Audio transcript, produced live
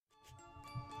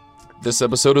This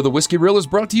episode of The Whiskey Reel is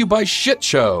brought to you by Shit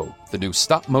Show, the new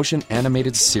stop-motion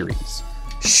animated series.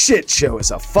 Shit Show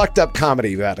is a fucked up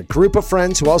comedy about a group of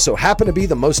friends who also happen to be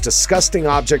the most disgusting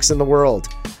objects in the world.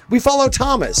 We follow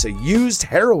Thomas, a used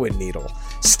heroin needle,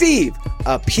 Steve,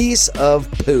 a piece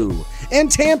of poo, and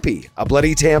Tampy, a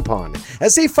bloody tampon,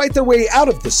 as they fight their way out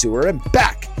of the sewer and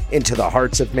back into the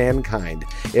hearts of mankind.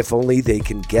 If only they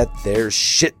can get their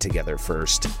shit together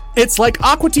first. It's like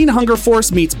Aqua Teen Hunger Force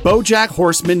meets BoJack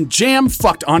Horseman jam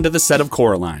fucked onto the set of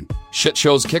Coraline. Shit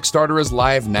Show's Kickstarter is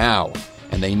live now,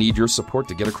 and they need your support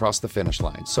to get across the finish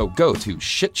line. So go to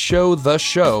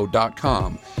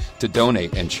shitshowtheshow.com to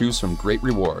donate and choose from great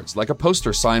rewards, like a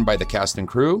poster signed by the cast and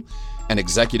crew, an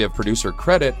executive producer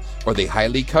credit, or the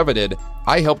highly coveted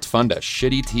I helped fund a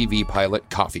shitty TV pilot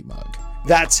coffee mug.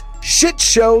 That's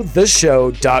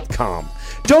shitshowtheshow.com.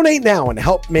 Donate now and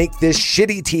help make this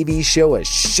shitty TV show a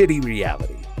shitty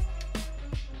reality.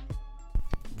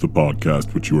 The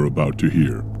podcast which you are about to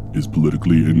hear is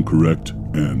politically incorrect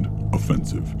and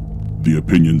offensive. The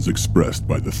opinions expressed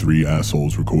by the three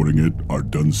assholes recording it are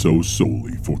done so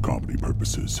solely for comedy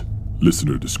purposes.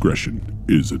 Listener discretion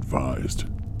is advised.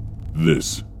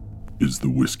 This is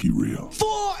The Whiskey Reel.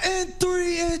 4 and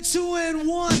 3 and 2 and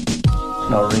 1.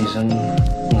 No reason,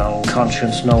 no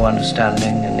conscience, no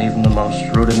understanding, and even the most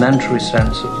rudimentary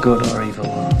sense of good or evil.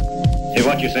 If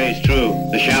what you say is true,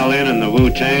 the Shaolin and the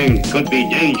Wu-Tang could be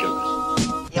dangerous.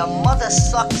 Your mother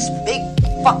sucks big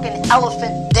fucking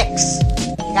elephant dicks.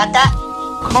 Got that?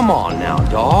 Come on now,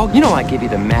 dog. You know I give you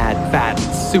the mad, fat,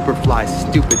 superfly,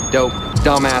 stupid, dope,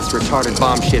 dumbass, retarded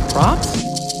bomb shit props.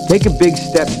 Take a big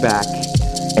step back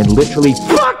and literally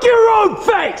fuck your own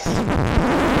face!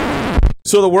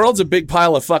 So the world's a big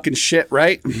pile of fucking shit,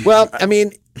 right? Well, I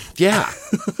mean, yeah.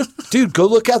 Dude, go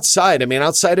look outside. I mean,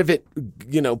 outside of it,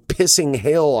 pissing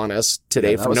hail on us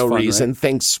today for no reason. Right?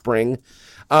 Thanks, spring.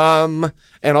 And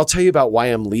I'll tell you about why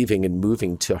I'm leaving and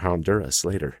moving to Honduras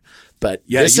later. But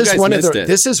yeah, this is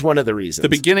one of the reasons. The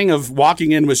beginning of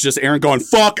walking in was just Aaron going,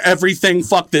 fuck everything,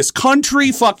 fuck this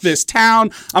country, fuck this town.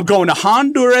 I'm going to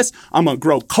Honduras. I'm going to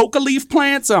grow coca leaf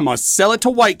plants. I'm going to sell it to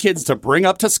white kids to bring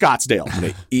up to Scottsdale. I'm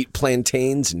going to eat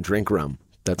plantains and drink rum.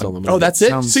 That's all I'm going to do. Oh, that's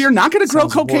it? So you're not going to grow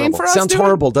cocaine horrible. for us, Sounds dude?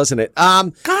 horrible, doesn't it?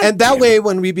 And that way,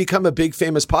 when we become a big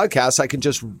famous podcast,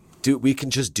 we can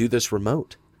just do this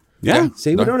remote. Yeah.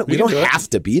 See, we don't have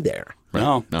to be there.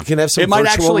 No. You can have some. It might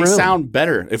actually room. sound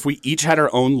better if we each had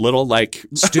our own little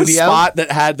studio spot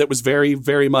that was very,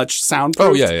 very much soundproof.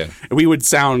 Oh yeah. We would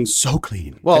sound so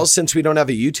clean. Well, since we don't have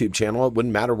a YouTube channel, it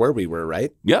wouldn't matter where we were,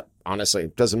 right? Yep. Honestly,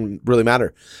 it doesn't really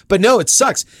matter. But no, it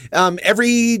sucks.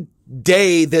 Every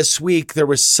day this week there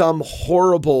was some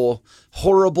horrible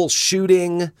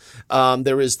shooting.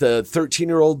 There was the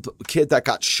 13-year-old kid that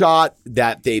got shot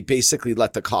that they basically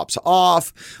let the cops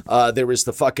off. There was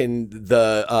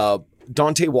the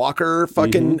Dante Walker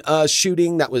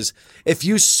shooting that was, if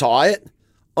you saw it,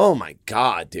 oh my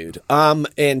God, dude. I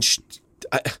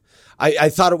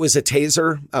thought it was a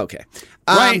taser. Okay.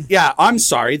 Right. Yeah. I'm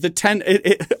sorry.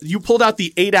 You pulled out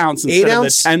the 8-ounce instead of the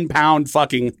 10-pound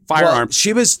fucking firearm. Well,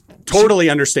 she was totally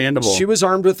understandable. She was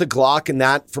armed with a Glock, and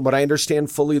that, from what I understand,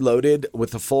 fully loaded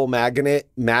with a full magnet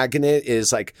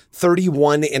is like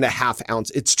 31.5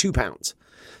 ounces. It's 2 pounds.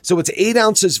 So it's 8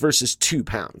 ounces versus 2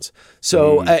 pounds.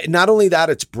 So not only that,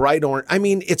 it's bright orange. I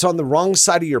mean, it's on the wrong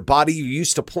side of your body. You're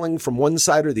used to pulling from one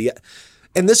side or the other.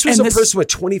 And this was a person with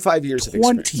 25 years of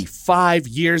experience. 25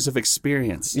 years of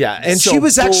experience. Yeah, and she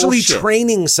was actually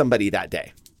training somebody that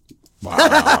day.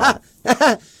 Wow.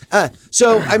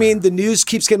 So, I mean, the news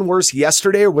keeps getting worse.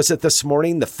 Yesterday, or was it this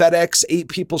morning, the FedEx, 8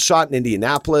 people shot in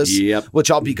Indianapolis,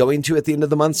 which I'll be going to at the end of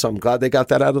the month, so I'm glad they got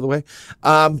that out of the way.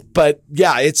 But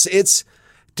yeah, it's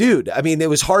dude, I mean, it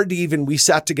was hard to we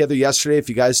sat together yesterday. If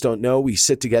you guys don't know, we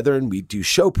sit together and we do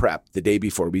show prep the day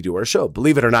before we do our show.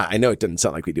 Believe it or not, I know it doesn't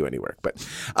sound like we do any work, but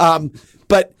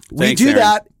we do Aaron.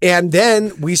 That. And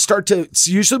then we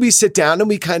usually we sit down and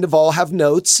we kind of all have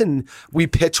notes and we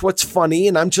pitch what's funny.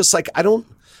 And I'm just like, I don't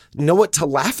know what to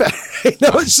laugh at.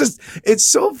 It's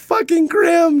so fucking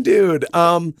grim, dude.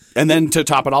 And then to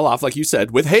top it all off, like you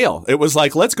said, with hail, it was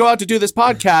like, let's go out to do this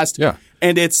podcast. Yeah.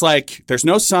 And it's like, there's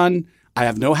no sun. I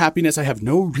have no happiness. I have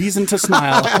no reason to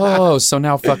smile. Oh, so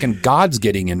now fucking God's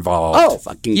getting involved. Oh,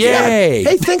 fucking yay.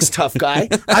 God. Hey, thanks, tough guy.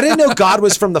 I didn't know God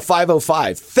was from the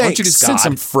 505. Thanks, why don't you just God. send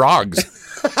some frogs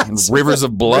and rivers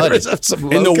of blood?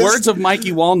 In the words of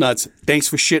Mikey Walnuts, thanks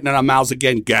for shitting on our mouths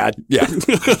again, God. Yeah.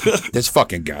 This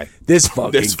fucking guy. This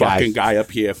fucking guy up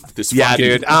here. This fucking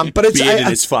dude. But it's beard in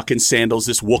his fucking sandals,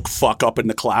 this wook fuck up in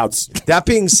the clouds. That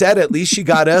being said, at least you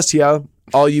got us, yo.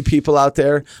 All you people out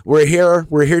there, we're here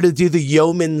to do the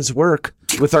yeoman's work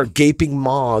with our gaping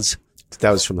maws.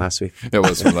 That was from last week. It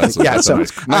was from last week. Yeah, That's so a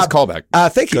nice callback.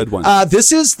 Thank you. Good one.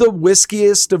 This is the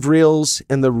whiskiest of reels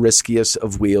and the riskiest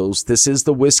of wheels. This is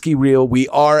the whiskey reel. We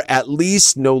are at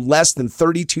least no less than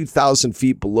 32,000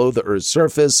 feet below the Earth's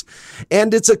surface.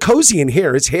 And it's a cozy in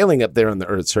here. It's hailing up there on the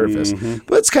Earth's surface.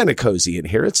 But it's kind of cozy in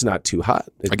here. It's not too hot.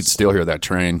 I can still hear that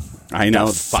train. I know,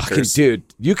 Fucking dude,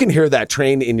 you can hear that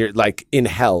train in your, like, in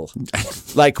hell.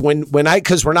 Like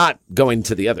because we're not going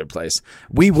to the other place.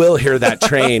 We will hear that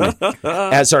train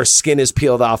as our skin is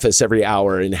peeled off us every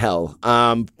hour in hell.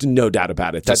 No doubt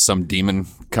about it. That's some demon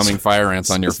coming fire ants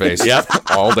on your face. Yep.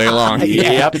 All day long.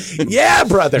 Yep. Yeah,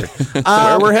 brother.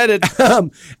 Where we're headed.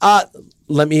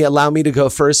 Allow me to go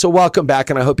first. So welcome back,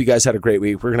 and I hope you guys had a great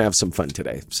week. We're gonna have some fun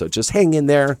today. So just hang in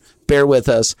there, bear with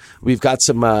us. We've got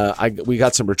some we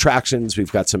got some retractions,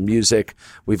 we've got some music,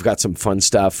 we've got some fun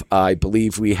stuff. I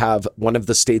believe we have one of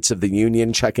the states of the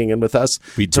union checking in with us.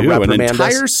 We to do. reprimand An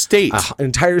entire us. state. An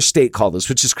entire state called us,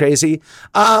 which is crazy.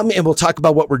 And we'll talk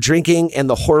about what we're drinking and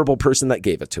the horrible person that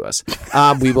gave it to us.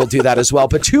 We will do that as well.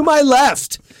 But to my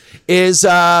left is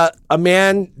a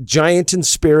man, giant in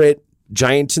spirit,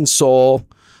 giant in soul,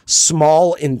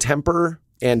 small in temper,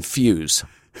 and fuse.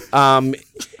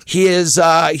 He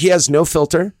has no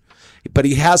filter, but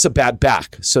he has a bad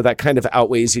back, so that kind of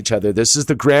outweighs each other. This is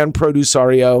the Grand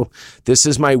Produsario. This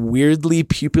is my weirdly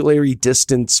pupillary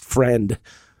distanced friend,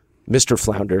 Mr.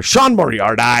 Flounder, Sean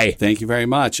Moriarty. Thank you very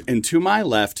much. And to my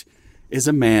left is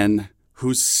a man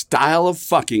whose style of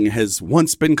fucking has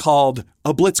once been called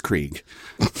a blitzkrieg.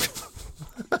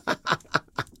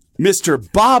 Mr.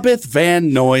 Bobbeth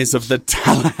Van Noyes of the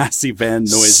Tallahassee Van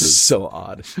Noises. So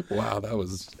odd. Wow, that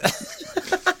was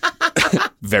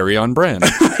very on brand.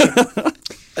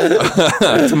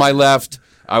 To my left,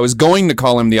 I was going to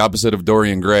call him the opposite of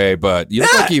Dorian Gray, but you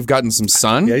look like you've gotten some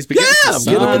sun. Yeah, he's been getting some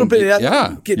sun. Get a little bit of that.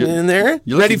 Yeah. Getting in there.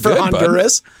 You're Ready looking for good, bud.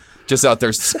 Honduras. Just out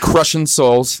there crushing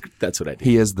souls. That's what I do.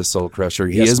 He is the soul crusher.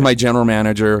 He Yes, is man. my general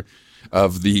manager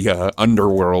of the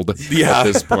underworld at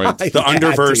this point. The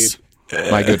Underverse. dude.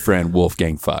 My good friend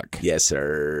Wolfgang Fuck. Yes,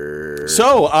 sir.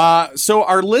 So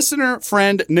our listener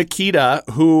friend Nikita,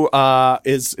 who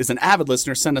is an avid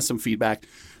listener, sent us some feedback.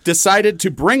 Decided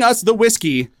to bring us the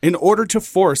whiskey in order to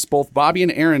force both Bobby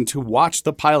and Aaron to watch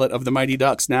the pilot of the Mighty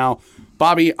Ducks. Now,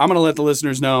 Bobby, I'm going to let the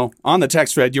listeners know on the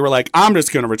text thread, you were like, I'm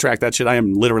just going to retract that shit. I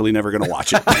am literally never going to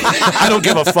watch it. I don't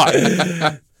give a fuck.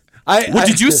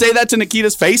 Did you say that to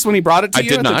Nikita's face when he brought it to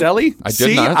you at the deli? I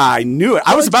did not. I knew it.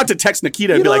 I was about to text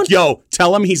Nikita and be like, yo,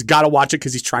 tell him he's got to watch it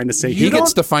because he's trying to say He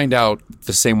gets to find out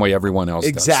the same way everyone else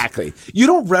Exactly. You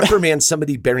don't reprimand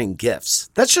somebody bearing gifts.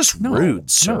 That's just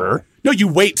rude, sir. No, you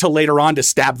wait till later on to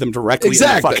stab them directly in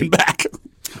the fucking back. does.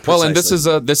 Well, and this is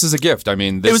a gift. I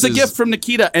mean, It was a gift from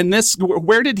Nikita. And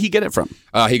where did he get it from?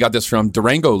 He got this from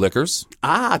Durango Liquors.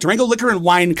 Durango Liquor and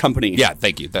Wine Company. Yeah,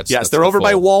 thank you. That's they're the over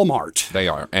by full- Walmart. They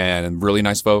are, and really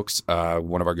nice folks.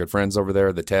 One of our good friends over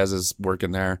there, the Taz, is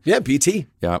working there. Yeah, BT.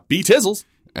 Yeah, B Tizzles.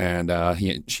 and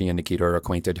she and Nikita are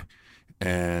acquainted.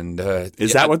 And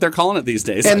Is that what they're calling it these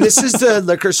days? And this is the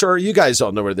liquor store. You guys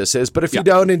all know where this is, but if you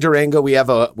don't, in Durango, we have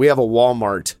a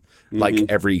Walmart. Like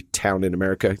every town in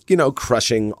America,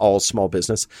 crushing all small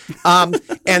business.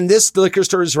 And this liquor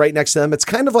store is right next to them. It's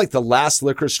kind of like the last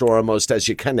liquor store almost as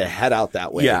you kind of head out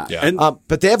that way. Yeah. And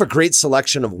but they have a great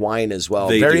selection of wine as well.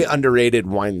 They Very do. underrated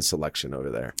wine selection over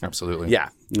there. absolutely. Yeah.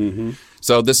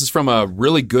 So this is from a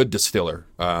really good distiller.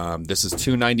 This is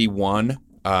 291.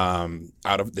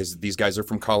 Out of these guys are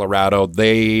from Colorado.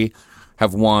 They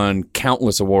have won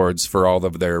countless awards for all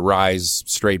of their rye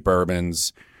straight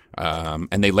bourbons.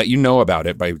 And they let you know about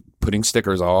it by putting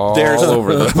stickers all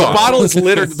over the bottle is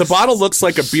littered. The bottle looks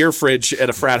like a beer fridge at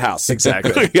a frat house.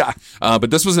 Exactly. Yeah. But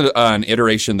this was an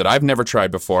iteration that I've never tried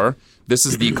before. This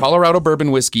is the Colorado Bourbon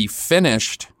Whiskey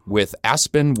finished with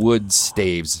aspen wood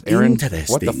staves. Aaron,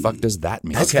 what the fuck does that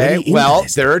mean? Okay, well,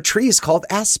 there are trees called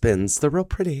aspens. They're real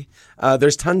pretty.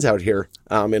 There's tons out here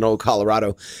in old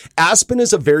Colorado. Aspen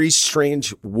is a very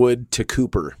strange wood to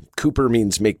cooper. Cooper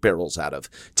means make barrels out of.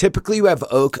 Typically, you have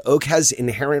oak. Oak has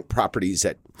inherent properties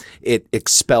that it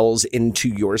expels into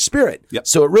your spirit. Yep.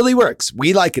 So it really works.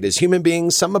 We like it as human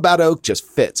beings. Some about oak just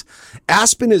fits.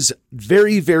 Aspen is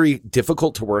very, very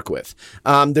difficult to work with.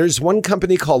 There's one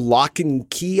company called Lock and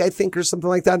Key, I think, or something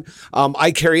like that. I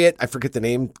carry it. I forget the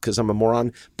name because I'm a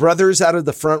moron. Brothers out of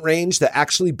the Front Range that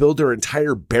actually build their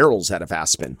entire barrels out of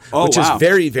aspen, which is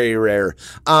very, very rare.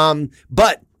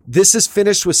 But this is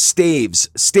finished with staves.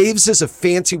 Staves is a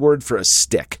fancy word for a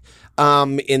stick.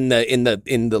 In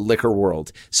the liquor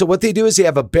world. So what they do is they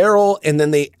have a barrel and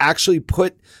then they actually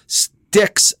put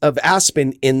sticks of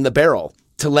aspen in the barrel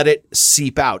to let it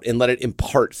seep out and let it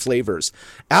impart flavors.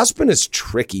 Aspen is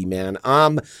tricky, man.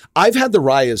 I've had the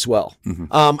rye as well.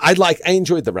 I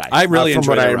enjoyed the rye. I really from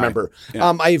enjoyed what the I rye. remember.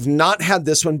 Yeah. I have not had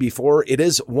this one before. It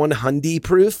is 100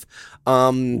 proof.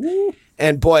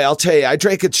 And boy, I'll tell you, I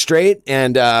drank it straight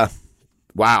and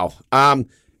wow.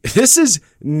 This is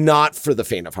not for the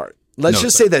faint of heart. Let's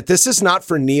just say that this is not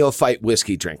for neophyte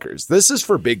whiskey drinkers. This is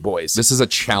for big boys. This is a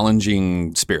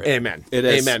challenging spirit. Amen. It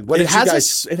is. Amen. What it did you has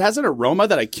guys? it has an aroma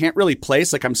that I can't really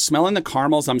place. Like I'm smelling the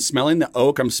caramels, I'm smelling the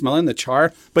oak, I'm smelling the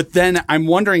char. But then I'm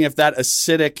wondering if the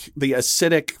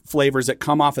acidic flavors that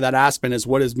come off of that aspen is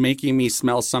what is making me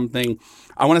smell something.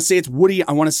 I want to say it's woody.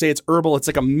 I want to say it's herbal. It's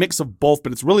like a mix of both,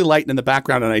 but it's really light in the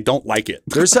background, and I don't like it.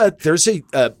 There's they're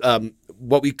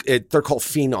called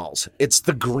phenols. It's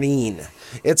the green.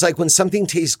 It's like when something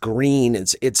tastes green,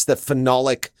 it's the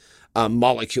phenolic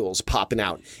molecules popping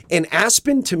out. And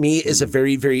aspen to me is a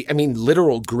very, very,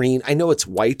 literal green. I know it's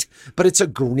white, but it's a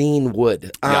green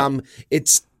wood.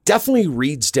 It's definitely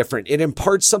reads different. It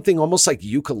imparts something almost like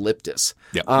eucalyptus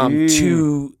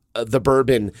to the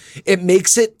bourbon. It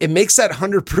makes that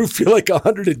 100 proof feel like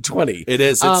 120. It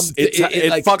is.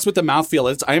 It fucks with the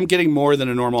mouthfeel. I am getting more than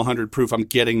a normal 100 proof. I'm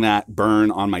getting that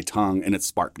burn on my tongue, and it's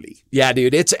sparkly. Yeah,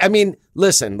 dude.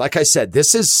 Listen, like I said,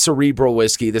 this is cerebral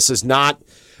whiskey. This is not,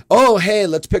 oh, hey,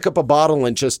 let's pick up a bottle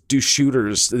and just do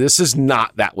shooters. This is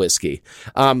not that whiskey.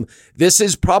 This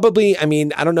is probably,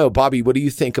 I don't know, Bobby, what do you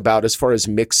think about as far as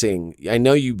mixing? I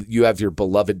know you have your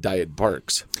beloved Diet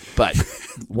Barks, but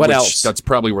what else? That's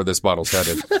probably where this bottle's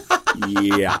headed.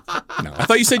 Yeah. No. I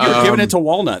thought you said you were giving it to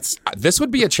walnuts. This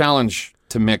would be a challenge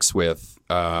to mix with.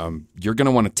 You're going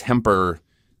to want to temper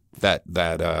that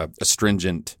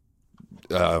astringent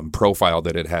profile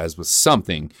that it has with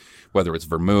something, whether it's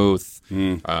vermouth,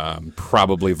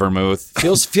 probably vermouth.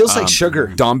 Feels like sugar.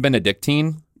 Dom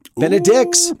Benedictine.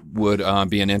 Benedict's would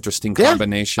be an interesting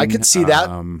combination. I could see that.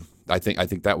 I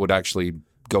think that would actually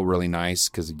go really nice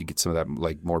because you get some of that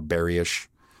like more berryish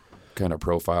kind of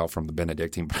profile from the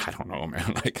Benedictine. But I don't know,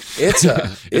 man. Like it's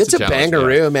a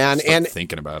bangaroo, man. And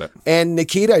thinking about it. And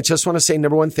Nikita, I just want to say,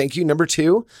 number one, thank you. Number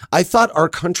two, I thought our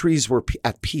countries were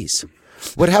at peace.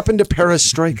 What happened to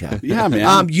perestroika? Yeah,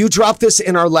 man. You dropped this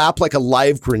in our lap like a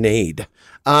live grenade.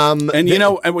 And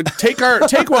would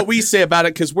take what we say about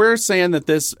it, because we're saying that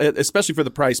this, especially for the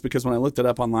price, because when I looked it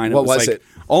up online, what was it?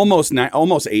 Almost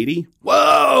 80.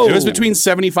 Whoa! It was between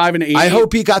 75 and 80. I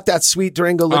hope he got that sweet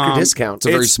Durango liquor discount. It's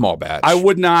a very small batch.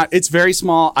 It's very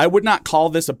small. I would not call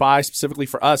this a buy specifically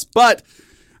for us, but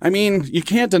you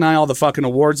can't deny all the fucking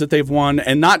awards that they've won,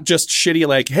 and not just shitty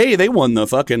like, hey, they won the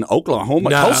fucking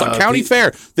Tulsa County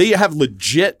Fair. They have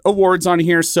legit awards on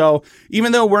here. So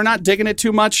even though we're not digging it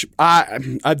too much,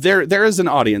 there is an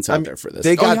audience out there for this.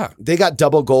 They got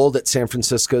double gold at San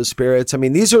Francisco Spirits.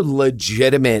 These are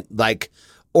legitimate like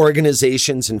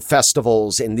organizations and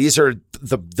festivals, and these are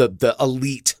the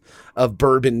elite of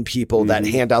bourbon people that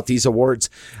hand out these awards.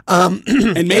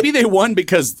 And maybe they won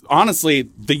because, honestly,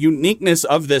 the uniqueness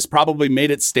of this probably made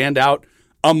it stand out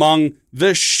among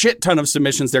the shit ton of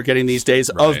submissions they're getting these days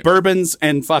of bourbons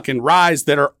and fucking ryes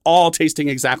that are all tasting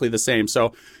exactly the same.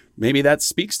 So maybe that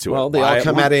speaks to it. Well, they all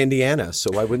come out of Indiana,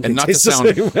 so why wouldn't and they not taste to sound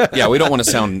the same? yeah, we don't want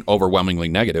to sound overwhelmingly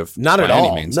negative. Not by at any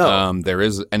all. means. No. There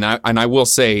is, and I will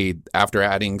say, after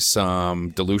adding some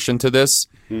dilution to this.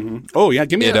 Oh yeah,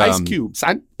 give me an ice cube,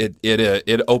 son.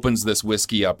 It opens this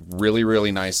whiskey up really,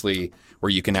 really nicely, where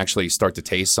you can actually start to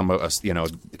taste some of us.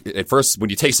 At first when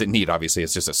you taste it neat, obviously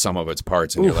it's just a sum of its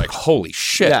parts, and you're like, holy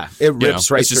shit! Yeah, it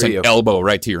rips right it's just through an you. elbow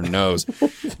right to your nose.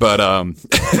 But but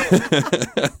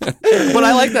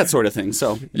I like that sort of thing.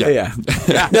 So yeah.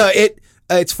 No,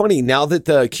 it's funny now that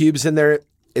the cube's in there.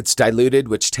 It's diluted,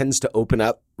 which tends to open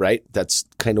up, right? That's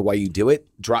kind of why you do it.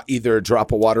 Either a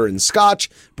drop of water in scotch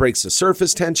breaks the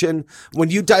surface tension. When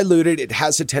you dilute it, it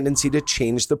has a tendency to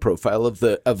change the profile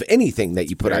of anything that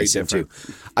you put ice into.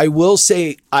 I will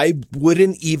say, I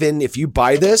wouldn't even, if you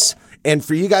buy this, and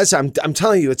for you guys, I'm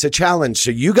telling you, it's a challenge.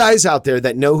 So you guys out there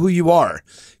that know who you are,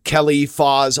 Kelly,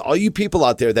 Foz, all you people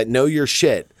out there that know your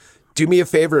shit, do me a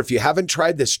favor. If you haven't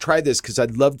tried this, try this, because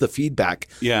I'd love the feedback.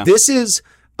 Yeah. This is...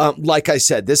 like I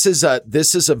said, this is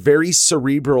a very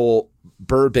cerebral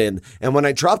bourbon, and when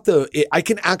I drop I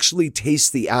can actually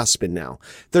taste the aspen now.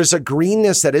 There's a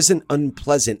greenness that isn't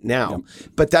unpleasant now,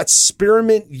 but that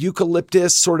spearmint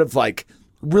eucalyptus sort of like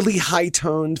really high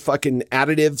toned fucking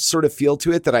additive sort of feel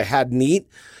to it that I had neat.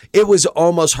 It was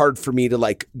almost hard for me to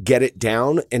like get it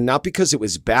down, and not because it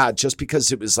was bad, just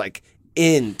because it was like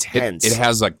intense. it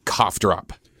has a cough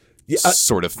drop.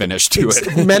 sort of finish to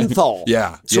it. Menthol.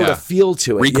 Yeah. Sort of feel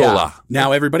to it. Ricola. Yeah.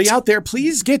 Now, everybody out there,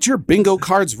 please get your bingo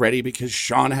cards ready because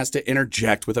Sean has to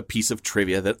interject with a piece of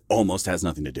trivia that almost has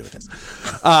nothing to do with this.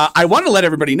 I want to let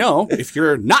everybody know, if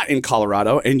you're not in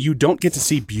Colorado and you don't get to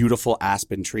see beautiful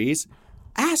aspen trees,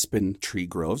 aspen tree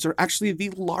groves are actually the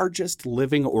largest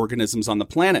living organisms on the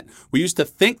planet. We used to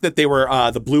think that they were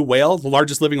the blue whale, the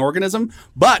largest living organism,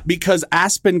 but because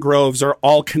aspen groves are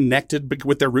all connected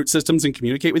with their root systems and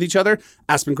communicate with each other,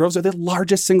 aspen groves are the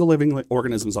largest single living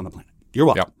organisms on the planet. You're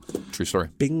welcome. Yep. True story.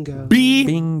 Bingo.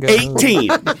 B18.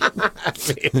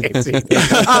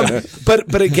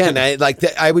 But again,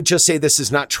 I would just say this is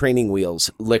not training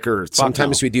wheels liquor.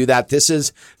 Sometimes we do that. This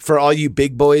is for all you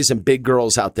big boys and big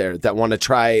girls out there that want to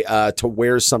try to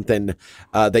wear something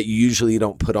that you usually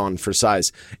don't put on for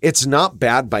size. It's not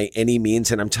bad by any means.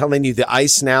 And I'm telling you, the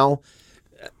ice now,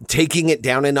 taking it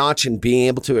down a notch and being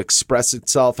able to express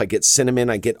itself. I get cinnamon.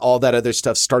 I get all that other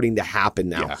stuff starting to happen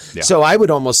now. Yeah. So I would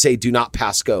almost say do not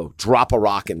pass go. Drop a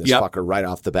rock in this fucker right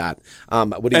off the bat.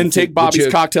 Take Bobby's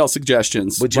cocktail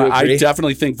suggestions. Would you agree? I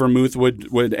definitely think vermouth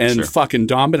would and fucking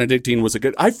Dom Benedictine was a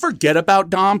good. I forget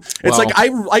about Dom. It's like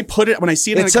I put it when I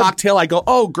see it in a cocktail. I go,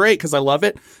 oh great, because I love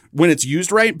it when it's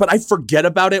used right, but I forget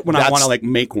about it when I want to like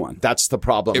make one. That's the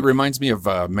problem. It reminds me of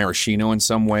maraschino in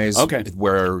some ways. Okay.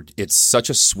 Where it's such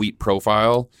a sweet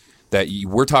profile that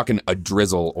we're talking a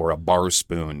drizzle or a bar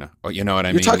spoon. You know what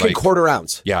I mean? You're talking quarter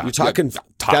ounce. Yeah. You're talking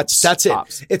tops. That's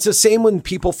it. It's the same when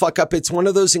people fuck up. It's one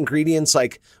of those ingredients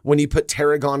like when you put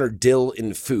tarragon or dill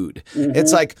in food. Mm-hmm.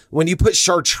 It's like when you put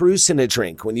chartreuse in a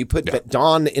drink, when you put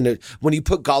Dawn when you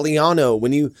put Galliano,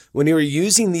 when you're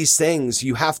using these things,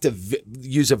 you have to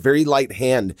use a very light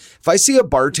hand. If I see a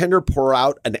bartender pour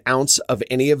out an ounce of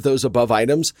any of those above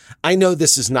items, I know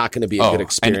this is not going to be a good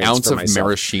experience. An ounce for of myself.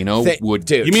 maraschino would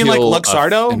you mean like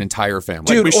Luxardo? An entire family.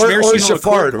 Dude, like or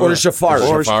Jafard, or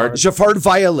Jafard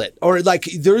Violet, or like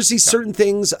there's these certain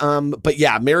things. But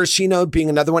yeah, maraschino being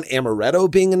another one,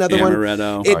 amaretto being another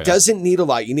one. It doesn't need a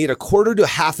lot. You need a quarter to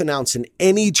half an ounce in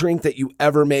any drink that you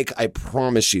ever make. I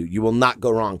promise you will not go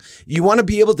wrong. You want to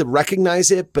be able to recognize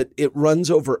it, but it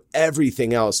runs over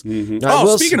everything else.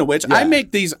 Mm-hmm. Speaking of which, I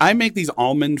make these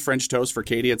almond French toast for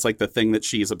Katie. It's like the thing that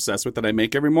she's obsessed with that I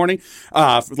make every morning,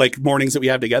 like mornings that we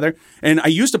have together. And I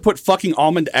used to put fucking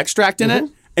almond extract in it.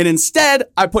 And instead,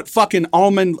 I put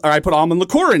almond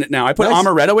liqueur in it now. I put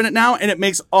amaretto in it now, and it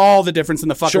makes all the difference in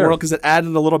the fucking world because it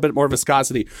added a little bit more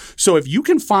viscosity. So if you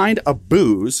can find a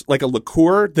booze, like a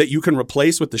liqueur, that you can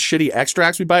replace with the shitty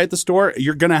extracts we buy at the store,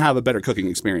 you're going to have a better cooking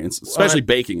experience, especially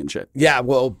baking and shit. Yeah,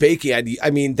 well, baking, I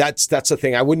mean, that's the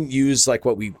thing. I wouldn't use like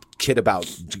what we kid about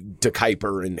De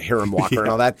Kuyper and Hiram Walker and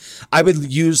all that. I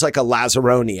would use like a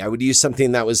Lazzaroni. I would use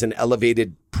something that was an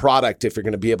elevated product if you're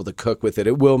going to be able to cook with it.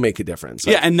 It will make a difference.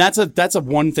 Yeah, and that's a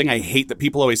one thing I hate that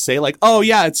people always say, like, oh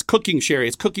yeah, it's cooking sherry,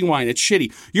 it's cooking wine, it's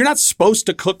shitty. You're not supposed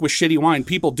to cook with shitty wine.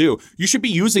 People do. You should be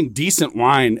using decent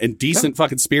wine and decent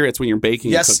fucking spirits when you're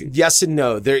baking and cooking. Yes and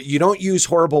no. You don't use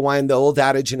horrible wine. The old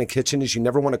adage in a kitchen is you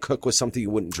never want to cook with something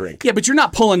you wouldn't drink. Yeah, but you're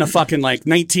not pulling a fucking like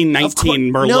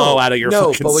 1919 Merlot out of your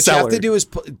fucking cellar. No, but what you have to do is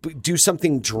do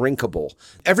something drinkable.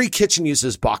 Every kitchen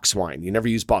uses box wine. You never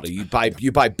use bottle. You buy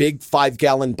big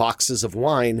 5-gallon boxes of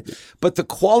wine, but the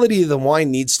quality of the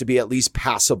wine needs to be at least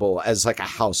passable as like a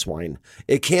house wine.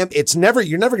 You're never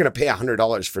going to pay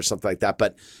 $100 for something like that,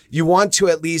 but you want to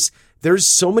at least. There's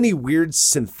so many weird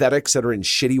synthetics that are in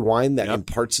shitty wine that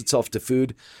imparts itself to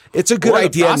food. It's a good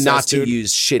idea not to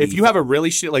use shitty. If you have a really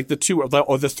shit, like the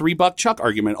 $3 chuck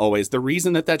argument always, the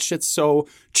reason that shit's so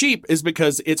cheap is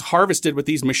because it's harvested with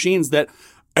these machines that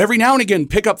every now and again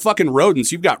pick up fucking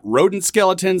rodents. You've got rodent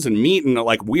skeletons and meat and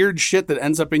like weird shit that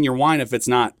ends up in your wine if it's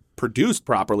not produced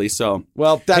properly. So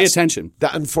pay attention.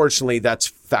 Unfortunately, that's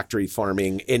factory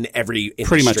farming in every industry.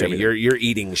 Pretty much everything. You're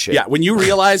eating shit. Yeah, when you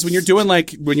realize when you're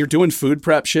doing food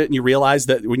prep shit and you realize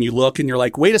that when you look and you're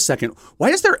like, wait a second, why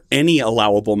is there any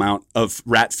allowable amount of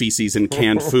rat feces in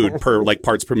canned food per like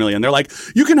parts per million? They're like,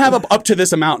 you can have up to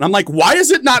this amount. And I'm like, why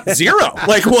is it not zero?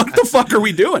 Like, what the fuck are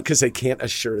we doing? Because they can't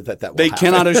assure that will They happen.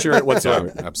 cannot assure it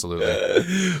whatsoever. Yeah, absolutely.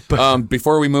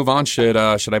 Before we move on, should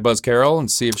I buzz Carol and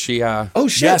see if she Oh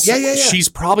shit. Yes. Yeah. She's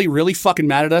probably really fucking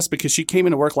mad at us because she came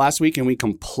into work last week and we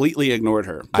completely ignored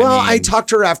her. Well, I talked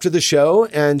to her after the show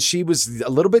and she was a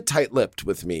little bit tight-lipped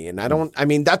with me. And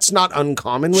that's not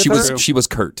uncommon with her. She was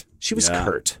curt. She was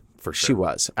curt. For sure. She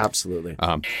was. Absolutely.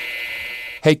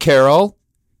 Hey, Carol.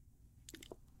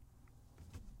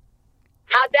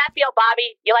 Hi, How'd that feel,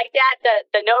 Bobby? You like that?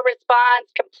 The no response,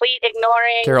 complete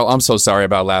ignoring. Carol, I'm so sorry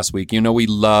about last week. You know we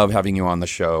love having you on the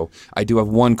show. I do have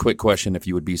one quick question, if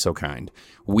you would be so kind.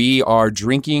 We are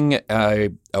drinking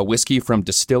a whiskey from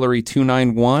Distillery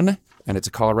 291, and it's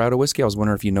a Colorado whiskey. I was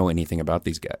wondering if you know anything about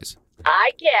these guys.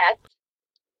 I guess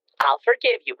I'll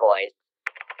forgive you, boys.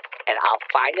 And I'll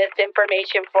find this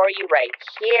information for you right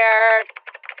here.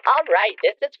 All right,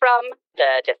 this is from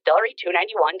the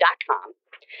Distillery291.com.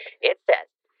 It says,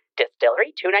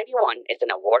 Distillery 291 is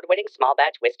an award-winning small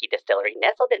batch whiskey distillery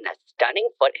nestled in the stunning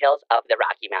foothills of the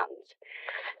Rocky Mountains.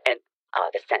 And,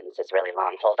 this sentence is really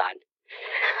long. Hold on.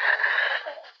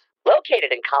 Located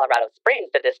in Colorado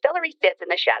Springs, the distillery sits in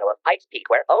the shadow of Pikes Peak,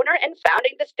 where owner and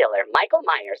founding distiller Michael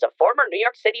Myers, a former New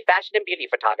York City fashion and beauty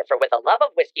photographer with a love of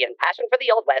whiskey and passion for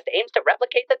the Old West, aims to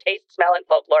replicate the taste, smell, and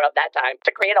folklore of that time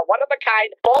to create a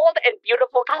one-of-a-kind, bold, and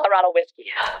beautiful Colorado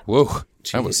whiskey. Whoa.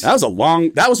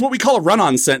 That was what we call a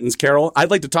run-on sentence, Carol.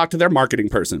 I'd like to talk to their marketing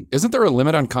person. Isn't there a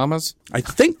limit on commas? I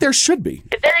think there should be.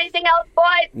 Is there anything else,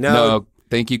 boys? No.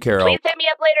 Thank you, Carol. Please hit me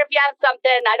up later if you have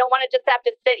something. I don't want to just have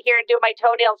to sit here and do my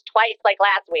toenails twice like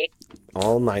last week.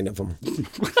 All 9 of them.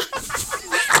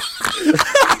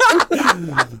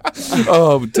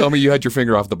 Oh, tell me you had your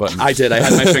finger off the button. I did. I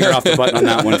had my finger off the button on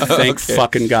that one. Thank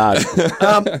fucking God.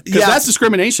 Because that's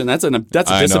discrimination. That's a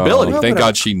disability. Thank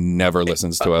God she never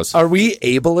listens to us. Are we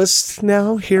ableist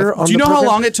now here on the Do you know program?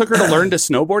 how long it took her to learn to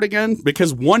snowboard again?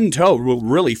 Because one toe will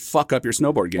really fuck up your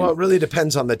snowboard game. Well, it really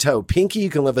depends on the toe. Pinky you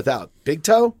can live without. Big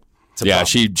toe? It's a Yeah,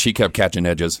 problem. she kept catching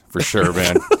edges for sure,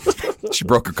 man. She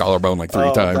broke her collarbone like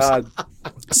 3 times. God.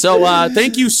 So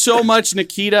thank you so much,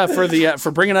 Nikita,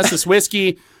 for bringing us this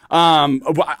whiskey.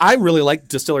 I really like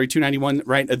Distillery 291.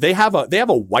 Right, they have a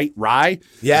white rye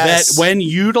Yes. that, when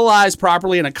utilized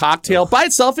properly in a cocktail by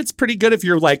itself, it's pretty good. If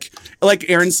you're like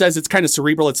Aaron says, it's kind of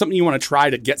cerebral. It's something you want to try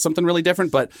to get something really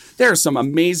different. But there are some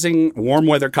amazing warm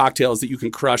weather cocktails that you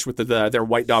can crush with their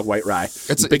White Dog White Rye.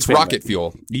 It's rocket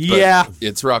fuel. Yeah,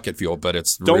 it's rocket fuel, but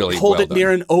it's don't really hold well it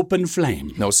near done. an open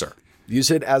flame. No, sir. Use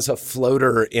it as a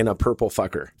floater in a purple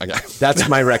fucker. Okay. That's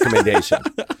my recommendation.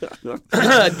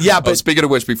 Yeah, But but speaking of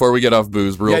which, before we get off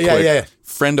booze, real Yeah, quick, yeah.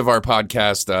 friend of our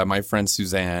podcast, my friend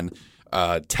Suzanne,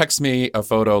 texted me a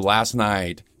photo last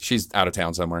night. She's out of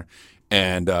town somewhere.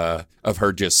 And of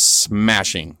her just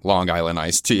smashing Long Island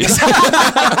iced teas.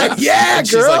 yeah, And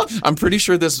she's girl. like, I'm pretty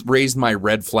sure this raised my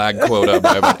red flag quota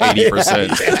by about 80%.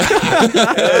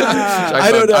 I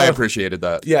don't know. I appreciated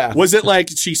that. Yeah. Was it like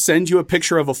she sends you a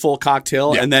picture of a full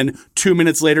cocktail, and then 2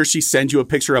 minutes later she sends you a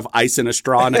picture of ice in a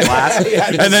straw in a glass,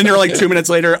 and then you're like 2 minutes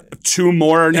later, 2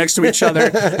 more are next to each other,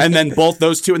 and then both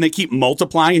those two, and they keep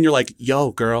multiplying, and you're like,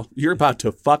 yo, girl, you're about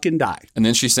to fucking die. And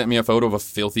then she sent me a photo of a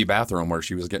filthy bathroom where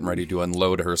she was getting ready to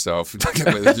unload herself.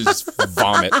 Just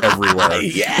vomit everywhere.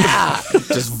 Yeah.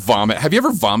 Just vomit. Have you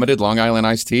ever vomited Long Island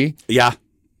iced tea? Yeah.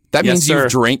 That Yes, means sir.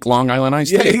 you've drank Long Island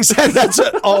iced Yeah, tea. exactly. That's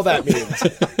all that means.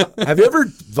 Have you ever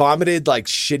vomited like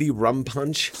shitty rum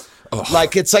punch?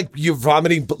 Like it's like you're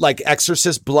vomiting like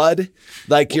exorcist blood,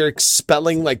 like you're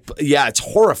expelling it's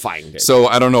horrifying. Dude. So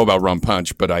I don't know about rum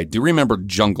punch, but I do remember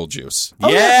Jungle Juice.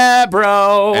 Yeah,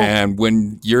 bro. And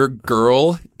when your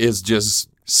girl is just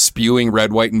spewing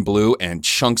red, white, and blue and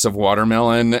chunks of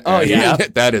watermelon,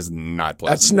 that is not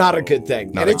pleasant. That's not a good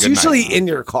thing. Not and a it's good usually night. in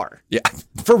your car. Yeah.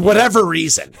 For whatever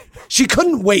reason. She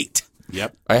couldn't wait.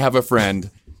 Yep. I have a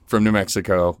friend from New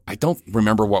Mexico. I don't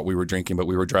remember what we were drinking, but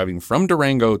we were driving from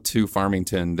Durango to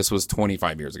Farmington. This was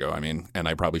 25 years ago. I mean, and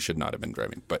I probably should not have been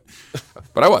driving, but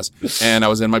I was. And I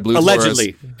was in my blue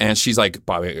Allegedly. Taurus, and she's like,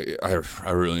 Bobby,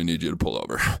 I really need you to pull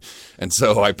over. And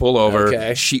so I pull over.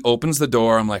 Okay. She opens the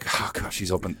door. I'm like, oh gosh,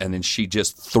 she's open. And then she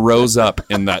just throws up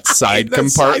in that side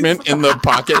compartment in the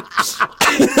pocket.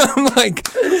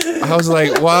 I was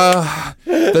like, wow,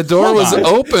 the door was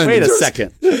open. Wait a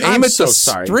second. Aim I'm at so the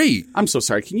sorry. street. I'm so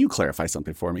sorry. Can you clarify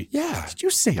something for me? Yeah. Did you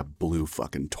say a blue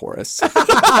fucking Taurus?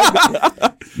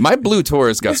 My blue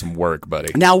Taurus got some work,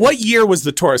 buddy. Now, what year was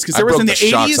the Taurus? Because there was broke in the the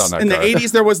shocks 80s. on that In the car.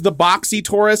 80s, there was the boxy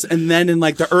Taurus, and then in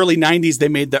like the early 90s, they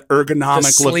made the ergonomic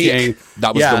sleek. looking.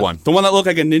 That was the one. The one that looked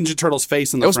like a Ninja Turtle's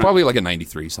face in the It was front. probably like a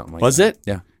 93, something like Was that. it?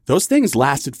 Yeah. Those things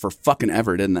lasted for fucking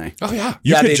ever, didn't they? Oh, yeah.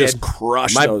 You could they just did.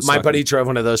 crush My those. buddy drove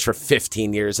one of those for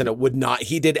 15 years and it would not.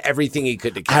 He did everything he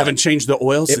could to kill I haven't it. changed the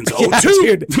oil since Yeah,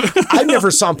 02. dude, I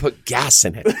never saw him put gas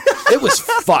in it. It was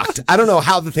fucked. I don't know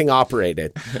how the thing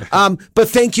operated. But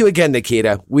thank you again,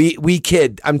 Nikita. We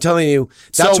kid. I'm telling you.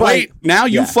 That's So why. wait, now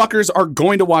you Yeah. fuckers are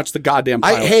going to watch the goddamn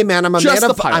pilot. Hey man, I'm a Just man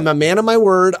the of pilot. I'm a man of my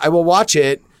word. I will watch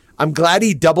it. I'm glad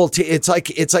he it's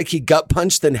like he gut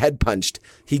punched then head punched.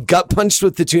 He gut punched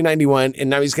with the 291, and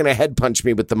now he's going to head punch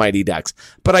me with the Mighty Ducks.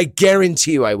 But I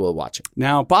guarantee you I will watch it.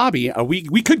 Now, Bobby,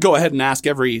 we could go ahead and ask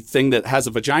everything that has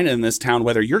a vagina in this town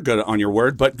whether you're good on your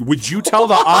word, but would you tell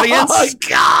the audience? Oh, my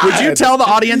God. Would you tell the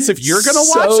audience if you're going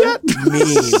to watch it?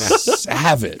 Mean.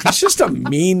 Savage. He's just a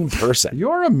mean person.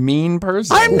 You're a mean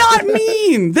person. I'm not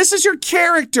mean. This is your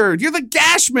character. You're the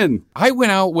Gashman. I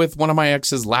went out with one of my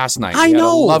exes last night. I We had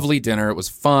know. a lovely dinner. It was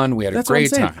fun. We had That's a what I'm great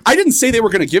saying. time. I didn't say they were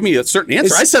going to give me a certain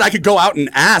answer. I said I could go out and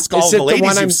ask all Is the it the ladies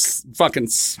one who I'm- fucking...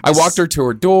 I walked her to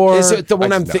her door. Is it the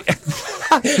one I'm thinking?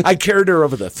 I carried her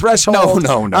over the threshold. No.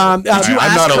 Did you I'm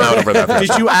ask not her- allowed over that.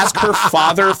 Did you ask her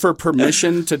father for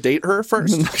permission to date her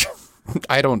first?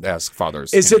 I don't ask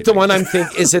fathers. Is it the anything. one I'm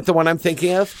think? Is it the one I'm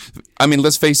thinking of? I mean,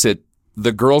 let's face it.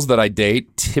 The girls that I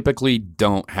date typically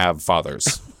don't have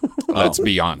fathers. Let's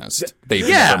be honest. They've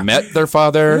never met their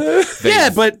father. Yeah,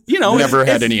 but you know, never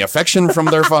had any affection from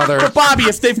their father. Bobby,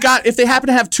 if they happen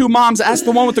to have two moms, ask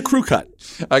the one with the crew cut.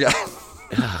 I got.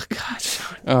 Oh gosh.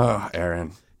 Oh,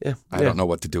 Aaron. Yeah, I don't know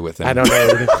what to do with him. I don't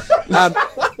know.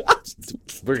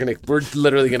 We're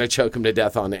literally gonna choke him to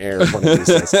death on the air one of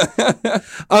these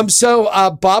days. So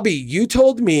Bobby, you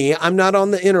told me I'm not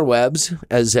on the interwebs,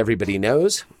 as everybody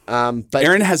knows. But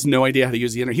Aaron has no idea how to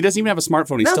use the internet. He doesn't even have a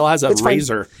smartphone. He still has a it's fine.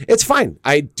 razor. It's fine.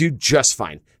 I do just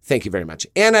fine. Thank you very much.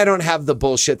 And I don't have the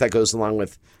bullshit that goes along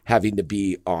with having to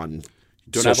be on.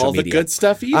 Don't have social all the media. good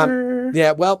stuff either.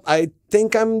 Yeah, well, I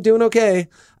think I'm doing okay.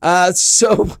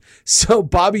 So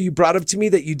Bobby, you brought up to me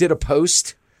that you did a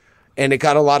post and it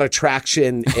got a lot of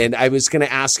traction, and I was going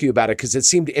to ask you about it because it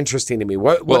seemed interesting to me.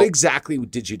 What exactly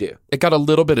did you do? It got a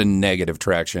little bit of negative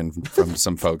traction from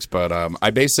some folks, but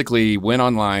I basically went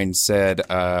online, said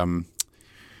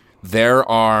there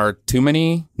are too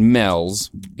many males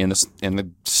in the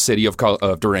city of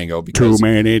Durango because Too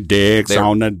many dicks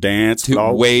on the dance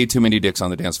floor. way too many dicks on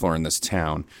the dance floor in this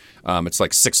town. It's like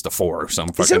 6-4 or some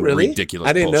fucking really? ridiculous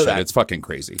I didn't know bullshit. that. It's fucking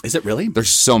crazy. Is it really? There's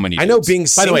so many. I know dudes. being By the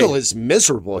single way, is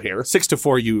miserable here.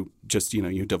 6-4, you just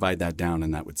you divide that down,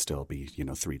 and that would still be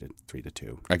 3 to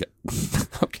 2. Okay.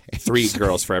 Okay. 3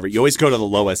 girls for every. You always go to the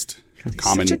lowest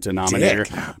common such a denominator.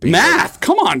 dick. Math,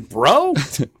 come on, bro.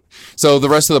 So the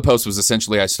rest of the post was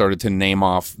essentially I started to name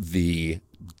off the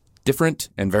different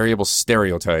and variable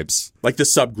stereotypes, Like the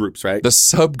subgroups, right? the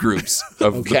subgroups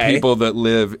of the people that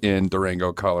live in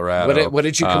Durango, Colorado. What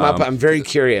did you come up? I'm very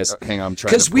curious. Hang on, I'm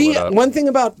trying to pull it up. One thing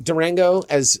about Durango,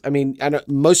 I know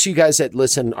most of you guys that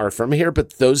listen are from here,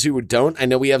 but those who don't, I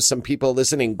know we have some people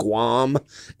listening in Guam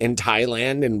and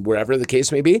Thailand and wherever the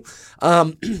case may be.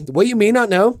 What you may not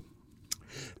know,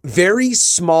 very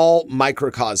small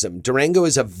microcosm. Durango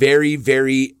is a very,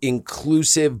 very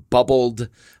inclusive, bubbled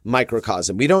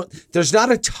microcosm. There's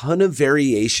not a ton of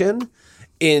variation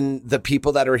in the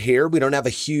people that are here. We don't have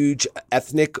a huge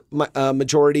ethnic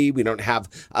majority. We don't have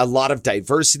a lot of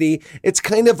diversity. It's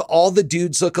kind of all the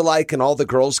dudes look alike and all the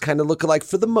girls kind of look alike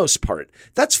for the most part.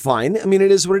 That's fine. I mean, it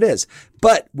is what it is.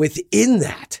 But within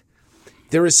that,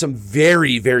 there is some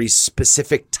very, very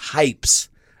specific types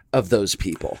of those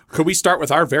people. Could we start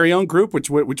with our very own group? Which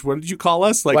what did you call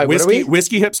us? Like Why, what are we?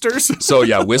 whiskey hipsters? So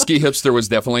yeah, whiskey hipster was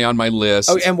definitely on my list.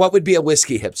 Oh, and what would be a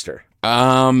whiskey hipster?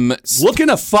 Look in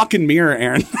a fucking mirror,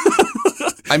 Aaron.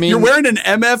 I mean, You're wearing an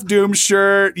MF Doom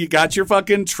shirt. You got your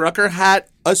fucking trucker hat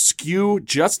askew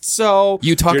just so.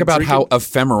 you talk You're about drinking- how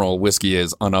ephemeral whiskey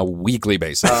is on a weekly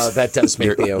basis. That does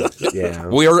make me, yeah.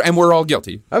 We're all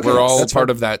guilty. Okay, we're all that's part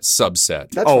fine. of that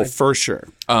subset. That's Oh, fine. for sure.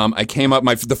 I came up.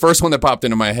 The first one that popped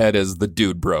into my head is the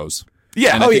dude bros.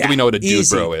 Yeah. And I think we know what a dude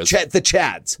Easy. bro is. The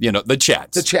Chads. You know, the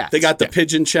chats. The Chads. They got the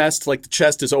pigeon chest. Like the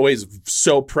chest is always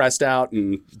so pressed out,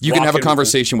 and You can have a walking-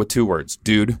 conversation with 2 words: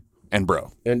 dude and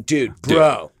bro. And dude,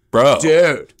 bro. Bro.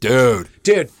 Dude. Dude.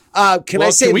 Dude. Can I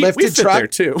Well, say can we lifted fit truck? there,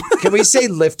 too. Can we say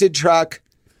lifted truck,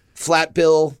 flat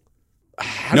bill?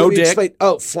 How No do we dick. explain?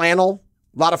 Oh, flannel.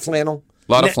 A lot of flannel.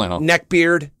 Lot of flannel. Neck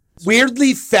beard.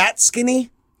 Weirdly fat, skinny.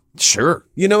 Sure.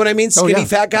 You know what I mean? Skinny yeah.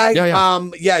 fat guy.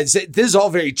 Yeah. This is all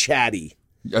very chatty.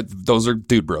 Those are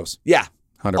dude bros. Yeah.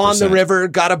 100%. On the river,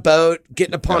 got a boat,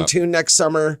 getting a pontoon next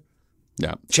summer.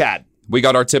 Yeah. Chad. We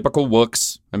got our typical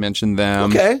wooks. I mentioned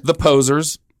them. Okay. The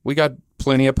posers. We got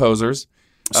plenty of posers.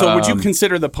 So would you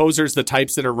consider the posers the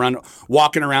types that are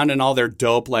walking around in all their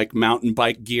dope like mountain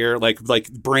bike gear, like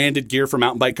branded gear for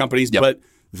mountain bike companies, but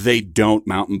they don't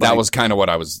mountain bike? That was kind of what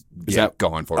I was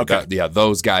going for. Okay.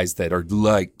 Those guys that are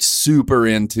like super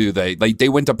into they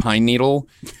went to Pine Needle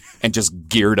and just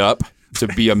geared up to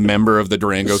be a member of the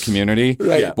Durango community.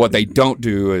 Right. Yeah. What they don't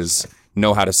do is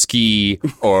know how to ski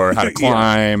or how to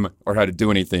climb or how to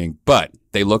do anything, but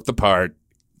they look the part.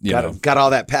 got all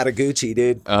that Patagucci,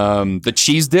 dude. The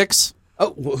Cheese Dicks.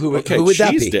 Oh, who would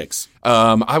that be? Cheese Dicks.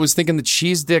 I was thinking the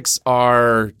Cheese Dicks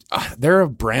are they're a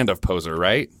brand of poser,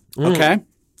 right? Okay.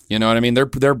 You know what I mean? They're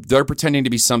pretending to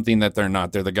be something that they're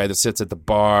not. They're the guy that sits at the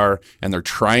bar and they're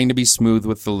trying to be smooth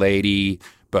with the lady,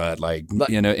 but like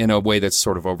in a way that's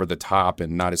sort of over the top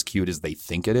and not as cute as they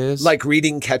think it is. Like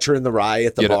reading Catcher in the Rye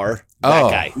at the bar.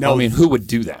 That guy. No, I mean, who would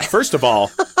do that? First of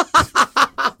all,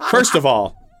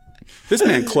 this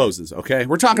man closes, okay?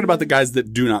 We're talking about the guys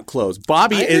that do not close.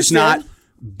 Bobby is not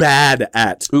bad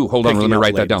at. Ooh, hold on. Let me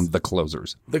write that ladies. down. The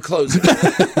closers. The closers.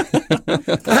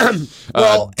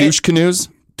 Douche canoes.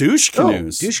 Douche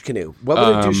canoes. Douche canoe. What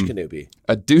would a douche canoe be?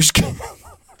 A douche canoe.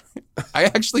 I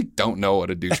actually don't know what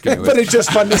a douche canoe is. But it's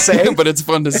just fun to say. But it's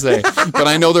fun to say. But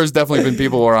I know there's definitely been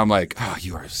people where I'm like, oh,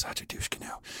 you are such a douche canoe.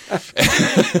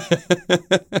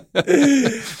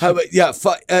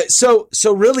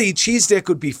 So really, Cheese Dick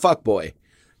would be fuckboy.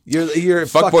 You're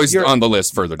Fuckboy's on the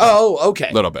list further down. Oh, okay.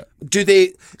 A little bit. Do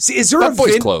they see? Is there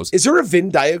Fuckboy's a Venn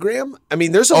diagram? I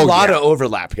mean, there's a lot of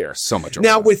overlap here. So much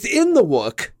overlap. Now within the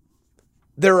Wook,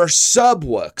 there are sub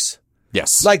Wooks.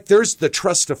 Yes. Like there's the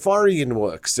Trustafarian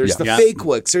Wooks. There's the fake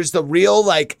Wooks. There's the real,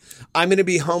 like, I'm going to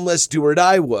be homeless, do or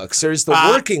die Wooks. There's the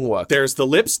working Wook. There's the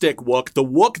lipstick Wook. The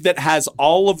Wook that has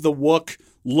all of the Wook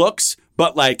looks,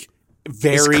 but like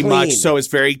very much so is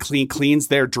very clean, cleans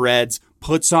their dreads,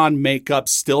 puts on makeup,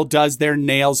 still does their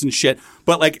nails and shit,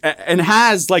 but like, and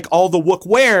has like all the Wook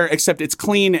wear, except it's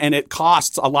clean and it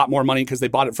costs a lot more money because they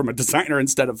bought it from a designer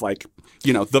instead of like,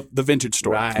 you know, the vintage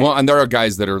store. Right. Well, and there are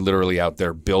guys that are literally out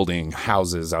there building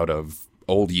houses out of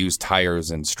old used tires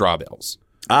and straw bales.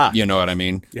 You know what I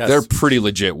mean? Yes. They're pretty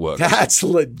legit Wooks. That's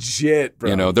legit,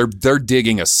 bro. You know, they're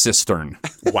digging a cistern.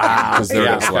 Wow. Because they're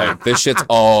just like, this shit's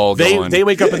all going. They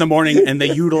wake up in the morning and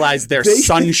they utilize their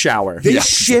sun shower. They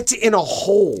shit in a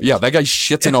hole. Yeah, that guy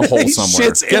shits in a hole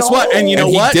somewhere. Guess what? And you know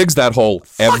what? He digs that hole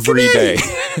every day.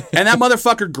 And that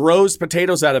motherfucker grows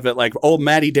potatoes out of it like old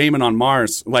Matty Damon on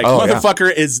Mars. Like,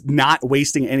 motherfucker is not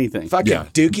wasting anything. Fucking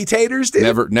dookie taters,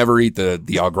 dude. Never eat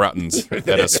the au gratins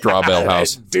at a straw bale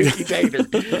house. Dookie tater.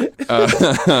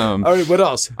 All right, what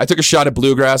else? I took a shot at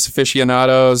bluegrass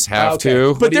aficionados. Have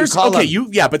to. But there's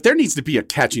but there needs to be a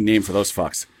catchy name for those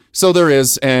fucks. So there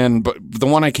is, but the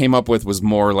one I came up with was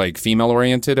more like female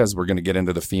oriented, as we're going to get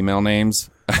into the female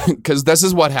names, because this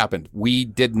is what happened. We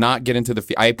did not get into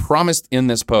I promised in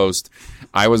this post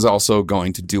I was also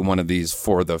going to do one of these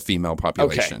for the female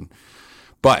population,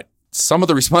 but some of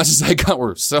the responses I got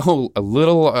were so a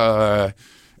little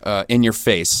in your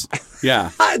face.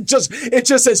 Yeah. It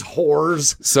just says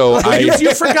whores. So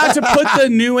you forgot to put the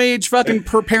new age fucking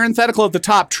parenthetical at the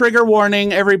top. Trigger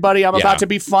warning, everybody. I'm about to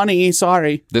be funny.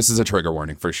 Sorry. This is a trigger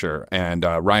warning for sure. And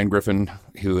Ryan Griffin,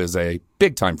 who is a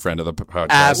big time friend of the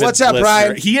podcast. What's up,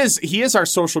 Ryan? He is our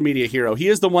social media hero. He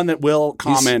is the one that will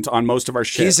comment on most of our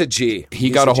shit. He's a G.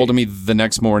 He got a hold of me the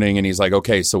next morning and he's like,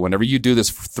 okay, so whenever you do this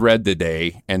thread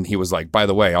today, and he was like, by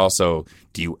the way, also,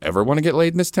 do you ever want to get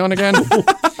laid in this town again?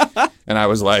 And I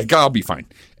was like, I'll be fine.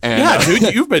 And,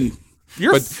 dude, you're going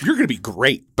to be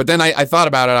great. But then I thought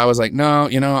about it. I was like, no,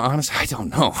 honestly, I don't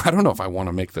know. I don't know if I want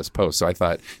to make this post. So I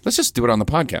thought, let's just do it on the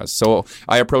podcast. So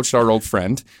I approached our old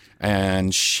friend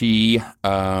and she,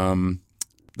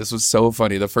 this was so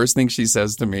funny. The first thing she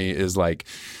says to me is like,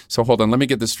 so hold on, let me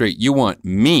get this straight. You want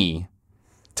me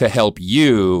to help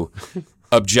you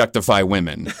objectify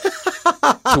women?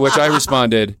 To which I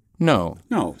responded, no,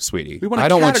 sweetie. We want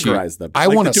to categorize them. I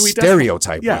want to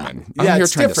stereotype women. I'm here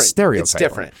trying to stereotype. It's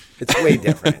different. It's way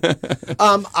different.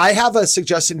 I have a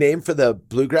suggested name for the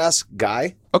bluegrass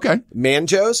guy. Okay.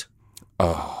 Manjos.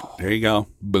 Oh, there you go.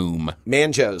 Boom.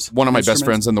 Manjos. One of my best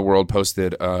friends in the world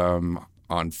posted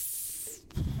on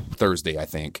Thursday, I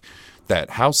think,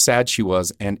 that how sad she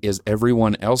was, and is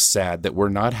everyone else sad that we're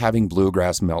not having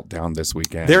Bluegrass Meltdown this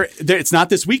weekend? It's not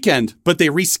this weekend, but they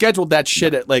rescheduled that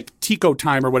shit at like Tico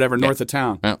time or whatever north of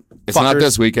town. It's not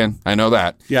this weekend. I know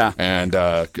that. Yeah. And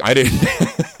I didn't.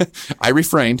 I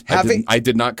refrained. I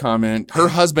did not comment. Her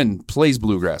husband plays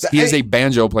bluegrass. He is a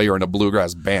banjo player in a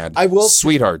bluegrass band.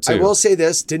 Sweetheart, too. I will say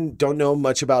this. Don't know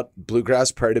much about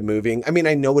bluegrass prior to moving. I mean,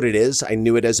 I know what it is. I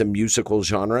knew it as a musical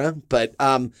genre. But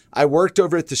I worked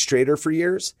over at the Strader for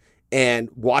years. And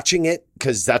watching it,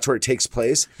 because that's where it takes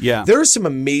place, there are some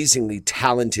amazingly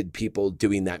talented people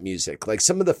doing that music. Like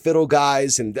some of the fiddle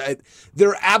guys, and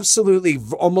they're absolutely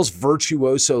almost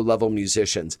virtuoso level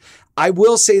musicians. I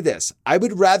will say this. I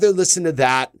would rather listen to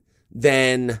that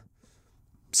than,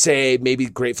 say, maybe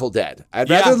Grateful Dead. I'd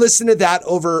rather listen to that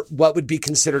over what would be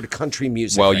considered country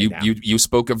music. Well, right now. you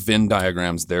spoke of Venn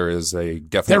diagrams. There is a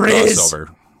definite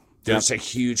crossover. There's a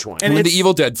huge one. And when the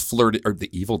Evil Dead flirted, or the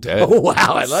Evil Dead. Oh,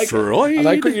 wow. I like Freud. I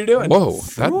like what you're doing. Whoa.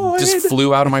 That just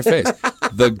flew out of my face.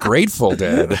 The Grateful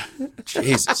Dead.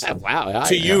 Jesus. Wow.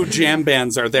 To you, jam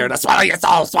bands are there to swallow your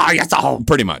soul, swallow your soul.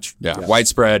 Pretty much. Yeah.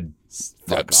 Widespread.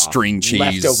 String cheese.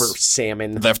 Leftover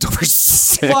salmon.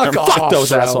 Fuck off,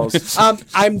 those assholes.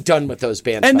 I'm done with those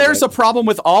bands. And there's a problem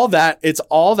with all that. It's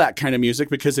all that kind of music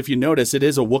because if you notice, it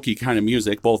is a Wookiee kind of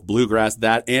music, both bluegrass,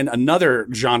 that, and another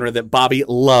genre that Bobby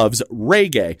loves,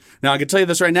 reggae. Now, I can tell you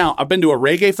this right now. I've been to a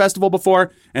reggae festival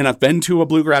before, and I've been to a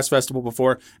bluegrass festival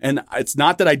before, and it's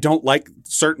not that I don't like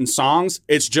certain songs.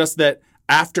 It's just that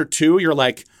after two, you're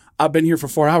like, I've been here for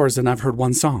 4 hours and I've heard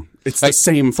one song. It's the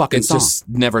same fucking song. It just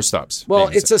never stops. Well,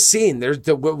 it's a scene. There's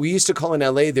what we used to call in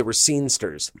LA, they were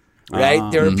scenesters,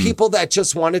 right? There are people that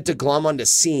just wanted to glom onto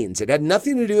scenes. It had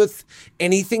nothing to do with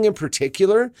anything in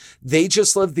particular. They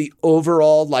just loved the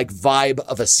overall vibe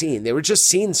of a scene. They were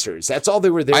just scenesters. That's all they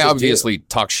were there to do. I obviously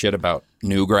talk shit about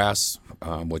Newgrass,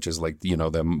 which is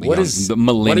the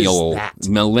millennial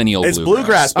It's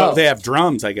bluegrass, but they have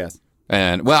drums, I guess.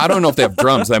 And, well, I don't know if they have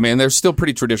drums. I mean, they're still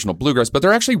pretty traditional bluegrass, but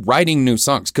they're actually writing new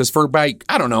songs. Because for about,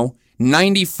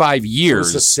 95 years, it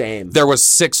was the same. There was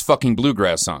 6 fucking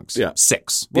bluegrass songs. Yeah.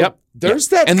 6. Well, there's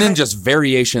that. And then just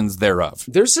variations thereof.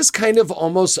 There's this kind of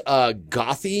almost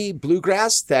gothy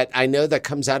bluegrass that I know that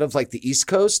comes out of the East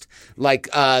Coast.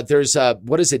 There's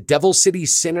Devil City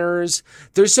Sinners.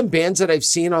 There's some bands that I've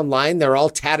seen online. They're all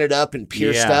tatted up and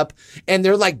pierced up. And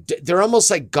they're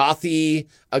almost like gothy,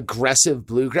 aggressive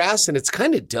bluegrass. And it's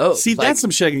kind of dope. See, that's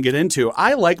some shit I can get into.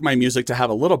 I like my music to have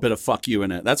a little bit of fuck you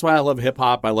in it. That's why I love hip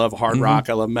hop. I love hard rock.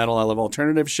 I love metal. I love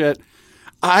alternative shit.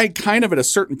 I kind of, at a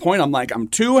certain point, I'm like, I'm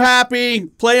too happy.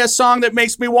 Play a song that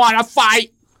makes me want to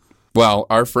fight. Well,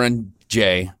 our friend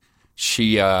Jay,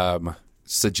 she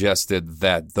suggested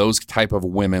that those type of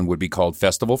women would be called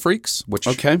festival freaks, which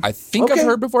I think I've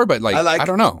heard before, but I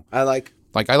don't know. I like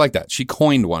that. She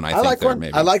coined one, I think.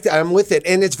 Maybe. I like that. I'm with it.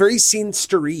 And it's very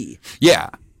scenestery. Yeah.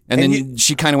 And then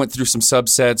she kind of went through some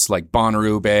subsets like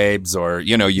Bonnaroo Babes, or,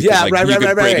 you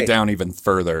could break it down even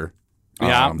further.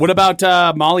 Yeah. What about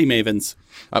Molly Mavens?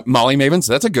 Molly Mavens,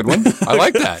 that's a good one. I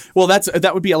like that. Well,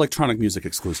 that would be electronic music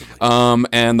exclusively.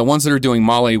 And the ones that are doing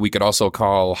Molly, we could also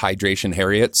call Hydration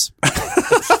Harriets.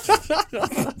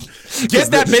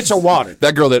 Get that bitch a water.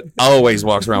 That girl that always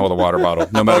walks around with a water bottle,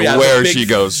 no matter where she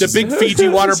goes. The big Fiji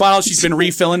water bottle she's been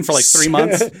refilling for 3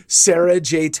 months. Sarah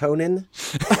J. Tonin.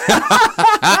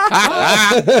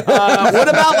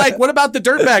 What about the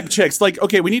dirtbag chicks?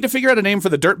 We need to figure out a name for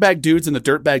the dirtbag dudes and the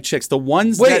dirtbag chicks. The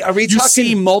ones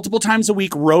see multiple times a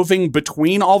week roving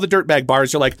between all the dirtbag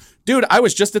bars. You're like, dude, I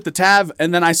was just at the Tav,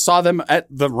 and then I saw them at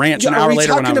the ranch an hour later when I was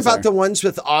there. Are we talking about the ones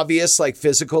with obvious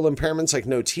physical impairments, like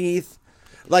no teeth?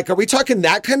 Are we talking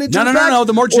that kind of dirtbag? No.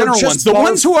 The more general ones. The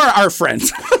ones who are our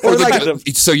friends.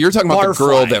 So you're talking about the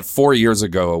girl that 4 years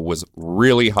ago was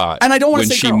really hot, and I don't want when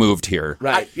to say she moved here.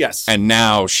 Right. Yes. And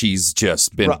now she's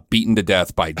just been beaten to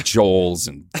death by Joel's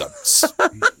and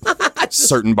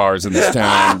certain bars in this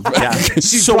town. Yeah.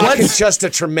 She's just a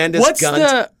tremendous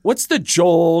gun. What's the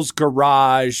Joel's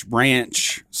Garage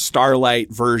Ranch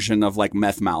Starlight version of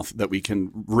meth mouth that we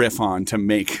can riff on to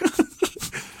make?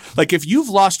 If you've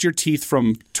lost your teeth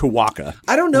from Tuwaka.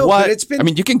 I don't know, but it's been... I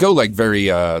mean, you can go very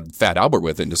Fat Albert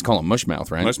with it and just call him Mushmouth,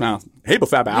 right? Mushmouth. Hey,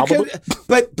 Fat Albert.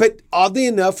 But oddly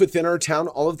enough, within our town,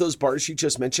 all of those bars you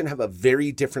just mentioned have a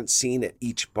very different scene at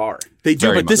each bar. They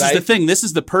do, but this is the thing. This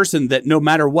is the person that no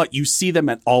matter what, you see them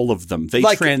at all of them. They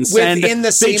transcend within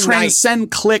the same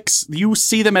transcend cliques. You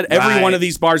see them at every one of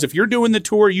these bars. If you're doing the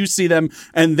tour, you see them,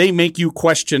 and they make you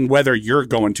question whether you're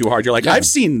going too hard. You're like, I've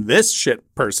seen this shit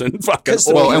person fucking.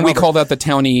 And we call that the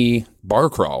townie bar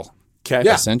crawl. Okay.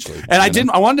 Yeah. Essentially. And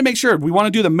I wanted to make sure we want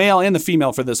to do the male and the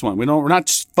female for this one. We're not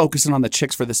just focusing on the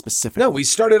chicks for this specific. No, we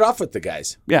started off with the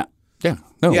guys. Yeah. Yeah.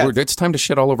 No, it's time to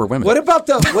shit all over women. What about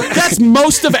that's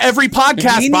most of every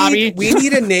podcast, Bobby. We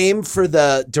need a name for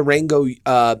the Durango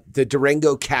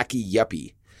khaki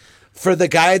yuppie. For the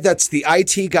guy that's the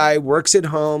IT guy, works at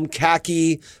home,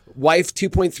 khaki, wife,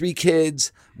 2.3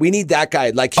 kids. We need that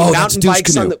guy. Mountain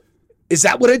bikes on the... Is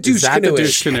that what a douche canoe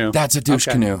is? That's a douche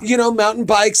canoe. Mountain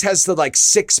bikes has the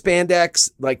 6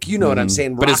 spandex. You know what I'm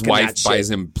saying? But his wife buys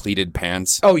him pleated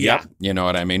pants. Oh yeah, you know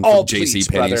what I mean? All from JC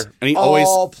Penney's. And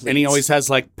he always has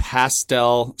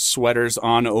pastel sweaters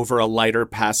on over a lighter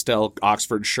pastel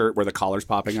Oxford shirt where the collar's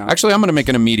popping out. Actually, I'm going to make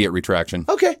an immediate retraction.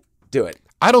 Okay, do it.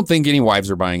 I don't think any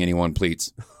wives are buying anyone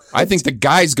pleats. I think the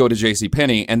guys go to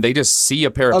JCPenney and they just see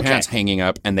a pair of pants hanging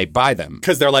up and they buy them.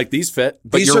 Because they're like, these fit.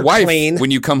 But These your are wife, plain.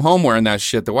 when you come home wearing that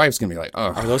shit, the wife's going to be like,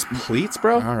 oh. Are those pleats,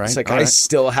 bro? All right. It's like, all I right.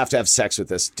 still have to have sex with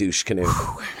this douche canoe.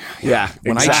 Yeah.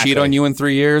 When I cheat on you in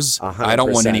 3 years, I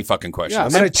don't want 100%. any fucking questions. Yeah,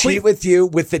 I'm going to cheat with you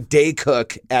with the day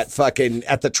cook at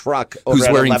the truck over Who's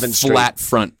at wearing 11th Street. flat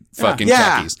front fucking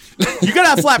Yeah. khakis. You gotta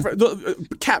have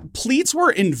flat. Pleats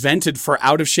were invented for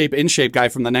out of shape, in shape guy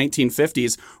from the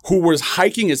 1950s who was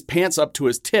hiking his pants up to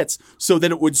his tits so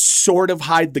that it would sort of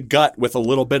hide the gut with a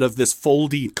little bit of this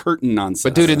foldy curtain nonsense.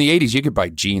 But dude, in the 80s, you could buy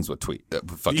jeans with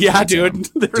fucking yeah, pleats in dude.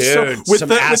 them. With some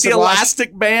the acid wash?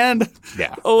 elastic band. Yeah.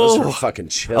 Those Oh, are fucking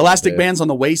chill. elastic dude. bands on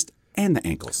the waist and the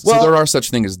ankles. So there are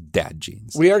such things as dad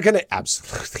jeans. We are going to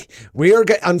absolutely.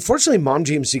 Unfortunately, mom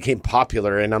jeans became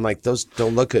popular, and I'm like, those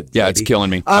don't look good. Yeah, lady. it's killing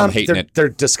me. I'm hating it. They're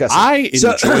disgusting. I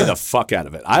enjoy the fuck out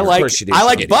of it. I like course you do, I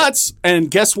like idiot. butts, and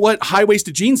guess what?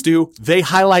 High-waisted jeans do? They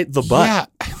highlight the butt.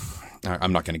 Yeah. All right,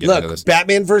 I'm not going to get into Look, this.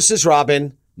 Batman versus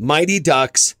Robin, Mighty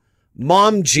Ducks,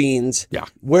 mom jeans. Yeah.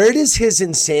 Where does his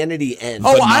insanity end?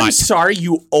 Oh, I'm sorry,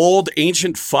 you old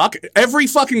ancient fuck. Every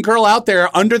fucking girl out there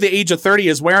under the age of 30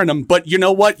 is wearing them, but you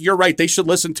know what? You're right. They should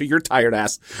listen to your tired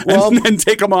ass and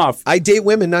take them off. I date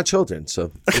women, not children.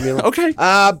 So leave me alone. Okay.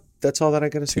 That's all that I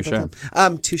got to say about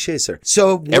that. Touche, sir.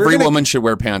 So Every woman should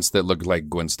wear pants that look like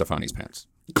Gwen Stefani's pants.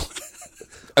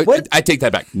 What? I take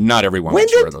that back. Not every woman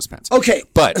should wear those pants. Okay,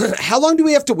 But how long do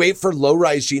we have to wait for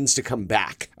low-rise jeans to come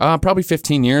back? probably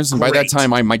 15 years, and by that Great.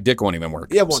 time, my dick won't even work.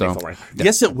 Yeah, it won't So, even work.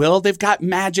 Yes, it will. They've got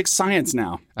magic science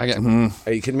now. I get,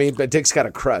 Are you kidding me? But Dick's got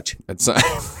a crutch. it's,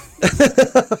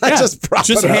 Just prop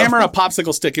Just it up. hammer a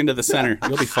popsicle stick into the center.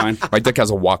 You'll be fine. my dick has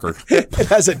a walker. It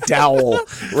has a dowel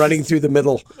running through the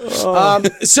middle.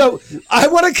 So I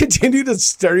want to continue to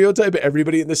stereotype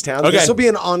everybody in this town. Okay. This will be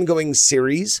an ongoing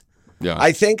series. Yeah.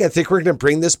 I think we're going to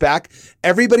bring this back.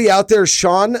 Everybody out there,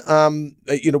 Sean,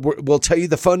 we'll tell you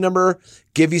the phone number,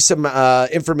 give you some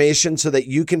information so that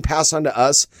you can pass on to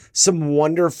us some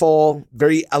wonderful,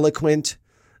 very eloquent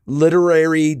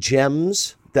literary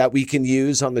gems that we can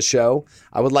use on the show.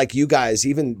 I would like you guys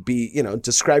even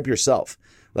describe yourself.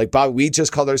 Like Bob, we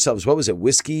just called ourselves, what was it?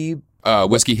 Whiskey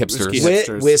Whiskey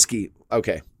hipsters. Whiskey.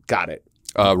 Okay, got it.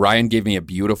 Ryan gave me a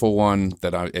beautiful one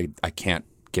that I can't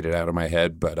get it out of my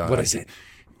head, but What is it?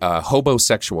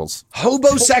 Hobosexuals.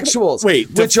 Hobosexuals.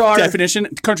 Wait, which are definition?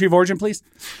 Country of origin, please.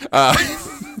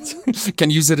 Can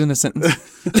use it in a sentence.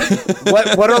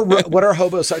 what are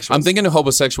hobosexuals? I'm thinking of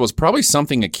hobosexuals, probably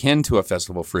something akin to a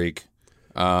festival freak.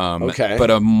 Okay.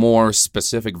 But a more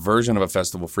specific version of a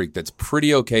festival freak that's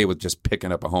pretty okay with just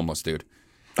picking up a homeless dude.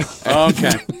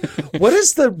 Okay. What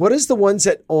is the ones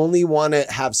that only want to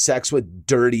have sex with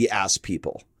dirty ass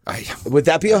people? Would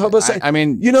that be a homosexual? I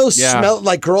mean, yeah. yeah.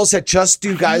 Like girls that just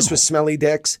do guys with smelly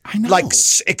dicks, I know. like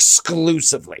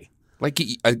exclusively. Like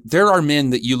there are men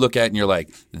that you look at and you're like,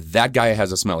 that guy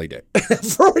has a smelly dick.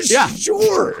 For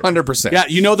sure. 100%. Yeah,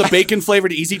 you know the bacon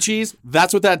flavored Easy Cheese?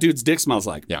 That's what that dude's dick smells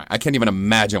like. Yeah, I can't even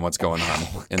imagine what's going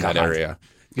on in that area.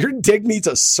 Your dick needs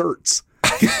a certs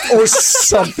or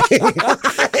something.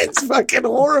 It's fucking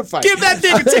horrifying. Give that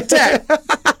dick a tic tac.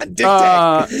 Dick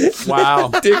tac. Wow.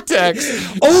 Dick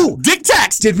tacs. Oh, Dick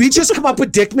tacs. did we just come up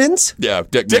with dick mints? Yeah,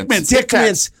 dick Dick mints. mints. Dick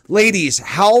mints. Ladies,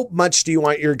 how much do you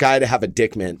want your guy to have a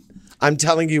dick mint? I'm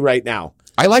telling you right now.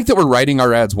 I like that we're writing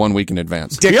our ads 1 week in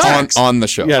advance. Dick tacs. on the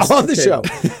show. Yes. On the show.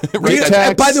 Dick And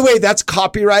tacs. by the way, that's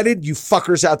copyrighted. You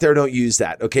fuckers out there don't use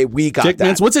that. Okay, we got Dick that.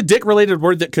 mints. What's a dick related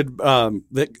word that could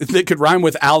that could rhyme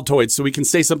with Altoids so we can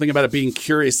say something about it being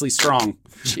curiously strong?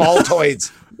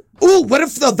 Altoids. Ooh, what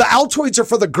if the Altoids are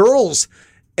for the girls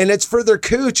and it's for their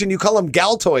cooch and you call them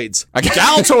Galtoids?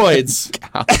 Galtoids.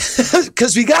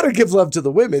 Because we got to give love to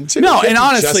the women too. No, We and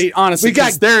can't honestly, we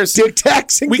got there's dick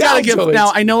tacs and we gotta give Galtoids.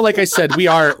 now. I know, like I said,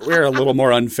 we're a little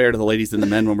more unfair to the ladies than the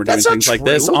men when we're doing That's not things like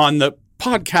this true. on the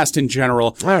podcast in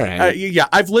general. All right. Yeah,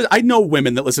 I know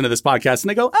women that listen to this podcast and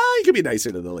they go, you could be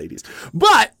nicer to the ladies,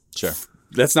 but Sure.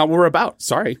 that's not what we're about.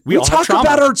 Sorry, We all have talk trauma.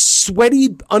 about our sweaty,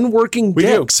 unworking We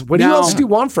do. dicks. What Now- else do you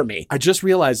want from me? I just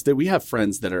realized that we have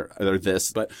friends that are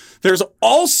this, but there's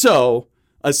also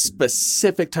a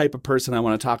specific type of person I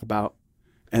want to talk about.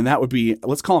 And that would be,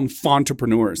 let's call them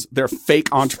entrepreneurs. They're fake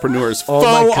entrepreneurs, Oh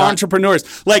my faux God.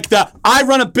 entrepreneurs. Like I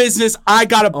run a business, I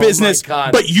got a business,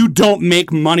 God. but you don't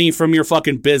make money from your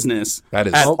fucking business That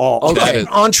is- at Oh, all. that Okay, is-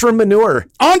 entrepreneur.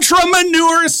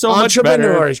 Entrepreneur is so much better.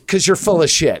 Entrepreneur, because you're full of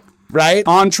shit. right?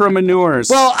 Entrepreneurs.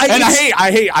 Well,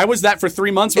 I was that for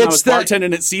 3 months when I was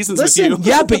bartending at Seasons with you.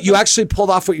 Yeah, but you actually pulled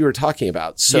off what you were talking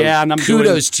about. So yeah, and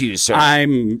kudos to you, sir.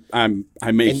 I'm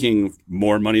making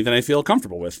more money than I feel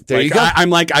comfortable with. There you go. I'm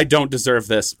like, I don't deserve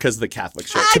this because of the Catholic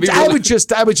shit. I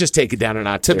would just take it down a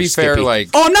notch. To be fair, like,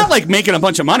 I'm not like making a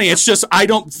bunch of money. It's just I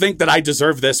don't think that I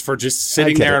deserve this for just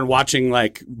sitting there and watching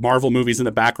like Marvel movies in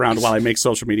the background while I make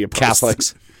social media posts.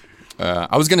 Catholics.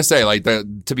 I was gonna say, like,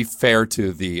 to be fair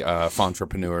to the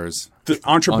entrepreneurs,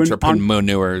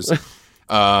 entrepreneurs,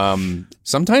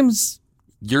 sometimes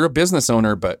you're a business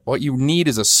owner, but what you need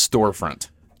is a storefront.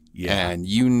 Yeah. And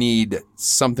you need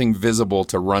something visible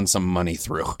to run some money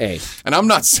through. Hey. And I'm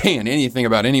not saying anything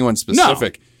about anyone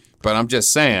specific, but I'm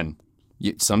just saying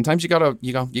sometimes you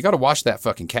gotta wash that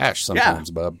fucking cash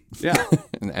sometimes, bub. Yeah.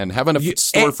 and having a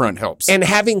storefront helps. And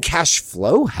having cash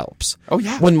flow helps. Oh,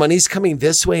 yeah. When money's coming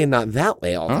this way and not that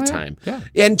way all the time. Yeah.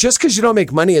 And just because you don't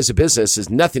make money as a business is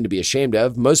nothing to be ashamed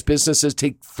of. Most businesses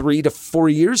take 3 to 4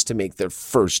 years to make their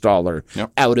first dollar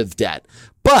out of debt.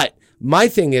 But my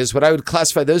thing is, what I would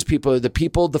classify those people are the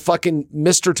fucking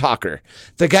Mr. Talker.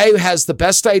 The guy who has the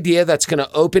best idea that's going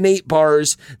to open 8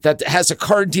 bars, that has a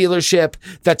car dealership,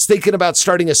 that's thinking about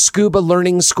starting a scuba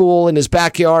learning school in his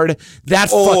backyard. That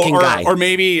fucking guy. Or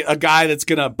maybe a guy that's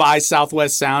going to buy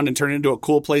Southwest Sound and turn it into a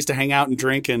cool place to hang out and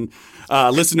drink and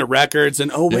listen to records.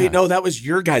 And no, that was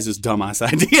your guys' dumbass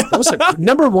idea. That was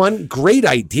number one, great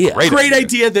idea. Great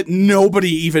idea that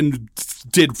nobody even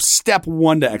did step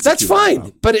one to execute. That's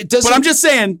fine, but it doesn't. But I'm just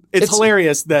saying, it's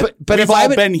hilarious that we've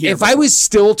all been here. If I was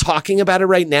still talking about it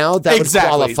right now, that would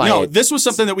qualify it. This was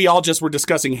something that we all just were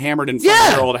discussing hammered in front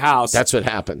of your old house. That's what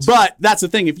happens. But that's the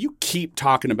thing. If you keep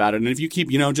talking about it, and if you keep,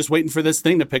 just waiting for this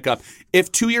thing to pick up,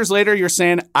 if 2 years later you're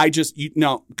saying,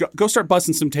 go start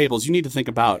busting some tables, you need to think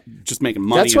about just making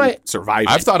money and surviving.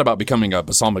 I've thought about becoming a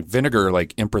balsamic vinegar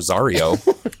like impresario.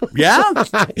 Yeah?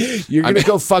 You're going to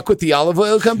go fuck with the olive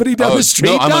oil company down the street?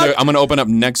 No, I'm going to open up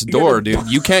next door, dude.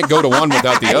 You can't go to one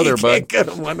without the other, but can't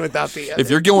go to one without the other. If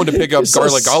you're going to pick up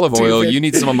garlic olive oil, you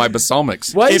need some of my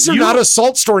balsamics. Why is there not a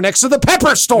salt store next to the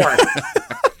pepper store?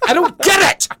 I don't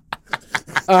get it.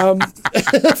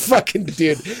 Fucking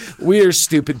dude, we are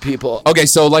stupid people. Okay,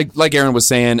 so like Aaron was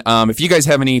saying, if you guys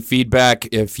have any feedback,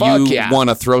 if you want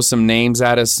to throw some names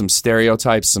at us, some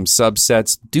stereotypes, some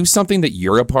subsets, do something that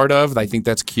you're a part of. I think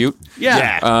that's cute.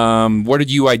 Yeah. What did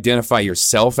you identify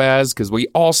yourself as? Because we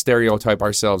all stereotype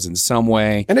ourselves in some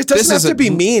way, and it doesn't have to be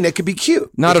mean. It could be cute.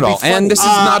 Not at all. And this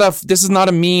is not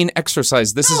a mean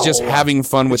exercise. This is just having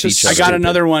fun with each other. I got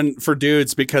another one for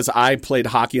dudes because I played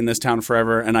hockey in this town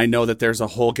forever, and I know that there's a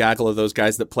whole gaggle of those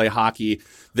guys that play hockey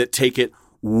that take it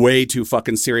way too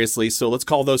fucking seriously. So let's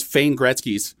call those Fane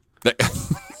Gretzky's.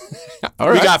 All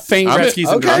right. We got Fane Gretzky's.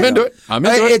 I'm into it.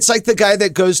 It's like the guy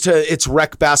that goes to it's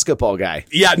rec basketball guy.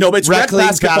 Yeah, no, but it's rec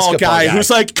basketball guy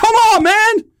who's like, come on,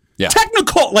 man. Yeah.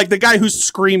 Technical. Like the guy who's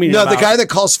screaming. No, the guy that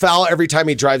calls foul every time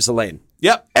he drives the lane.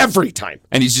 Yep. Every time.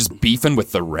 And he's just beefing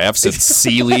with the refs at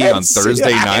Sealy on Thursday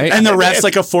night. And the ref's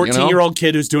like a 14-year-old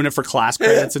kid who's doing it for class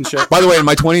credits and shit. By the way, in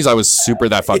my 20s, I was super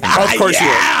that fucking Of course you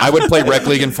were. I would play rec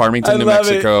league in Farmington, New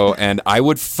Mexico, and I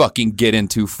would fucking get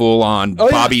into full-on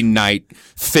Bobby Knight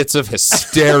fits of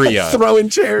hysteria. Throwing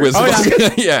chairs.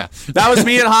 Yeah. That was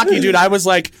me in hockey, dude. I was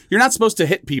like, you're not supposed to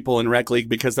hit people in rec league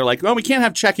because they're like, well, we can't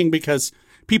have checking because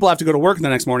people have to go to work the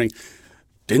next morning.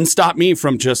 Didn't stop me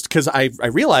from just because I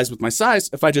realized with my size,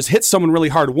 if I just hit someone really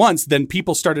hard once, then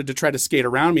people started to try to skate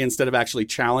around me instead of actually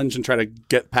challenge and try to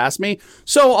get past me.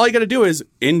 So all you got to do is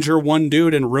injure one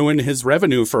dude and ruin his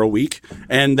revenue for a week.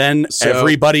 And then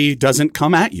everybody doesn't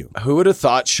come at you. Who would have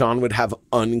thought Sean would have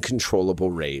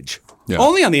uncontrollable rage? Yeah.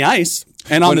 Only on the ice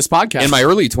and on this podcast. In my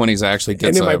early 20s, I actually did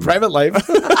and in my private life.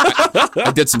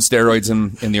 I did some steroids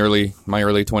in my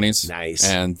early 20s. Nice.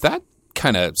 And that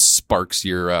kind of sparks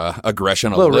your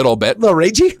aggression a little bit. Little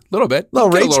ragey? Little bit. Little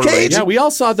rage cage? Yeah, we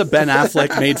all saw the Ben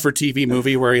Affleck made-for-TV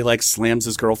movie where he like slams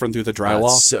his girlfriend through the drywall.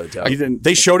 That's so dope.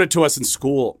 They showed it to us in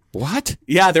school. What?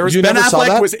 Yeah, there was You Ben never saw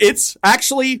Affleck. that? It's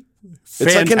actually It's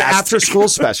fantastic. like an after-school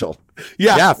special.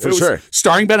 Yeah, for sure.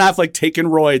 Starring Ben Affleck taking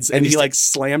roids, and he like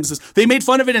slams his. They made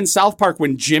fun of it in South Park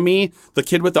when Jimmy, the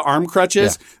kid with the arm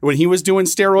crutches, when he was doing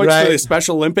steroids for the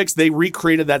Special Olympics. They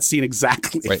recreated that scene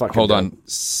exactly. Wait, hold on.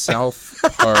 South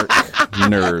Park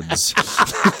nerds.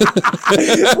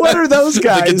 What are those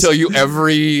guys? I can tell you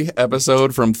every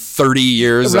episode from 30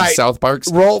 years of South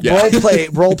Park's. Role play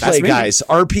guys,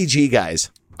 RPG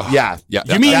guys. Yeah.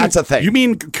 You mean that's a thing? You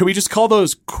mean can we just call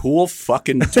those cool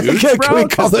fucking dudes, bro? Can we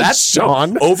call them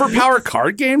Sean? Overpower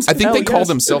card games? I think they call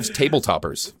themselves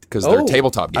tabletoppers because they're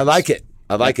tabletop games.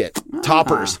 I like it.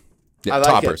 Toppers. Yeah, I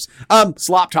like toppers.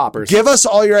 Slop toppers. Give us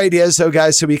all your ideas, though,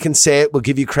 guys, so we can say it. We'll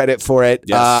give you credit for it.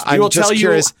 Yes. We I'm will just tell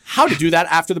curious. you how to do that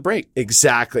after the break.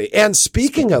 Exactly. And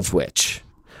speaking of which,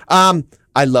 I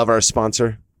love our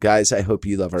sponsor. Guys, I hope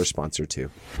you love our sponsor too.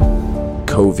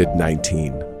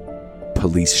 COVID-19,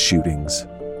 police shootings,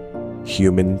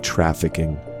 human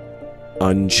trafficking,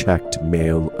 unchecked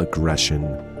male aggression,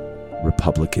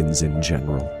 Republicans in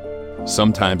general.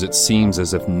 Sometimes it seems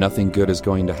as if nothing good is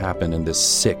going to happen in this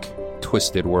sick,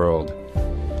 twisted world.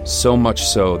 So much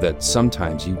so that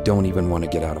sometimes you don't even want to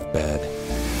get out of bed.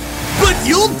 But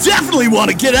you'll definitely want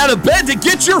to get out of bed to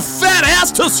get your fat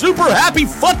ass to Super Happy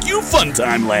Fuck You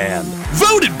Funtime Land.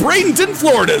 Voted Bradenton,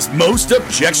 Florida's most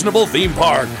objectionable theme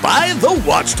park by the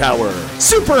Watchtower.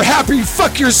 Super Happy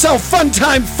Fuck Yourself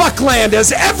Funtime Fuckland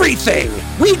has everything.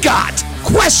 We got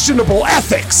questionable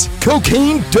ethics,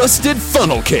 Cocaine-dusted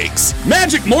funnel cakes.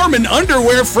 Magic Mormon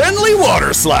underwear-friendly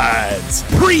water slides.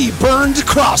 pre-burned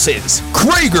crosses,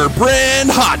 Krager brand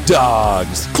hot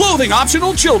dogs.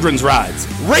 Clothing-optional children's rides.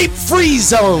 rape-free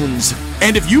zones.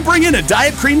 And if you bring in a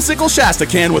Diet Creamsicle Shasta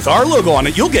can with our logo on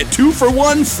it, you'll get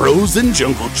 2-for-1 frozen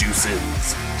jungle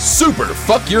juices. Super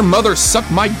fuck your mother, suck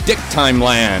my dick time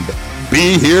land.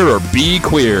 Be here or be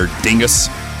queer, dingus.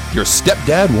 Your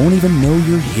stepdad won't even know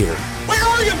you're here. Where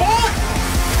are you, boy?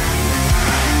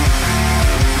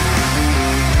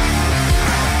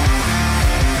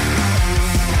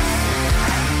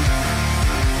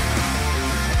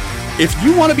 If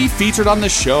you want to be featured on the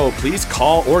show, please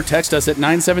call or text us at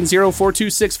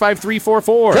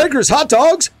 970-426-5344. Krager's Hot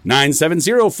Dogs.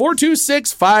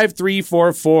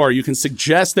 970-426-5344. You can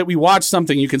suggest that we watch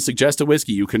something. You can suggest a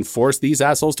whiskey. You can force these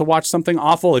assholes to watch something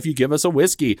awful if you give us a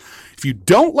whiskey. If you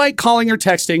don't like calling or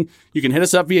texting, you can hit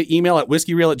us up via email at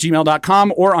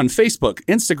whiskeyreal@gmail.com or on Facebook,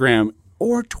 Instagram,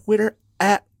 or Twitter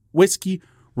at whiskeyreal.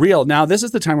 Now, this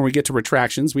is the time where we get to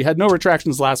retractions. We had no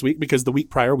retractions last week because the week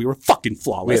prior we were fucking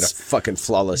flawless. We had a fucking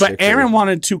flawless But victory. Aaron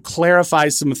wanted to clarify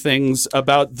some things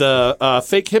about the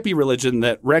fake hippie religion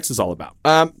that Rex is all about.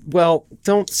 Well,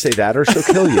 don't say that or she'll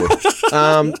kill you.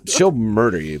 She'll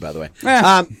murder you, by the way.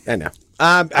 I know.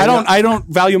 I don't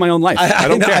value my own life. I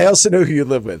don't care. I also know who you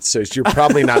live with, so you're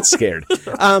probably not scared.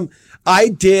 I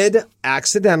did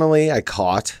accidentally, I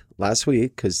caught last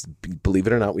week, because believe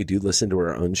it or not, we do listen to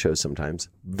our own show sometimes,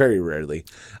 very rarely.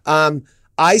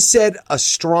 I said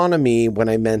astronomy when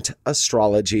I meant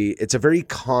astrology. It's a very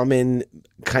common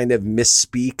kind of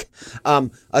misspeak.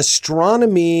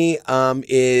 Astronomy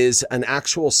is an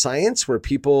actual science where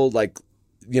people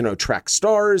track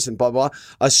stars and blah, blah.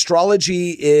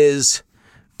 Astrology is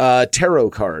tarot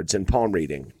cards and palm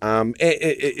reading.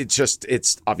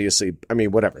 It's obviously, I mean,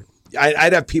 whatever.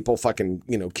 I'd have people fucking,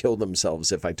 kill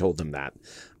themselves if I told them that,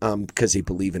 because they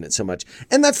believe in it so much.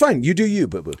 And that's fine. You do you,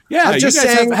 boo-boo. Yeah, I'm just you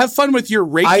guys saying, have fun with your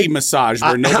Reiki massage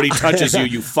where nobody touches you,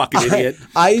 you fucking idiot.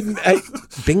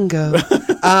 Bingo.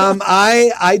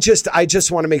 I just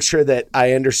want to make sure that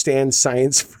I understand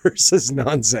science versus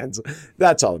nonsense.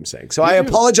 That's all I'm saying. So I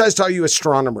apologize to all you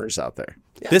astronomers out there.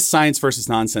 Yeah. This science versus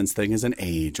nonsense thing is an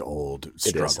age-old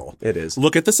struggle. It is.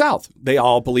 Look at the South. They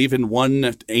all believe in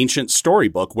one ancient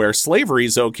storybook where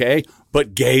slavery's okay,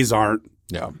 but gays aren't.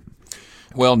 Yeah.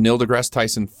 Well, Neil deGrasse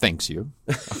Tyson thanks you.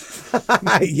 Did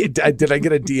I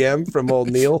get a DM from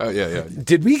old Neil? Oh, yeah.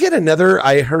 Did we get another?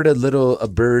 I heard a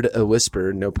bird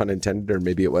whisper, no pun intended, or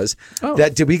maybe it was. Oh.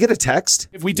 Did we get a text?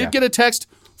 If we did get a text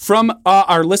from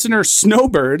our listener,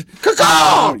 Snowbird.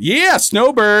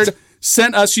 Snowbird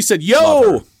sent us, she said,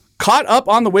 yo, caught up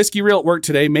on the Whiskey Reel at work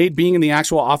today, made being in the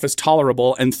actual office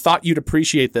tolerable, and thought you'd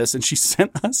appreciate this. And she sent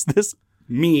us this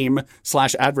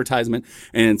meme/advertisement.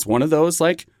 And it's one of those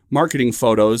marketing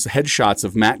photos, headshots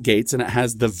of Matt Gaetz, and it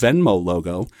has the Venmo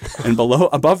logo. And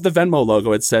above the Venmo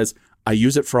logo, it says, I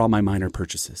use it for all my minor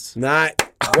purchases.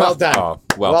 Well done.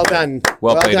 Well done,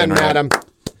 madam.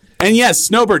 And yes,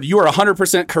 Snowbird, you are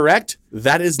 100% correct.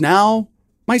 That is now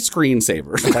my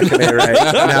screensaver.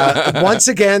 Now, once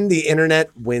again, the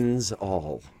internet wins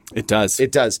all. It does.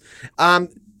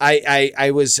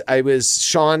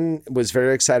 Sean was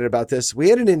very excited about this. We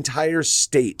had an entire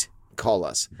state call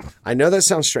us. I know that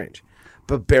sounds strange,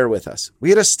 but bear with us. We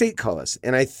had a state call us.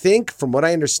 And I think from what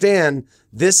I understand,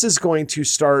 this is going to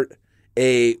start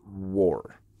a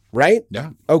war, right? Yeah.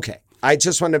 Okay. I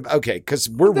just want to, because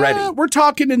we're ready. We're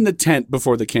talking in the tent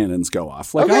before the cannons go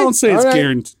off. I don't say it's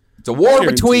guaranteed. It's a war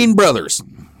between brothers.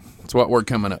 That's what we're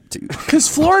coming up to. Because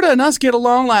Florida and us get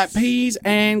along like peas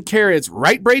and carrots.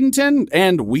 Right, Bradenton?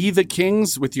 And we the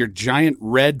Kings with your giant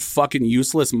red fucking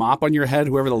useless mop on your head,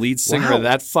 whoever the lead singer of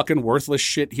that fucking worthless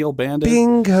shit heel band is.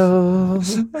 Bingo.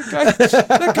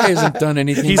 That guy hasn't done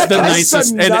anything. He's the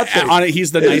nicest.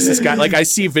 He's the nicest guy. Like, I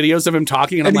see videos of him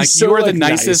talking, and I'm like, so, you are the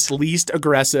nicest, least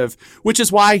aggressive, which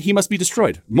is why he must be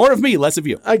destroyed. More of me, less of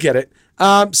you. I get it.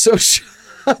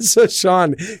 So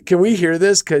Sean, can we hear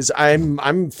this? Because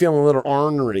I'm feeling a little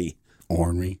ornery.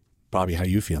 Ornery? Bobby, how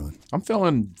you feeling? I'm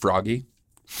feeling froggy.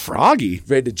 Froggy?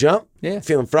 Ready to jump? Yeah.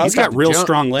 Feeling froggy? He's got real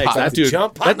strong legs. That dude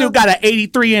got an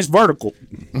 83-inch vertical.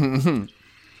 Oi!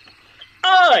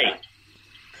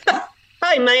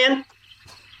 Hey, man.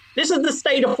 This is the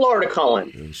state of Florida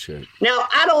calling. Oh, shit. Now,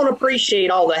 I don't appreciate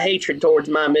all the hatred towards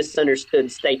my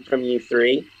misunderstood state from you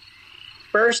three.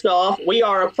 First off, we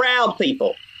are a proud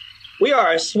people. We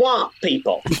are a swamp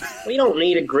people. We don't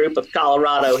need a group of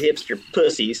Colorado hipster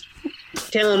pussies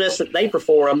telling us that they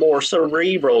prefer a more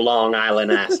cerebral Long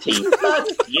Island iced tea. Fuck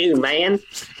you, man.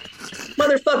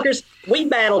 Motherfuckers, we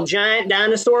battle giant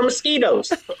dinosaur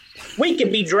mosquitoes. We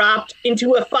could be dropped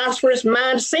into a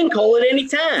phosphorus-mined sinkhole at any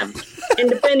time. And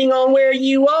depending on where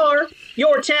you are,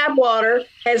 your tap water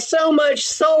has so much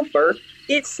sulfur,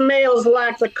 it smells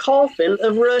like the coffin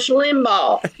of Rush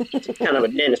Limbaugh. It's kind of a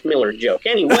Dennis Miller joke.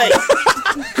 Anyway,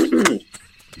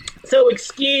 so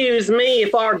excuse me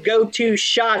if our go-to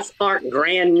shots aren't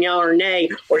Grand Marnier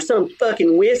or some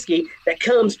fucking whiskey that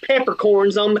comes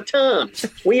peppercorns on my tongue.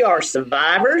 We are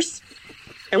survivors,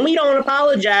 and we don't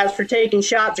apologize for taking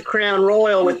shots of Crown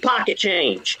Royal with pocket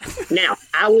change. Now,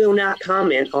 I will not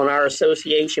comment on our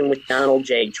association with Donald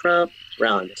J. Trump,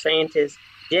 Ron DeSantis,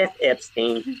 Jeff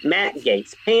Epstein, Matt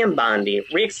Gaetz, Pam Bondi,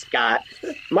 Rick Scott,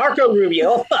 Marco Rubio.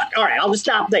 Oh, fuck. All right, I'll just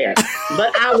stop there.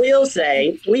 But I will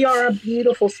say we are a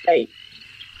beautiful state.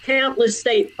 Countless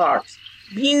state parks,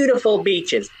 beautiful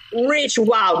beaches, rich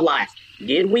wildlife.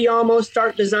 Did we almost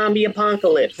start the zombie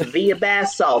apocalypse via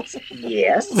bath salts?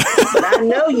 Yes. But I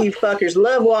know you fuckers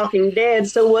love Walking Dead,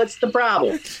 so what's the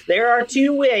problem? There are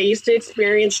two ways to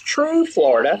experience true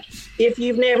Florida if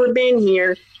you've never been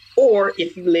here or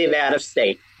if you live out of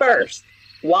state. First,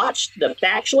 watch the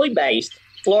factually based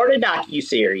Florida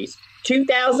docuseries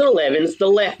 2011's The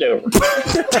Leftovers.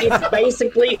 It's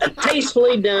basically a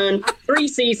tastefully done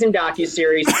 3-season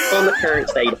docuseries on the current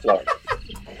state of Florida.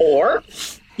 Or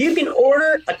you can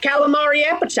order a calamari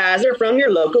appetizer from your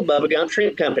local Bubba Gump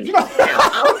Shrimp Company. Now,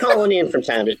 I'll call in from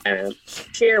time to time,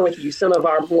 share with you some of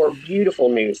our more beautiful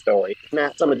news stories,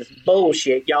 not some of this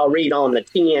bullshit y'all read on the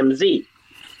TMZ.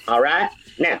 All right?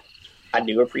 Now, I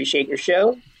do appreciate your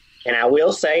show, and I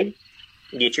will say,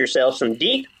 get yourself some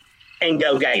deep and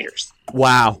go Gators.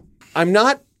 Wow. I'm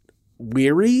not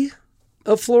weary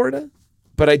of Florida,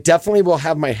 but I definitely will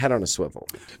have my head on a swivel.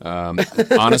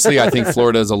 Honestly, I think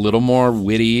Florida is a little more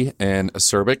witty and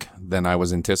acerbic than I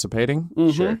was anticipating.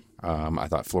 Mm-hmm. Sure. I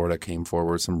thought Florida came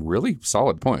forward with some really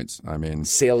solid points. I mean,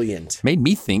 salient. Made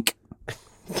me think.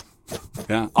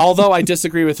 Yeah. Although I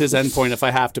disagree with his endpoint, if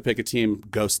I have to pick a team,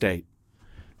 go State.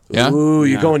 Yeah. Ooh,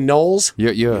 you're going Knowles?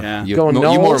 Yeah. You going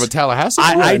Knowles? You more of a Tallahassee?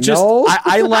 I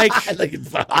like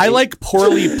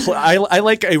I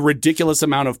like a ridiculous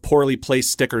amount of poorly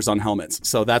placed stickers on helmets.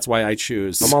 So that's why I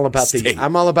choose. I'm all about State.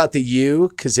 the U,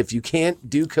 because if you can't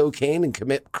do cocaine and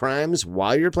commit crimes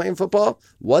while you're playing football,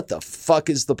 what the fuck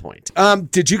is the point?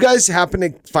 Did you guys happen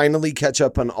to finally catch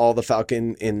up on all the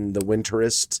Falcon in the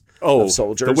Winterist? Of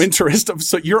soldiers. The winteriest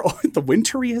of you're the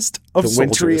winteriest of soldiers.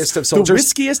 The winteriest of soldiers. The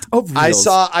riskiest of reels.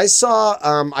 I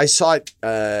saw it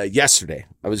yesterday.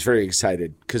 I was very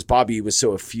excited because Bobby was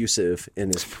so effusive in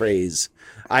his praise.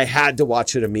 I had to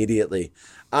watch it immediately.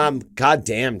 God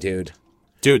damn, dude.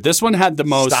 Dude, this one had the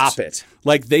most. Stop it.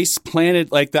 Like they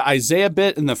planted, like the Isaiah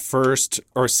bit in the first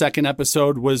or second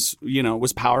episode was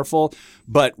powerful.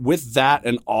 But with that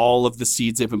and all of the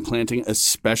seeds they've been planting,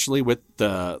 especially with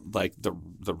the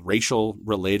racial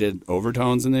related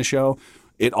overtones in this show,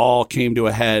 it all came to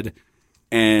a head.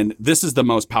 And this is the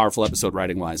most powerful episode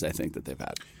writing wise, I think, that they've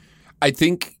had. I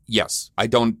think, yes, I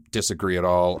don't disagree at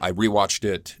all. I rewatched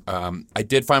it. I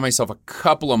did find myself a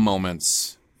couple of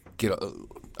moments get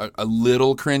a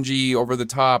little cringy, over the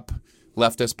top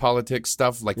leftist politics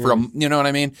stuff, like from, you know what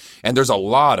I mean? And there's a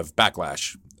lot of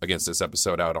backlash against this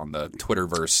episode out on the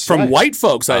Twitterverse. From white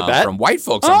folks, I bet. From white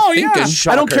folks, I'm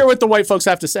thinking. I don't care what the white folks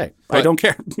have to say. But I don't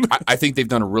care. I think they've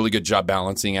done a really good job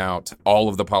balancing out all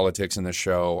of the politics in the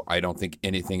show. I don't think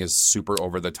anything is super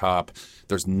over the top.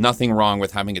 There's nothing wrong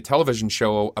with having a television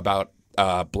show about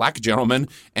black gentlemen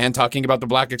and talking about the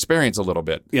black experience a little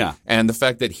bit. Yeah. And the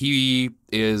fact that he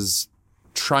is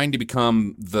trying to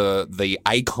become the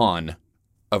icon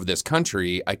of this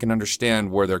country, I can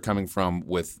understand where they're coming from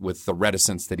with the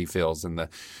reticence that he feels and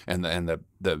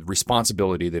the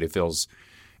responsibility that he feels.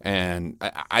 And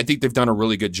I think they've done a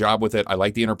really good job with it. I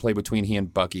like the interplay between he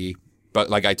and Bucky. But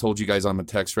like I told you guys on the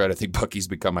text thread, I think Bucky's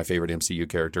become my favorite MCU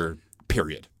character,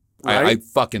 period. Right? I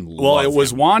fucking love Well, it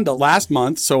was him. Wanda last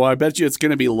month, so I bet you it's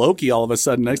going to be Loki all of a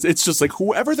sudden next. It's just like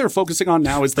whoever they're focusing on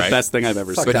now is the best thing I've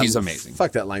ever seen. But he's amazing.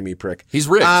 Fuck that limey prick. He's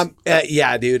rich.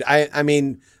 Yeah, dude. I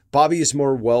mean, Bobby is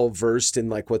more well versed in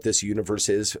like what this universe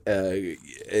is,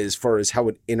 as far as how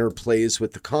it interplays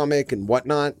with the comic and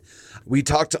whatnot. We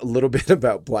talked a little bit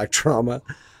about Black Trauma.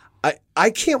 I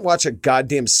can't watch a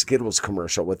goddamn Skittles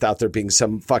commercial without there being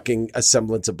some fucking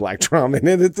semblance of Black Trauma in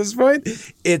it at this point.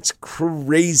 It's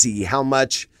crazy how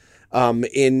much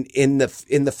in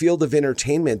the field of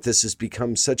entertainment this has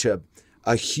become such a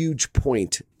huge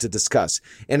point to discuss,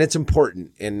 and it's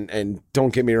important. And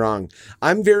don't get me wrong,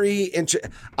 I'm very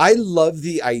I love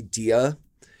the idea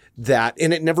that,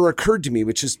 and it never occurred to me,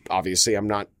 which is obviously I'm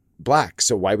not Black,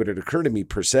 so why would it occur to me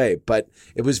per se? But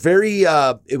it was very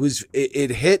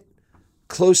it hit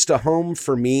close to home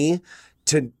for me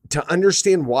to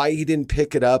understand why he didn't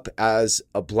pick it up as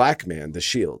a Black man, the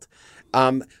Shield.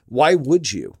 Why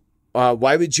would you?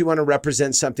 Why would you want to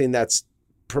represent something that's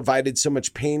provided so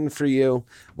much pain for you?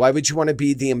 Why would you want to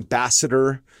be the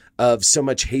ambassador of so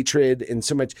much hatred and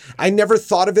so much? I never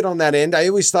thought of it on that end. I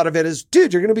always thought of it as,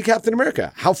 dude, you're going to be Captain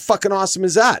America. How fucking awesome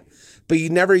is that? But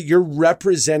you're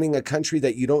representing a country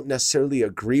that you don't necessarily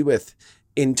agree with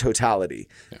in totality.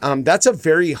 That's a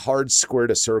very hard square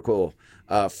to circle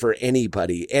for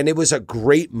anybody. And it was a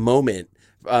great moment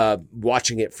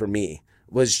watching it for me,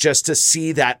 was just to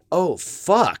see that, oh,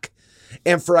 fuck.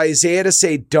 And for Isaiah to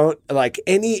say, don't, like,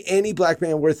 any Black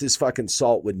man worth his fucking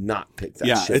salt would not pick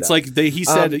that shit it's up. like he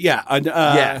said,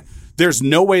 there's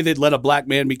no way they'd let a Black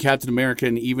man be Captain America,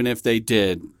 and even if they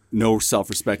did, no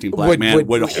self-respecting Black man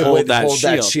would hold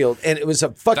that shield. And it was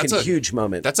a fucking huge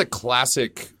moment. That's a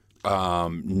classic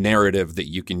narrative that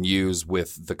you can use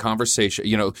with the conversation.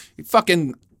 You know,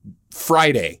 fucking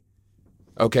Friday.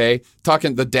 Okay,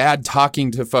 the dad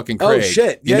talking to fucking Craig. Oh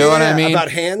shit! You know what I mean?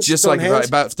 About hands, just like hands?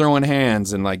 About throwing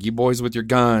hands and like you boys with your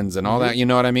guns and all that. You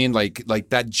know what I mean? Like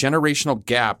that generational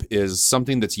gap is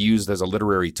something that's used as a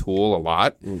literary tool a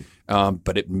lot,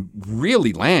 but it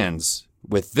really lands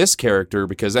with this character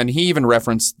and he even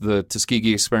referenced the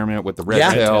Tuskegee experiment with the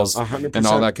red tails 100%. and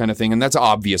all that kind of thing. And that's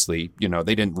obviously,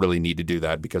 they didn't really need to do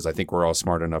that because I think we're all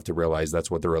smart enough to realize that's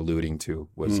what they're alluding to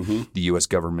was the U.S.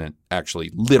 government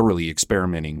actually literally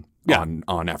experimenting on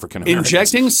African Americans.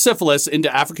 Injecting syphilis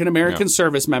into African American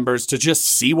service members to just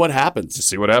see what happens. To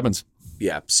see what happens.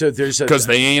 Yeah. So there's because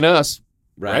they ain't us.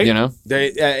 Right.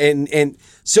 They, and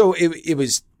so it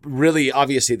was really,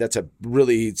 obviously, that's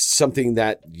something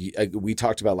that we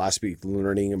talked about last week,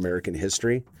 learning American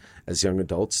history as young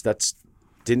adults.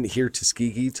 Didn't hear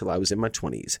Tuskegee till I was in my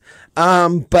 20s.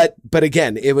 But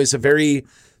again, it was a very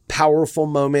powerful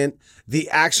moment. The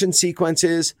action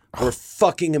sequences were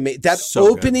fucking amazing.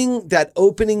 That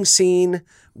opening scene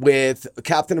with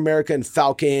Captain America and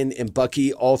Falcon and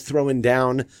Bucky all throwing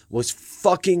down was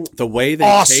fucking the way they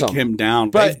awesome. take him down.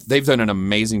 But they've done an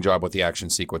amazing job with the action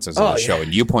sequences on the show,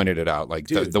 and you pointed it out, like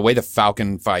the way the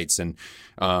Falcon fights and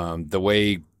the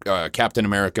way Captain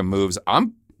America moves.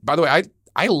 By the way,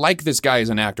 I like this guy as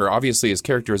an actor. Obviously, his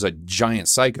character is a giant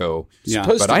psycho. Yeah.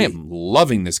 But I am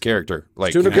loving this character.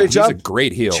 Like, doing a great job. He's a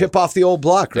great heel. Chip off the old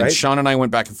block, right? And Sean and I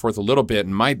went back and forth a little bit,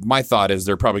 and my thought is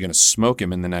they're probably going to smoke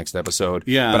him in the next episode.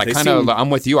 Yeah, but I'm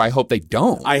with you. I hope they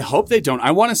don't. I hope they don't.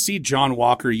 I want to see John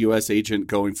Walker, U.S. agent,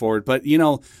 going forward. But,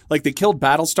 like they killed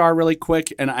Battlestar really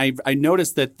quick, and I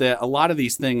noticed that a lot of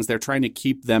these things, they're trying to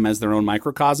keep them as their own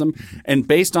microcosm. And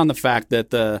based on the fact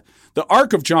that the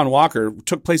arc of John Walker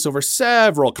took place over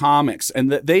several comics,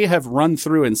 and that they have run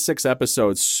through in 6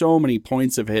 episodes so many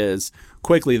points of his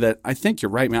quickly that I think you're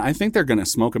right, man. I think they're going to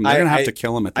smoke him. They're going to have to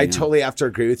kill him at the end. I totally have to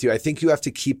agree with you. I think you have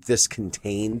to keep this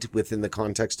contained within the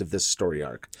context of this story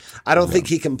arc. I don't think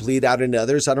he can bleed out into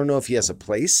others. I don't know if he has a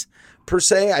place per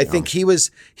se. I think he was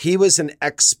an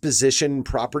exposition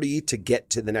property to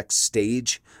get to the next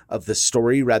stage of the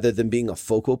story rather than being a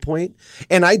focal point.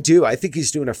 And I think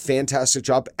he's doing a fantastic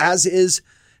job, as is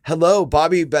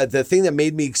Bobby. But the thing that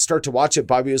made me start to watch it,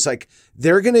 Bobby was like,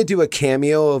 they're going to do a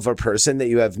cameo of a person that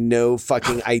you have no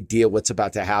fucking idea what's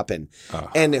about to happen.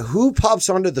 And who pops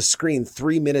onto the screen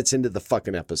 3 minutes into the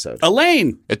fucking episode?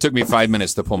 Elaine. It took me 5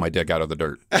 minutes to pull my dick out of the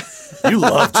dirt. You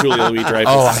love Julia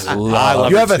Louis-Dreyfus. I love her.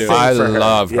 You have a thing for her. I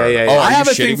love her. Yeah. Oh, I have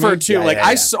a thing for her too.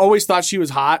 I always thought she was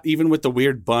hot, even with the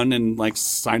weird bun and like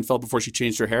Seinfeld before she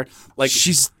changed her hair. Like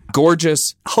she's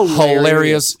gorgeous,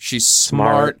 hilarious. She's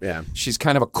smart. Yeah. She's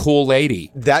kind of a cool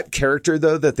lady. That character,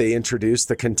 though, that they introduced,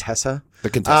 the Contessa.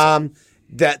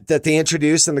 That they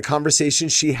introduced and the conversation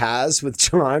she has with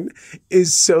John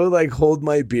is so like hold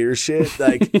my beer shit.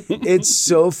 Like it's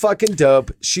so fucking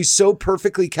dope. She's so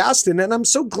perfectly cast in it. And I'm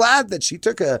so glad that she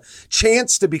took a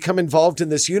chance to become involved in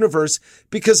this universe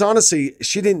because honestly,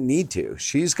 she didn't need to.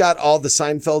 She's got all the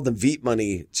Seinfeld and Veep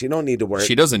money. She don't need to work.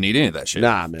 She doesn't need any of that shit.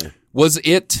 Nah, man. Was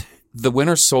it the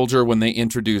Winter Soldier when they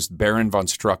introduced Baron von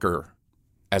Strucker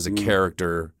as a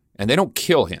character and they don't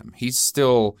kill him? He's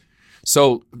still...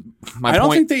 So, I don't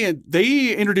think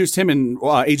they introduced him in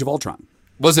Age of Ultron.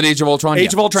 Was it Age of Ultron?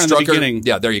 Age of Ultron Strucker, in the beginning.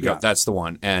 Yeah, there you go. Yeah. That's the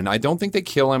one. And I don't think they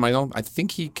kill him. I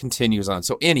think he continues on.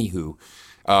 So, anywho,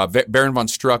 Baron von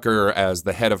Strucker, as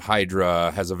the head of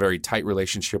Hydra, has a very tight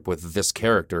relationship with this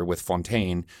character, with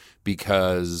Fontaine,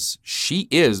 because she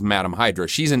is Madame Hydra.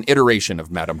 She's an iteration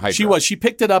of Madame Hydra. She was. She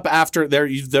picked it up after the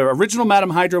original Madame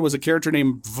Hydra was a character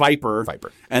named Viper.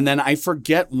 And then I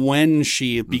forget when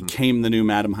she became the new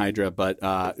Madame Hydra. But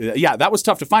yeah, that was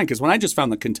tough to find because when I just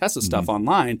found the Contessa stuff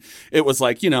online, it was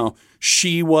like,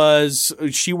 she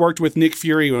worked with Nick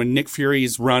Fury when Nick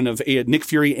Fury's run of Nick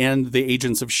Fury and the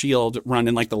Agents of S.H.I.E.L.D. run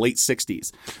in like the late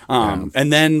 60s.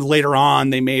 And then later on,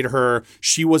 they made her,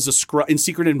 she was in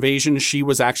Secret Invasion, she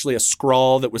was actually a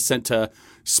Skrull that was sent to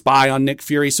spy on Nick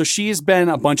Fury. So she's been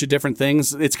a bunch of different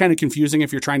things. It's kind of confusing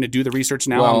if you're trying to do the research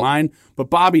now online, but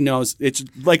Bobby knows it's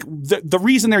like the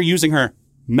reason they're using her,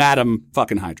 Madam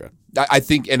fucking Hydra. I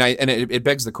think, and it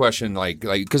begs the question, like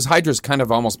because Hydra's kind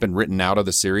of almost been written out of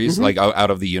the series, like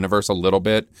out of the universe a little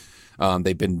bit.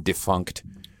 They've been defunct.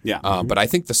 Yeah. But I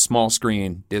think the small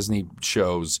screen Disney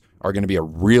shows are going to be a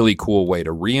really cool way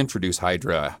to reintroduce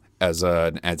Hydra as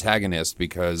an antagonist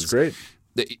because it's great.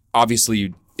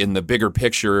 Obviously, in the bigger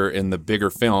picture, in the bigger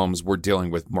films, we're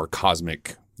dealing with more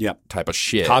cosmic type of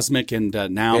shit. Cosmic and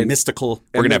now mystical.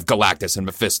 We're going to have Galactus and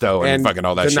Mephisto and fucking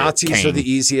all that shit. The Nazis are the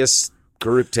easiest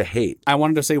group to hate. I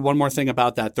wanted to say one more thing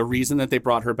about that. The reason that they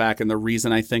brought her back and the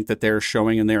reason I think that they're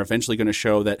showing and they're eventually going to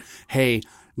show that, hey,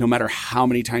 no matter how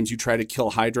many times you try to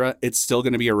kill Hydra, it's still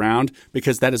going to be around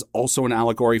because that is also an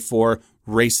allegory for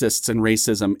racists and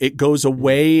racism. It goes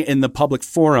away in the public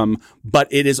forum, but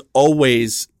it is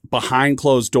always behind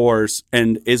closed doors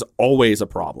and is always a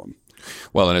problem.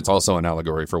 Well, and it's also an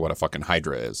allegory for what a fucking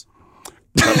Hydra is.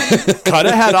 Cut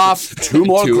a head off, two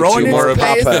more growing in more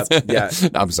space. pop up. Yeah.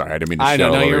 I'm sorry, I didn't mean to I shit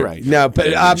all know, over you're you. right. No,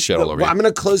 but Shit all over you. I'm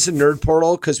going to close the nerd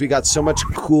portal because we got so much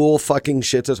cool fucking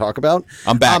shit to talk about.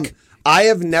 I'm back. I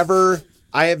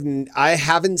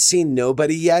haven't seen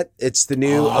Nobody yet. It's the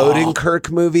new Odenkirk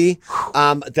movie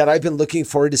that I've been looking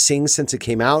forward to seeing since it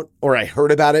came out, or I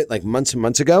heard about it like months and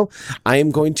months ago. I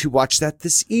am going to watch that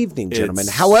this evening, gentlemen.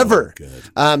 However,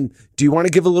 do you want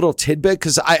to give a little tidbit?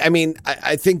 Because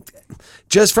I think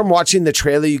just from watching the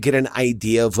trailer, you get an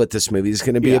idea of what this movie is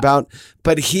going to be about.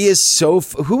 But he is so.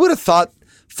 Who would have thought?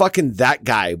 Fucking that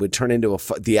guy would turn into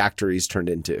the actor he's turned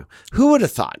into. Who would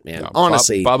have thought, man?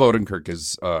 Honestly. Bob Odenkirk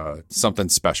is something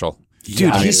special.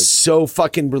 Dude, he's so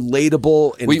fucking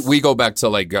relatable. And we go back to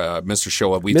like Mr.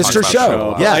 Show. Mr.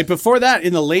 Show. Yeah. Like before that,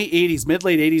 in the late 80s,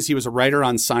 mid-late 80s, he was a writer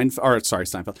on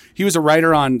Seinfeld. He was a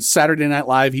writer on Saturday Night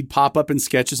Live. He'd pop up in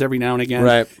sketches every now and again.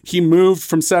 Right. He moved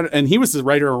from Saturday, and he was the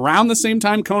writer around the same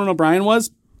time Conan O'Brien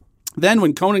was. Then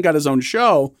when Conan got his own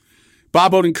show,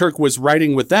 Bob Odenkirk was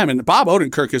writing with them, and Bob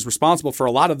Odenkirk is responsible for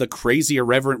a lot of the crazy,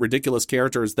 irreverent, ridiculous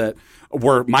characters that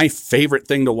were my favorite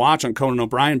thing to watch on Conan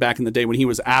O'Brien back in the day when he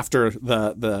was after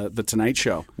the Tonight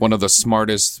Show. One of the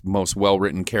smartest, most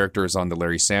well-written characters on the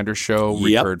Larry Sanders Show,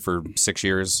 recurred for 6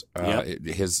 years.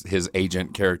 His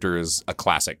agent character is a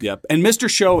classic. Yep, and Mr.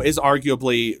 Show is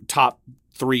arguably top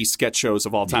 3 sketch shows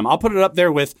of all time. I'll put it up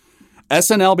there with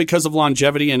SNL because of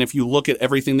longevity, and if you look at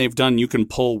everything they've done, you can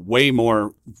pull way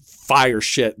more fire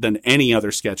shit than any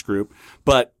other sketch group.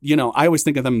 But, I always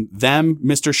think of them,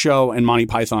 Mr. Show, and Monty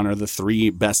Python are the 3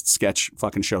 best sketch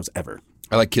fucking shows ever.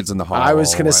 I like Kids in the Hall. I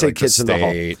was going to say like Kids in the Hall.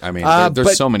 I mean,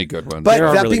 there's so many good ones. But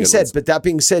that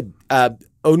being said,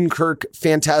 Odenkirk,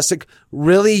 fantastic.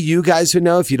 Really, you guys would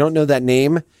know, if you don't know that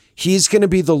name, he's going to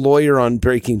be the lawyer on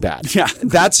Breaking Bad. Yeah.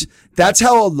 That's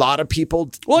how a lot of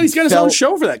people. Well, he's got his own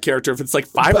show for that character. If it's like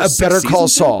 5 or 6 Better Call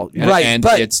Saul, right? And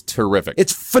but it's terrific.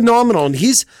 It's phenomenal, and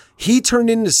he turned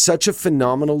into such a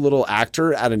phenomenal little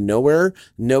actor out of nowhere.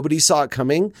 Nobody saw it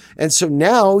coming, and so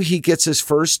now he gets his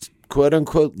first quote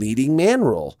unquote leading man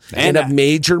role in a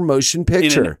major motion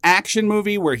picture, in an action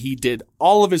movie where he did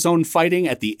all of his own fighting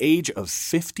at the age of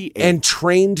 58 and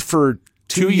trained for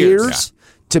 2 years.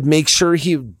 to make sure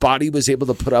his body was able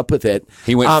to put up with it.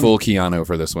 He went full Keanu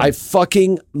for this one. I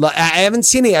haven't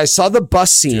seen it. I saw the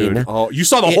bus scene. Dude, you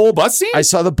saw the whole bus scene? I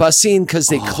saw the bus scene because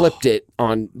they clipped it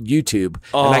on YouTube,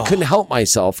 and I couldn't help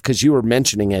myself because you were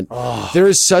mentioning it. There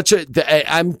is such a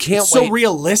can't so wait.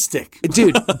 realistic,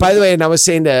 dude. By the way, and I was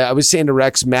saying to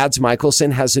Rex, Mads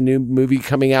Mikkelsen has a new movie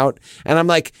coming out, and I'm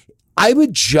like, I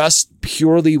would just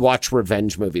purely watch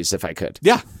revenge movies if I could.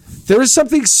 Yeah. There is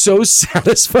something so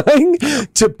satisfying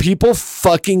to people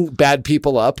fucking bad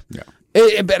people up.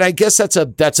 Yeah. But I guess that's a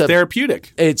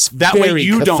therapeutic. It's that way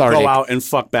you cathartic. don't go out and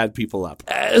fuck bad people up.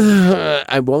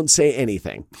 I won't say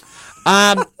anything.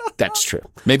 That's true.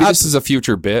 Maybe this is a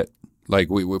future bit, like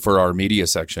we for our media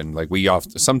section. Like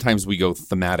sometimes we go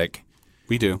thematic.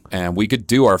 We do, and we could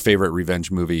do our favorite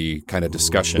revenge movie kind of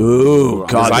discussion. Ooh,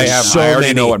 God! I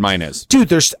already know what mine is, dude.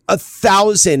 There's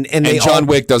 1,000, and John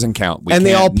Wick doesn't count.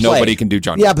 They all play. Nobody can do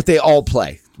John Wick. Yeah, but they all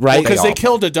play, right? Because they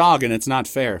killed a dog, and it's not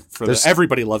fair.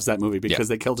 Everybody loves that movie because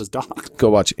they killed his dog. Go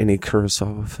watch any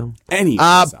Kurosawa film. Any.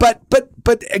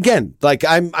 But again, like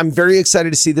I'm very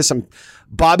excited to see this.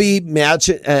 Bobby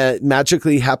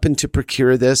magically happened to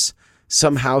procure this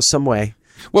somehow, some way.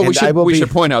 Well, we should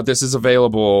point out this is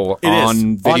available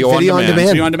on video on demand.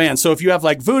 Video on demand. So if you have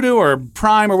like Vudu or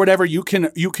Prime or whatever, you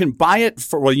can buy it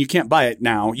for. Well, you can't buy it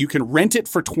now. You can rent it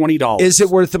for $20. Is it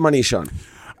worth the money, Sean?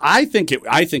 I think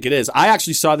it is. I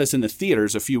actually saw this in the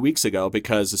theaters a few weeks ago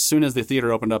because as soon as the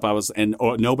theater opened up,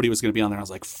 nobody was going to be on there. I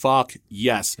was like, fuck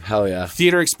yes. Hell yeah.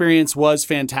 Theater experience was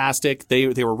fantastic.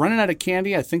 They were running out of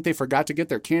candy. I think they forgot to get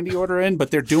their candy order in, but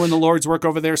they're doing the Lord's work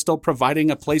over there, still providing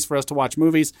a place for us to watch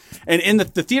movies. And in the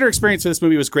theater experience for this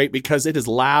movie was great because it is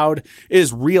loud. It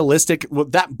is realistic.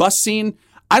 That bus scene,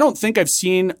 I don't think I've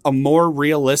seen a more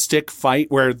realistic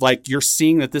fight where like you're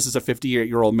seeing that this is a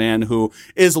 58-year-old man who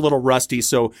is a little rusty,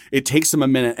 so it takes him a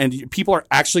minute and people are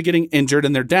actually getting injured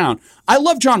and they're down. I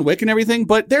love John Wick and everything,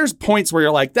 but there's points where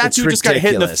you're like, that dude just got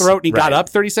hit in the throat and he got up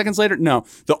 30 seconds later. No,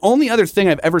 the only other thing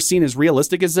I've ever seen as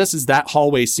realistic as this is that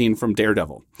hallway scene from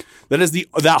Daredevil.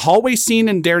 That hallway scene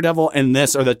in Daredevil and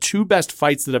this are the two best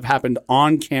fights that have happened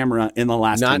on camera in the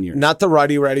last 10 years. Not the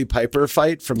Roddy Piper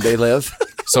fight from They Live.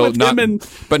 So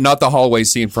but not the hallway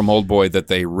scene from Old Boy that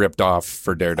they ripped off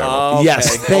for Daredevil. Okay.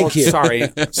 Yes, thank you. Sorry.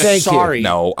 Thank you.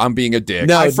 No, I'm being a dick.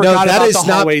 No,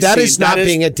 that is not scene.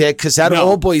 being a dick because that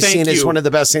Old Boy scene is one of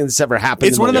the best things that's ever happened.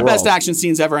 It's one of the best action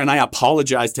scenes ever, and I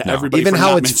apologize to everybody. Even for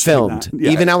how not it's filmed,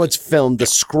 yeah. even how it's filmed, the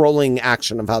scrolling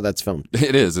action of how that's filmed.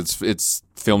 It is. It's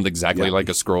filmed exactly like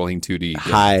a scrolling 2D.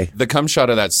 Hi. The come shot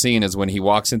of that scene is when he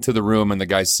walks into the room and the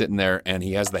guy's sitting there and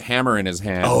he has the hammer in his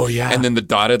hand. Oh, yeah. And then the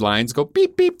dotted lines go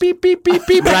beep, beep, beep, beep, beep,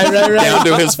 beep. right. Down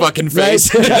to his fucking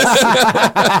face.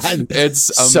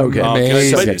 It's so good.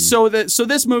 Amazing. So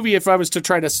this movie, if I was to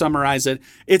try to summarize it,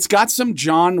 it's got some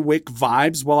John Wick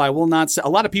vibes. Well, I will not say, a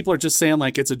lot of people are just saying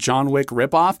like it's a John Wick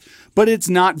ripoff, but it's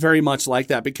not very much like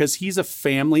that because he's a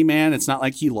family man. It's not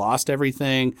like he lost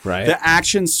everything. Right. The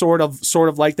action's sort of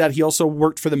like that. He also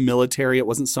worked for the military. It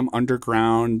wasn't some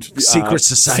underground secret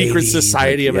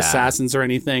society of assassins or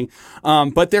anything.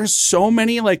 But there's so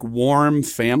many like warm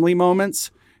family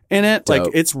moments in it. Dope.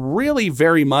 Like it's really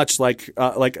very much like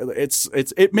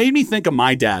it made me think of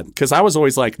my dad because I was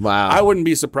always like, wow, I wouldn't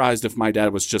be surprised if my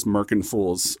dad was just murking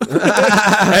fools.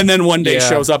 And then one day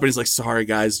shows up and he's like, sorry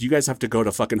guys, you guys have to go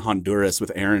to fucking Honduras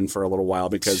with Aaron for a little while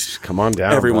because come on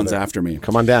down, everyone's brother. after me.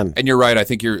 Come on down. And you're right. I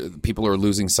think people are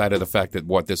losing sight of the fact that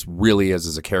what this really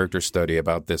is a character study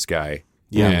about this guy.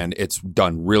 Yeah. And it's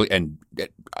done really, and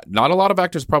not a lot of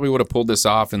actors probably would have pulled this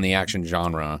off in the action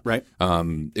genre. Right.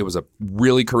 It was a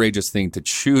really courageous thing to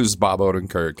choose Bob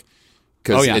Odenkirk.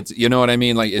 Because it's, you know what I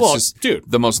mean? Like, it's just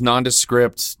the most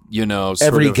nondescript, sort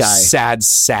every of guy. sad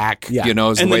sack, is and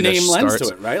the way name that lends starts.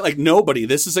 to it, right? Like nobody.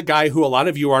 This is a guy who a lot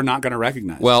of you are not going to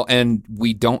recognize. Well, and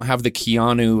we don't have the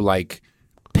Keanu, like,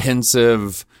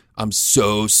 pensive, I'm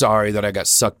so sorry that I got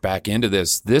sucked back into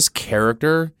this. This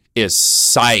character is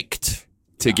psyched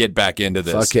to get back into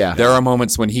this. Fuck yeah. There are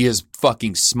moments when he is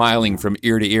fucking smiling from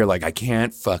ear to ear like, I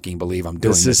can't fucking believe I'm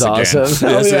doing this again. Awesome.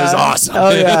 This is awesome.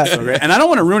 Oh, yeah. So great. And I don't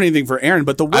want to ruin anything for Aaron,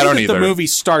 but the way that either. the movie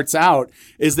starts out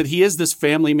is that he is this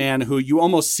family man who you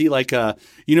almost see like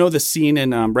the scene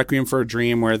in Requiem for a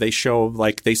Dream where they show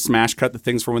like they smash cut the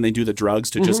things for when they do the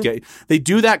drugs to just get, they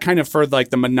do that kind of for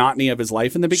like the monotony of his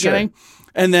life in the beginning.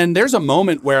 Sure. And then there's a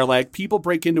moment where like people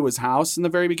break into his house in the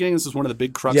very beginning. This is one of the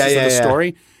big cruxes of the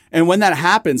story. And when that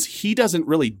happens, he doesn't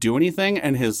really do anything,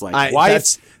 and his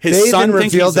wife, his son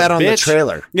thinks he's that a on bitch. the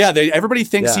trailer. Yeah, everybody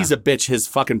thinks he's a bitch. His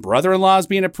fucking brother-in-law is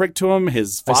being a prick to him.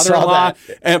 His father-in-law,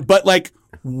 but like,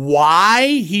 why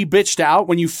he bitched out?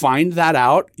 When you find that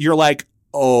out, you're like,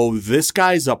 oh, this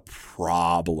guy's a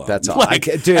problem. That's all. Like,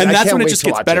 Dude, and I that's can't when it wait just to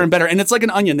gets watch better it. and better. And it's like an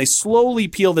onion. They slowly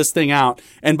peel this thing out.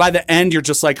 And by the end, you're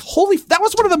just like, holy, that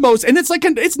was one of the most, and it's like,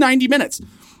 it's 90 minutes.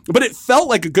 But it felt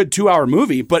like a good 2-hour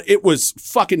movie, but it was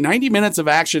fucking 90 minutes of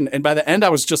action. And by the end, I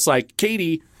was just like,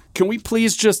 Katie, can we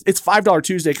please just, it's $5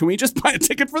 Tuesday. Can we just buy a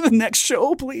ticket for the next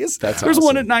show, please? That's There's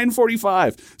one at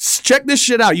 9:45. Check this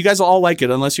shit out. You guys will all like it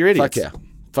unless you're idiots.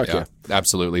 Fuck yeah.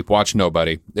 Absolutely. Watch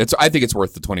Nobody. I think it's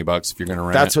worth the $20 if you're going to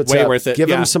rent That's it. what's Way up. worth it. Give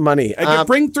them some money.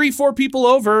 Bring 3-4 people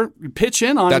over, pitch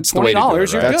in on That's the way $20. to do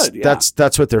it, You're right? good. Yeah.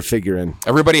 That's what they're figuring.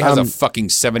 Everybody has a fucking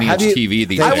 70-inch TV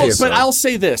these days. But I'll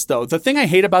say this, though. The thing I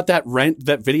hate about that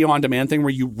video on demand thing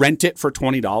where you rent it for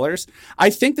 $20, I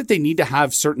think that they need to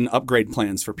have certain upgrade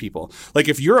plans for people. Like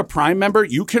if you're a Prime member,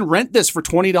 you can rent this for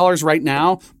 $20 right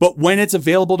now, but when it's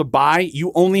available to buy,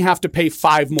 you only have to pay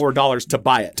 $5 more to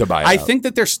buy it. I think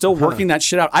that they're still working that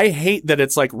shit out. I hate that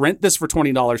it's like rent this for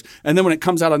 $20 and then when it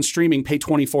comes out on streaming, pay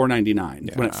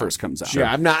 $24.99 when it first comes out.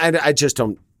 Yeah, I just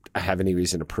don't have any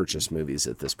reason to purchase movies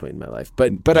at this point in my life.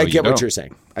 But I get what you're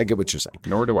saying. I get what you're saying.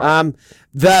 Nor do I.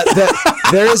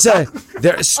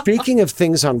 Speaking of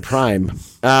things on Prime,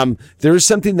 there is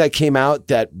something that came out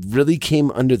that really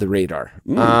came under the radar.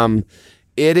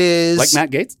 It is like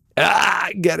Matt Gaetz?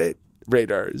 I get it.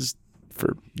 Radar is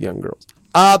for young girls.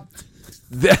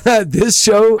 This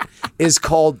show is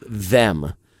called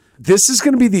Them. This is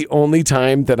going to be the only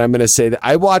time that I'm going to say that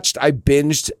I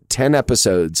binged 10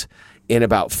 episodes in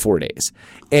about 4 days.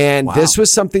 And this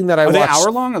was something that I watched. Are they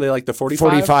hour long? Are they like the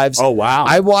 45? 45s. Oh, wow.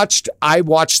 I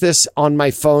watched this on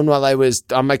my phone while I was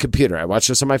on my computer. I watched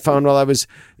this on my phone while I was,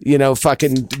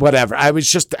 fucking whatever. I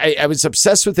was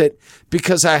obsessed with it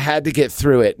because I had to get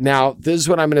through it. Now, this is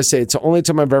what I'm going to say. It's the only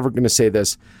time I'm ever going to say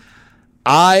this.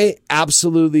 I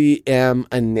absolutely am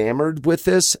enamored with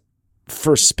this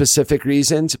for specific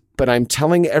reasons, but I'm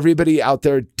telling everybody out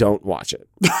there, don't watch it.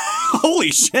 Holy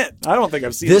shit. I don't think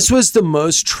I've seen this. Was the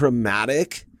most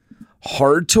traumatic,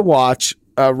 hard to watch.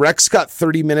 Rex got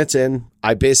 30 minutes in.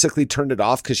 I basically turned it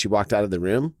off because she walked out of the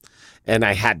room and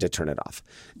I had to turn it off.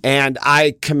 And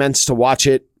I commenced to watch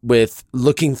it with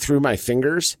looking through my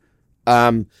fingers.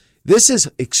 This is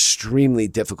extremely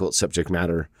difficult subject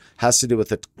matter. Has to do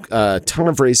with a ton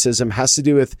of racism, has to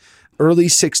do with early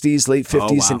 60s, late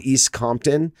 50s in East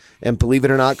Compton. And believe it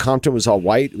or not, Compton was all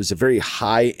white. It was a very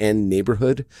high-end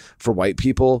neighborhood for white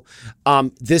people.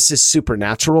 This is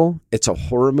supernatural. It's a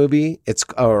horror movie. It's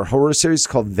a horror series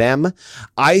called Them.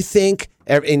 I think,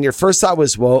 and your first thought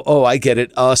was, I get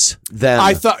it, us, them.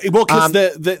 I thought, because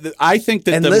I think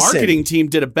that the listen, marketing team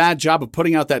did a bad job of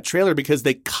putting out that trailer because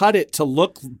they cut it to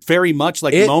look very much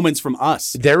like moments from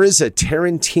Us. There is a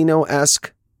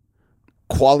Tarantino-esque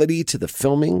quality to the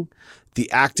filming.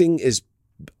 The acting is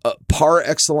par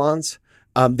excellence.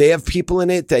 They have people in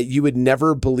it that you would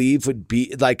never believe would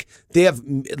be like, they have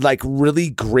like really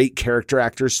great character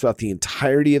actors throughout the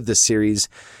entirety of the series.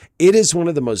 It is one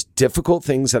of the most difficult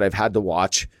things that I've had to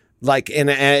watch. Like, and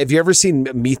have you ever seen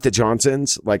Meet the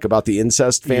Johnsons, like about the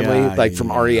incest family,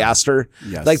 from Ari Aster?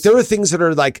 Yes. Like there are things that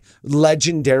are like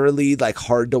legendarily like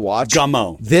hard to watch.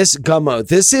 Gummo.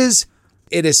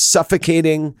 It is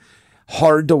suffocating,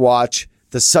 hard to watch.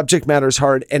 The subject matter is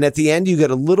hard. And at the end, you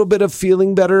get a little bit of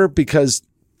feeling better because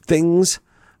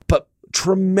but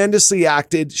tremendously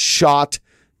acted, shot.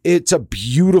 It's a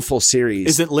beautiful series.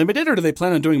 Is it limited or do they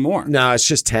plan on doing more? No, it's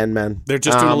just 10, man. They're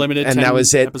just doing a limited 10 that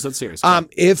was it. Episode series.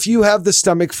 If you have the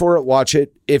stomach for it, watch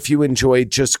it. If you enjoy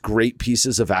just great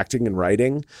pieces of acting and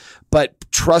writing. But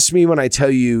trust me when I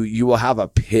tell you, you will have a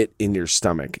pit in your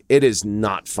stomach. It is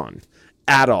not fun.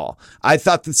 At all. I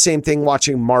thought the same thing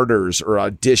watching Martyrs or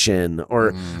Audition,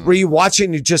 or where you watch it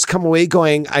and you just come away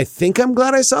going, I think I'm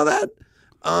glad I saw that.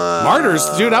 Martyrs,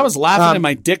 dude, I was laughing and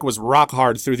my dick was rock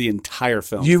hard through the entire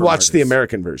film. You watched the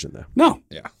American version, though? No.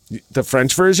 Yeah. The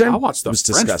French version? I watched the French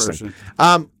disgusting.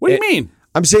 version. What do you mean?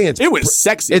 I'm saying it was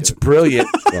sexy. It's brilliant.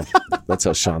 Well, that's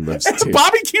how Sean lives too.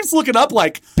 Bobby keeps looking up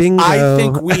like, bingo. I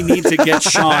think we need to get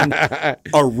Sean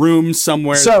a room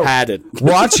somewhere padded.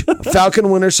 Watch Falcon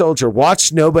Winter Soldier.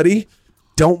 Watch Nobody.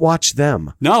 Don't watch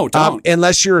Them. No, don't.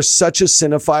 Unless you're such a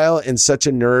cinephile and such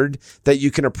a nerd that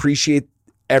you can appreciate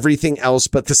everything else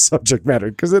but the subject matter,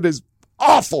 because it is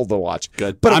awful to watch.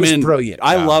 Good. But it was brilliant.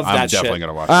 I love that shit. I'm definitely going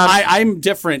to watch it. I'm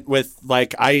different with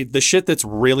the shit that's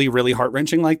really, really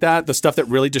heart-wrenching like that, the stuff that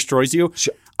really destroys you.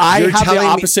 I have the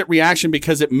opposite reason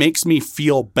because it makes me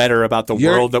feel better about the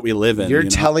world that we live in. You're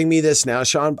telling me this now,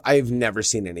 Sean. I've never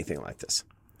seen anything like this.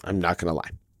 I'm not going to lie.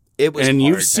 It was and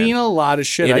hard, you've seen a lot of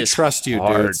shit. I trust you,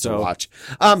 dude. To watch.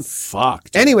 Fuck.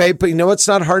 Anyway, but you know what's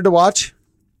not hard to watch?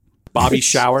 Bobby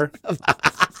Shower.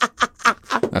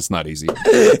 That's not easy.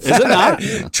 Is it not?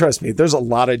 Trust me, there's a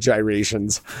lot of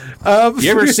gyrations.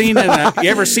 You ever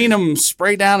seen him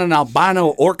spray down an albino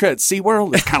orca at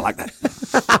SeaWorld? It's kind of like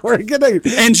that. We're gonna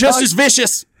and just as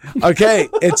vicious. Okay,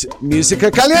 it's Musica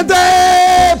Caliente.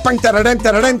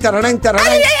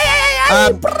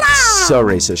 So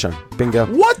racist, Sean. Bingo.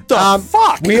 What the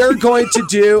fuck? We are going to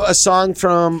do a song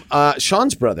from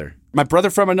Sean's brother. My brother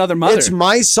from another mother. It's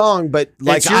my song, but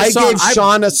like your I song. gave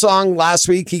Sean a song last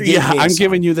week. He gave me a I'm song.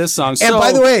 giving you this song. And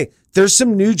by the way, there's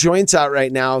some new joints out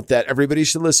right now that everybody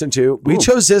should listen to. We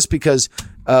chose this because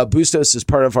Bustos is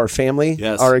part of our family,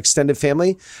 our extended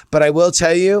family. But I will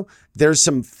tell you, there's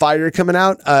some fire coming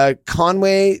out.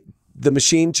 Conway the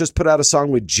Machine just put out a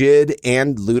song with Jid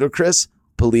and Ludacris,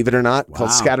 believe it or not,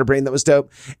 called Scatterbrain. That was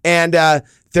dope. And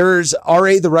there's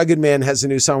R.A. the Rugged Man has a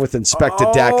new song with Inspector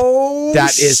Deck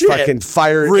that is fucking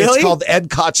fire. Really? It's called Ed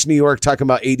Koch New York, talking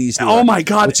about 80s New York. Oh my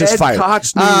God, which is Ed fire.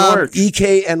 Koch New York.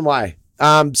 EKNY.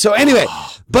 So anyway,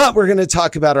 but we're going to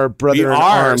talk about our brother in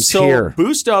arms here.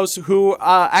 Bustos, who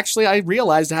actually I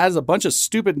realized has a bunch of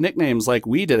stupid nicknames like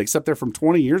we did, except they're from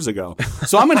 20 years ago.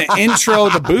 So I'm going to intro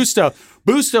the Bustos.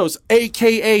 Bustos,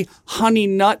 a.k.a. Honey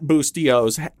Nut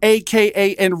Bustios,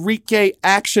 a.k.a. Enrique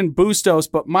Action Bustos,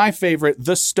 but my favorite,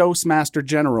 the Stosemaster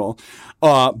General.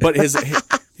 But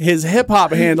his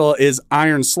hip-hop handle is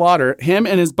Iron Slaughter. Him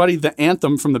and his buddy, The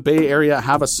Anthem from the Bay Area,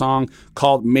 have a song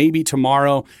called Maybe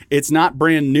Tomorrow. It's not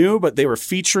brand new, but they were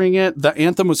featuring it. The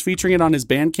Anthem was featuring it on his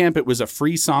Bandcamp. It was a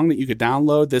free song that you could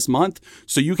download this month.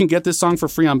 So you can get this song for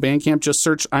free on Bandcamp. Just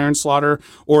search Iron Slaughter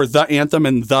or The Anthem,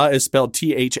 and the is spelled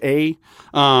T-H-A.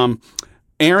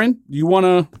 Aaron, you want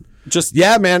to just...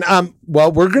 Yeah, man.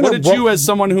 Well, we're going to... What did you, as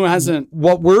someone who hasn't...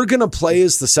 What we're going to play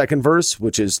is the second verse,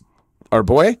 which is our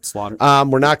boy Slaughter.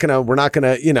 We're not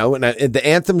gonna, you know, and the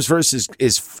Anthem's verse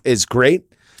is great.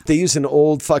 They use an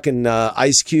old fucking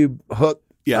Ice Cube hook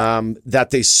that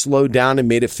they slowed down and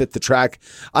made it fit the track.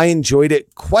 I enjoyed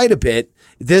it quite a bit.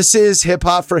 This is hip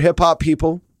hop for hip hop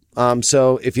people.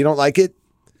 So if you don't like it,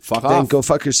 then go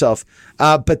fuck yourself.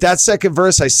 But that second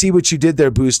verse, I see what you did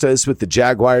there, Bustos, with the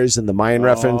Jaguars and the Mayan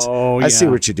reference. I see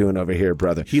what you're doing over here,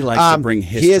 brother. He likes to bring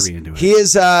history into it. He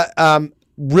is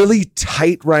really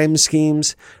tight rhyme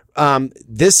schemes.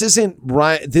 This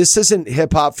isn't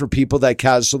hip hop for people that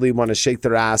casually want to shake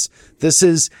their ass. This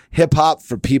is hip hop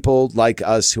for people like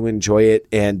us who enjoy it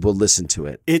and will listen to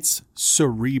it. It's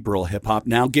cerebral hip hop.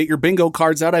 Now get your bingo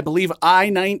cards out. I believe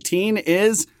I-19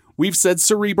 is... We've said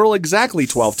cerebral exactly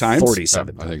 12 times.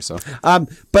 47. I think so.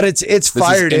 But it's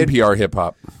fire, This is dude. NPR hip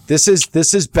hop. This is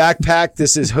backpack.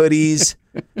 This is hoodies.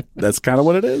 That's kind of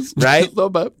what it is. Right? A little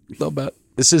bit.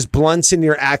 This is blunts in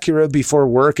your Acura before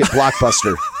work at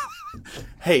Blockbuster.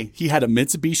 Hey, he had a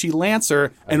Mitsubishi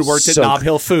Lancer and worked at Nob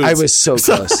Hill Foods. I was so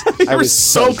close. I was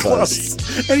so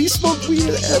close. And he smoked weed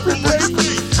at every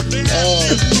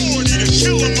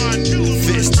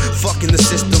Fist, fucking the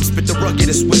system, spit the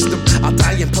ruggedest wisdom. I'll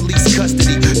die in police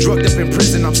custody, drugged up in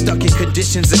prison. I'm stuck in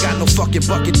conditions, I got no fucking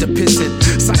bucket to piss in.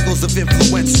 Cycles of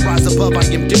influence, rise above, I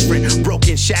am different.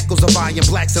 Broken shackles of iron,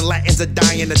 blacks and Latins are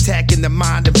dying. Attacking the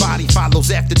mind and body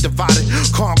follows after divided.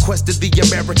 Conquest of the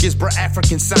Americans, brought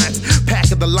African science.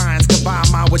 Pack of the lions, combine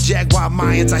mine with Jaguar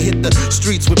Mayans. I hit the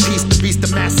streets with peace, the beast, the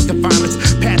massacre violence.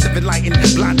 Path of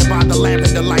enlightenment, blinded by the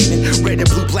lavender lightning. Red and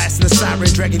blue blasting the siren,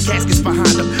 dragging caskets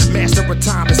behind them. Master of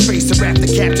time and space to wrap the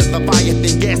capture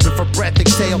Leviathan, gasping for breath,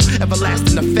 exhale,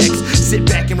 everlasting effects. Sit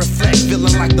back and reflect,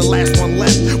 feeling like the last one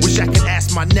left. Wish I could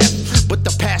ask my nephew, but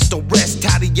the past don't rest.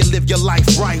 How do you live your life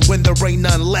right when there ain't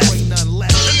none left? And not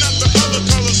the other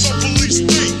colors of police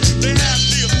think they have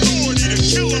the authority to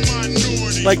kill a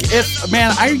minority. Like,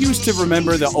 I used to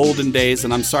remember the olden days,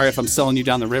 and I'm sorry if I'm selling you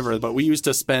down the river, but we used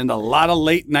to spend a lot of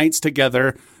late nights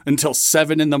together until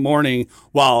 7 a.m.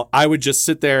 while I would just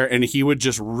sit there and he would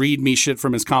just read me shit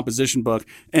from his composition book.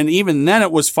 And even then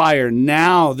it was fire.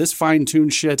 Now, this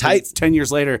fine-tuned shit, 10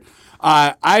 years later,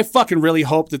 I fucking really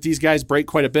hope that these guys break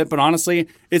quite a bit, but honestly,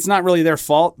 it's not really their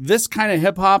fault. This kind of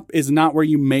hip-hop is not where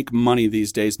you make money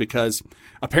these days, because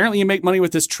apparently you make money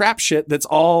with this trap shit that's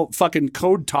all fucking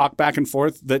code talk back and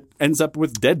forth that ends up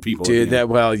with dead people. Dude,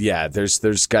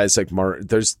 there's guys like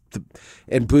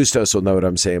and Bustos will know what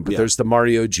I'm saying, but there's the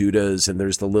Mario Judas and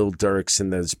there's the Lil Durks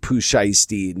and there's Pooh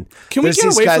Shiesty. Can we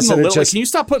get away from the Lil? Can you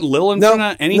stop putting Lil in front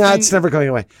of anything? No, it's never going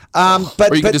away.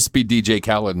 But or you could just be DJ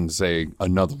Khaled and say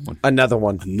another one. Another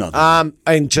one.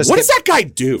 And just what does that guy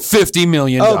do? $50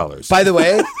 million. By the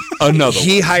way, another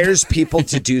he hires people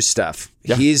to do stuff.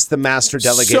 Yeah. He's the master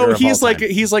delegator. So of he's all like time.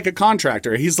 he's like a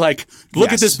contractor. He's like, look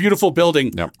Yes. at this beautiful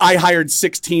building. Yep. I hired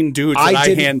 16 dudes that I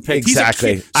didn't- handpicked.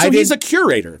 Exactly. He's a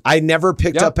curator. I never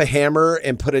picked Yep. up a hammer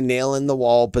and put a nail in the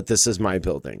wall, but this is my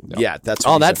building. Yep. Yeah, that's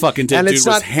All what he that said. fucking And dude it's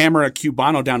was not. hammer a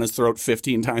Cubano down his throat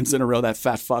 15 times in a row. That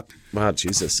fat fuck. Wow,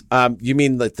 Jesus. You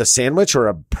mean like the sandwich or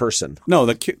a person? No,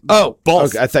 both. both.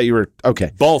 Okay, I thought you were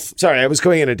okay. Both. Sorry, I was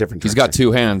going in a different. He's got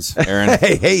 2 hands, Aaron.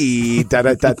 hey, da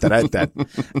da da da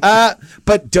da.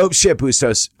 But dope shit,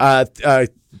 Bustos.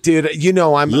 Dude, you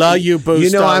know I'm love you, Bustos.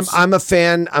 You know I'm a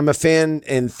fan. I'm a fan,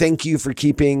 and thank you for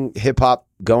keeping hip hop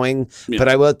going. Yeah.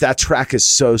 But that track is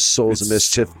so Souls of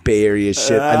Mischief Bay Area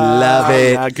shit. I love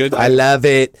it. Yeah, good. I love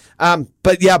it.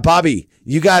 But yeah, Bobby,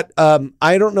 you got.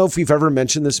 I don't know if we've ever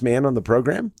mentioned this man on the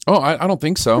program. Oh, I don't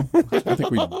think so. I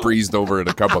think we breezed over it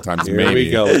a couple times. Here maybe.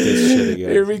 we go with this shit again.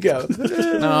 Here we go.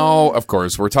 No, of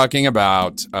course. We're talking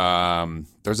about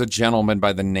there's a gentleman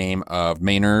by the name of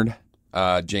Maynard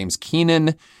James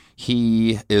Keenan.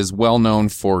 He is well known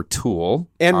for Tool.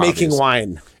 And making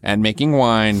wine. And making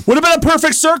wine. What about a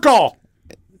Perfect Circle?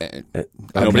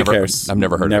 Nobody cares. I've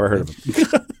never heard of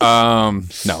him.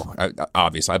 No,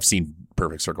 obviously. I've seen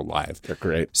Perfect Circle live. They're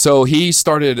great. So he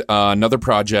started another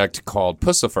project called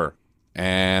Pussifer.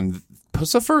 And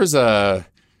Pussifer is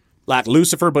like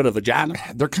Lucifer, but a vagina.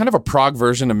 They're kind of a prog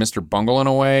version of Mr. Bungle in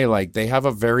a way. Like they have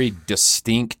a very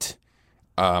distinct.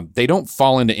 They don't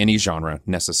fall into any genre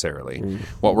necessarily.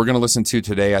 What we're going to listen to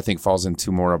today, I think, falls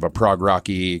into more of a prog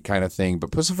rocky kind of thing. But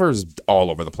Pussifer is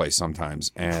all over the place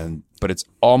sometimes, but it's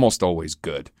almost always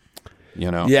good.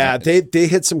 You know? Yeah, they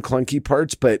hit some clunky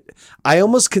parts, but I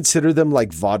almost consider them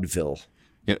like vaudeville.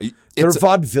 They're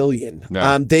vaudevillian.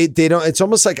 Yeah. They don't. It's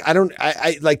almost like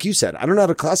I like you said. I don't know how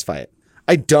to classify it.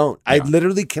 I don't. I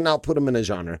literally cannot put them in a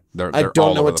genre. They're I all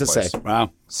don't know over what the to place. say. Wow.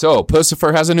 So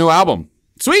Pussifer has a new album.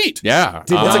 Sweet. Yeah.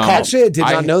 What's it called? Actually, I did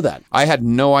not know that. I had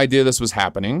no idea this was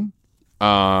happening.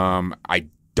 I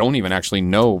don't even actually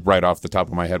know right off the top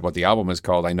of my head what the album is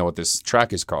called. I know what this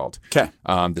track is called. Okay.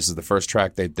 This is the first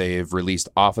track that they've released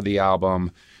off of the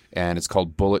album, and it's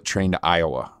called Bullet Train to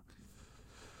Iowa.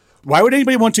 Why would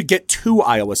anybody want to get to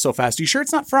Iowa so fast? Are you sure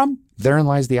it's not from? Therein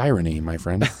lies the irony, my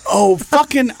friend. Oh,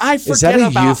 fucking, I forget Is that a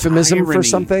about euphemism irony. for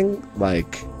something?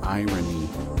 Like irony.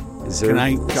 Is there,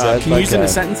 Can is you use it in a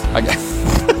sentence?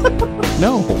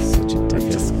 No. Such a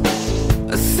dick.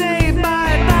 Say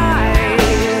bye-bye,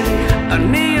 I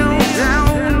kneel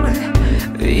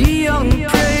down, young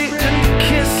prey and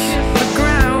kiss the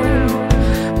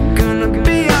ground. Gonna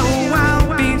be a while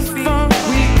before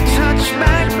we touch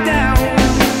back down.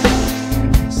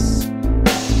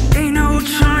 Ain't no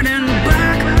turning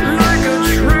back like a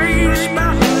train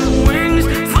spouting wings.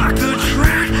 Fuck the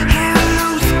track,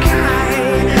 hello sky.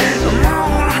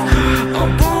 I'm all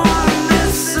aboard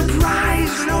this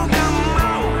surprise. No, come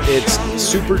on. It's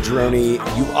super drony.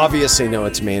 You obviously know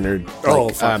it's Maynard. Oh,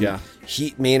 fuck yeah.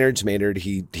 Maynard's Maynard.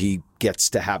 He gets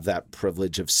to have that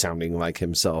privilege of sounding like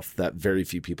himself that very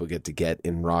few people get to get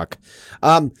in rock.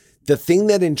 The thing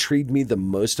that intrigued me the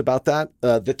most about that,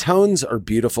 the tones are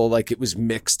beautiful. Like it was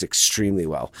mixed extremely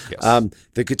well. Yes.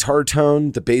 The guitar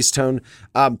tone, the bass tone.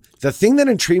 The thing that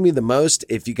intrigued me the most,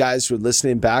 if you guys were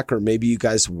listening back, or maybe you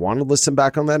guys want to listen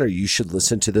back on that, or you should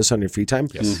listen to this on your free time,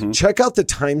 check out the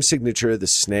time signature of the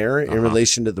snare in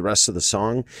relation to the rest of the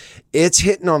song. It's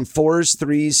hitting on 4s,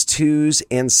 3s, 2s,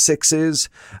 and 6s.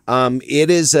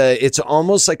 It's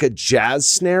almost like a jazz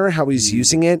snare, how he's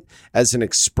using it as an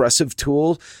expressive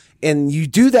tool. And you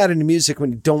do that in music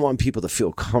when you don't want people to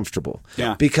feel comfortable.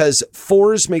 Yeah. Because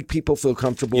 4s make people feel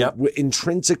comfortable. Yep.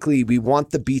 Intrinsically, we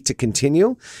want the beat to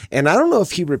continue. And I don't know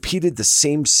if he repeated the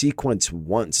same sequence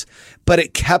once, but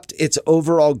it kept its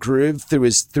overall groove through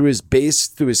his bass,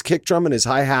 through his kick drum and his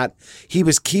hi-hat. He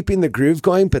was keeping the groove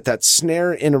going, but that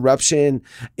snare interruption,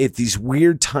 these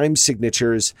weird time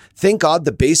signatures, thank God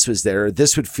the bass was there.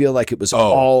 This would feel like it was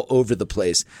all over the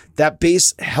place. That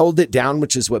bass held it down,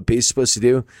 which is what bass is supposed to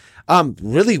do.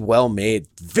 Really well made,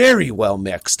 very well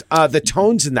mixed. The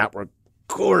tones in that were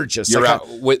gorgeous. You're Like,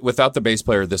 out. Without the bass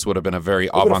player, this would have been a very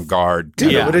avant-garde.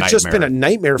 dude, it would have just been a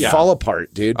nightmare. nightmare fall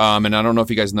apart, dude. And I don't know if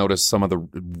you guys noticed some of the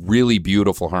really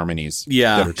beautiful harmonies.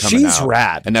 Yeah. that are coming She's out.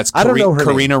 rad. And that's I don't know her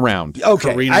Karina Round.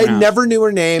 Okay, Karina I Round. never knew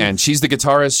her name. And she's the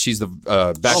guitarist. She's the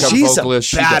backup she's a vocalist.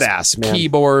 She does badass, man.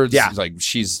 Keyboards. Yeah.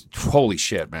 She's holy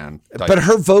shit, man. Like, But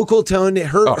her vocal tone,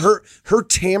 her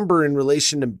timbre in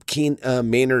relation to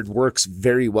Maynard works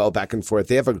very well back and forth.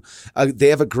 They have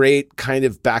a great kind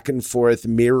of back and forth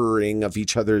mirroring of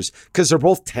each other's, because they're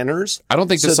both tenors. I don't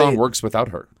think this song works without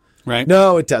her. Right?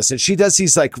 No, it doesn't. She does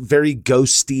these like very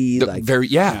ghosty, like very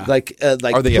like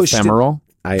like are they pushed in- ephemeral?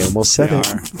 I almost said it.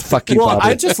 Fuck you, Well, Bobby.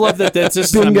 I just love that that's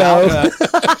just Bingo.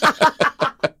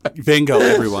 Bingo,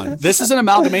 everyone. This is an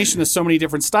amalgamation of so many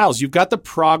different styles. You've got the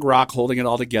prog rock holding it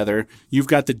all together. You've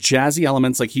got the jazzy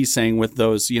elements, like he's saying, with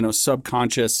those,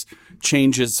 subconscious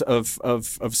changes of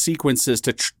sequences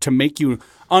to make you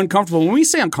uncomfortable. When we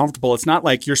say uncomfortable, it's not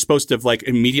like you're supposed to like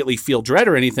immediately feel dread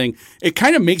or anything. It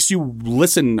kind of makes you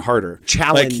listen harder.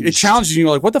 Challenged. Like, it challenges you.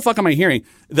 You're like, what the fuck am I hearing?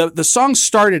 The song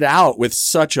started out with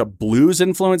such a blues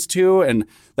influence too, and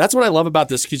that's what I love about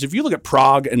this, because if you look at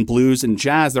prog and blues and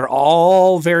jazz, they're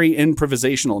all very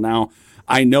improvisational. Now,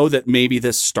 I know that maybe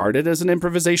this started as an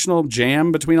improvisational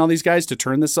jam between all these guys to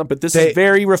turn this up, but this is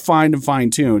very refined and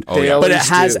fine-tuned. But it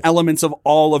has elements of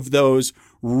all of those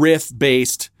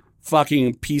riff-based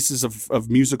fucking pieces of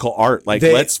musical art. Like,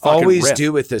 they let's fucking always riff.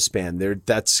 do with this band.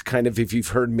 That's kind of, if you've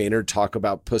heard Maynard talk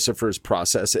about Pussifer's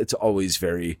process, it's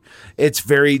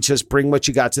very just bring what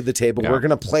you got to the table. Yeah. We're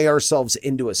gonna play ourselves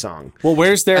into a song. Well,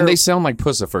 where's their? And they sound like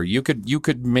Pussifer. You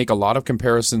could make a lot of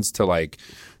comparisons to like,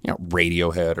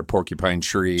 Radiohead or Porcupine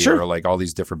Tree or like all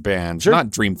these different bands. Sure. Not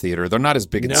Dream Theater. They're not as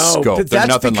big in No, scope. but They're that's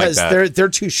nothing because like that. they're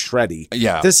too shreddy.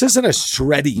 Yeah. This isn't a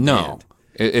shreddy band.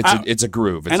 It's a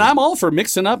groove. I'm all for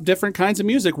mixing up different kinds of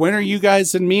music. When are you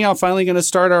guys and me finally going to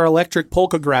start our electric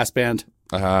polka grass band?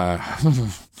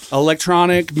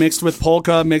 Electronic mixed with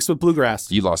polka mixed with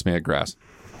bluegrass. You lost me at grass.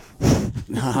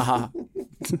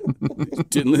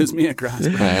 Didn't lose me at grass.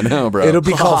 I know, bro. It'll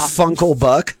be called Funkle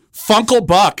Buck. Funkle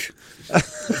Buck.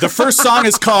 The first song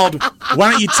is called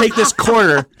 "Why Don't You Take This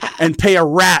Quarter and Pay a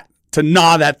Rat to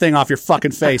Gnaw That Thing Off Your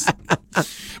Fucking Face."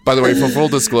 By the way, for full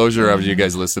disclosure, after you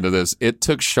guys listen to this, it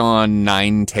took Sean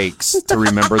 9 takes to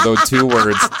remember those 2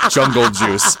 words, jungle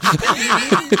juice.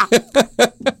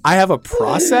 I have a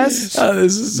process.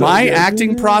 This is so My good.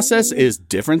 acting process is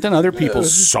different than other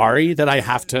people's. Sorry that I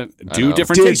have to do know.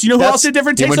 different Dude, takes. You know who else did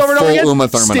different he takes went over and over full again? Uma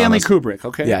Thurman on Stanley us. Kubrick.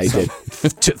 Okay. Yeah, he did.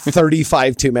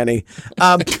 35 too many.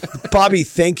 Bobby,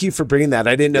 thank you for bringing that.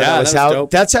 I didn't know Yeah, that was that was out.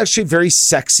 dope. That's actually very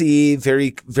sexy,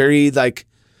 very, very like,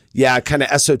 kind of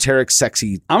esoteric,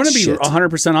 sexy. I'm going to be shit.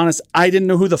 100% honest. I didn't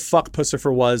know who the fuck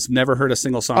Pussifer was. Never heard a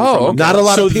single song Oh, from him. not a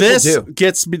lot of people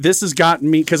do. This has gotten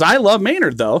me, because I love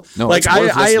Maynard, though. No, like, it's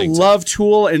worth I listening to. love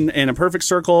Tool and A Perfect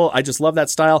Circle. I just love that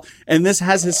style. And this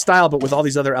has his style, but with all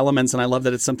these other elements, and I love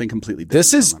that it's something completely different.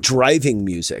 This is from him. driving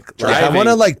music. Like, I Driving. want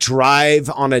to like drive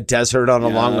on a desert on a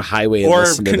long highway and or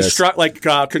listen to this.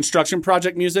 construction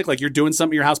project music. Like, you're doing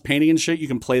something in your house, painting and shit. You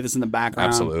can play this in the background.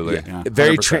 Absolutely. Yeah.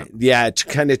 Very 100%.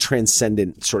 kind of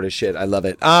transcendent sort of shit. I love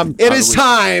it. It is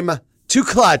time to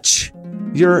clutch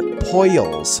your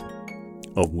poils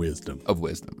Of wisdom.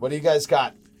 What do you guys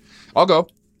got? I'll go.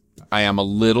 I am a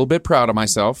little bit proud of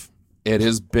myself. It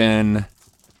has been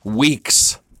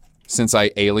weeks since I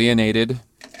alienated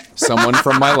someone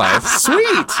from my life.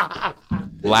 Sweet.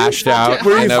 Lashed out.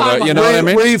 You know what I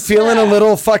mean? Were you feeling a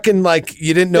little fucking like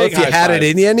you didn't know Big if you high had five.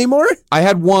 it in you anymore? I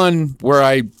had one where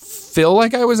I feel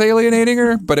like I was alienating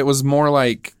her, but it was more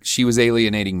like she was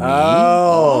alienating me.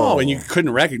 Oh, and you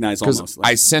couldn't recognize almost.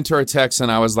 I sent her a text and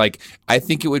I was like, I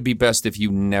think it would be best if you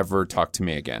never talk to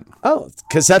me again. Oh,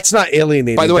 because that's not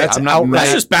alienating. By the way, that's I'm not outright-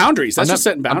 That's just boundaries. That's just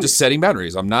setting boundaries. I'm just setting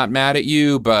boundaries. I'm not mad at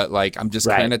you, but like I'm just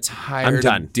Right. kind of I'm tired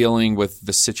done. of dealing with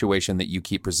the situation that you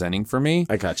keep presenting for me.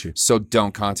 I got you. So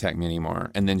don't contact me anymore.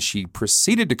 And then she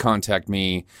proceeded to contact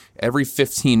me every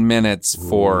 15 minutes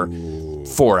for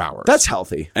 4 hours. That's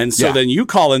healthy. And so Yeah. then you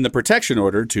call in the protection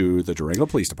order to the Durango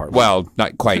Police Department. Well,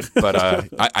 not quite, but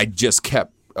I just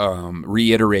kept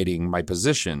reiterating my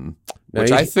position, which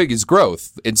you- I think is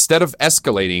growth. Instead of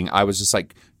escalating, I was just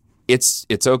like, it's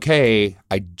okay.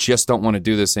 I just don't want to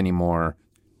do this anymore.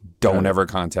 Don't ever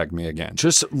contact me again.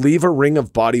 Just leave a ring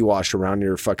of body wash around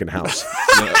your fucking house.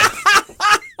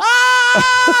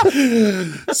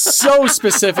 so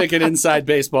specific and inside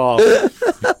baseball.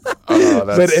 Oh,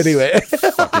 that's But anyway.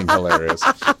 fucking hilarious.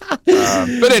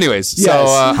 But anyways, so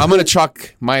Yes. I'm going to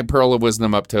chalk my pearl of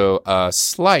wisdom up to a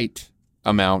slight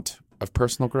amount of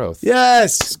personal growth.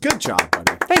 Yes. Good job,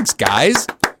 buddy. Thanks, guys.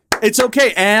 It's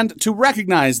okay, and to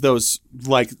recognize those,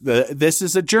 like this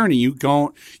is a journey. You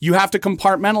have to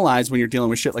compartmentalize when you're dealing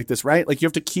with shit like this, right? Like you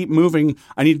have to keep moving.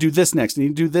 I need to do this next. I need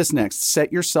to do this next.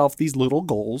 Set yourself these little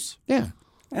goals. Yeah.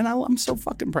 And I'm so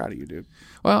fucking proud of you, dude.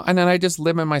 Well, and then I just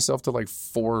limit myself to like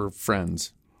 4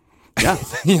 friends. Yeah.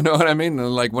 You know what I mean?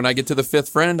 And like when I get to the 5th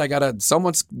friend,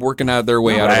 someone's working out their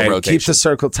way out of the rotation. Keep the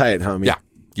circle tight, homie. Yeah.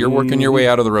 You're working your way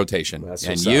out of the rotation. That's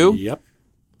and what's you, Yep.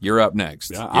 you're up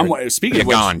next. Yeah, You're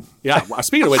gone. Yeah,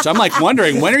 speaking of which, I'm like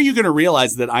wondering when are you going to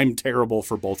realize that I'm terrible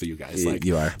for both of you guys? Like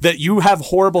You are. that you have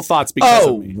horrible thoughts because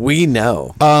of me. We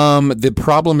know. The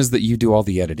problem is that you do all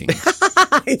the editing.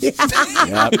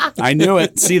 Yep, I knew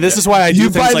it. See, this is why I do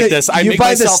things like this. I make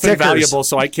myself invaluable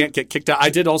so I can't get kicked out. I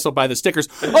did also buy the stickers.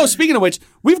 Oh, speaking of which,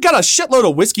 we've got a shitload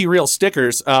of Whiskey Reel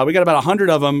stickers. We got about 100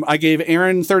 of them. I gave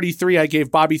Aaron 33. I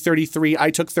gave Bobby 33.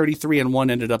 I took 33, and one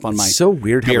ended up on my so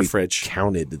weird beer how we fridge.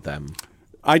 Counted them.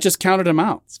 I just counted them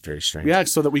out. It's very strange. Yeah,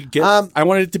 so that we get. I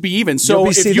wanted it to be even. So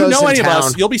if you know any of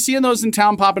us, you'll be seeing those in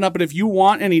town popping up. But if you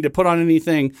want any to put on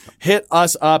anything, hit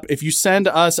us up. If you send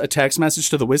us a text message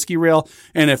to the Whiskey Reel,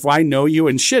 and if I know you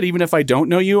and shit, even if I don't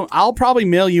know you, I'll probably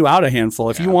mail you out a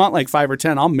handful. If you want like 5 or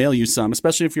 10, I'll mail you some.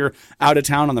 Especially if you're out of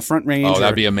town on the Front Range. Oh,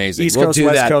 that'd be amazing. East Coast,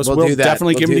 West Coast. We'll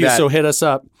definitely give them to you. So hit us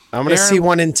up. I'm going to see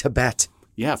one in Tibet.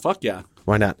 Yeah, fuck yeah.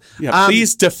 Why not? Yeah,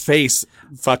 please deface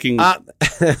fucking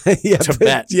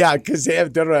Tibet. Yeah, because they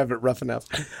don't have it rough enough.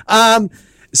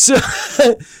 So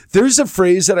there's a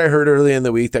phrase that I heard earlier in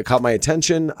the week that caught my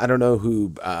attention. I don't know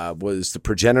who was the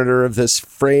progenitor of this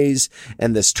phrase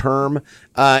and this term,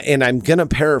 and I'm going to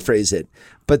paraphrase it.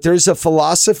 But there's a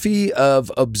philosophy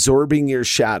of absorbing your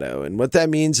shadow. And what that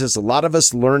means is a lot of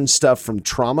us learn stuff from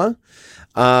trauma.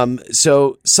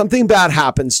 So something bad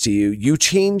happens to you, you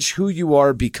change who you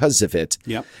are because of it.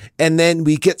 Yep. And then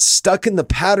we get stuck in the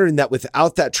pattern that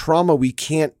without that trauma, we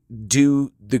can't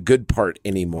do the good part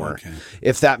anymore,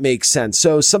 if that makes sense.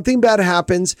 So something bad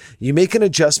happens, you make an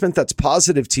adjustment that's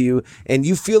positive to you, and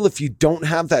you feel if you don't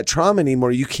have that trauma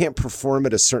anymore, you can't perform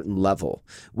at a certain level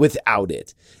without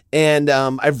it. And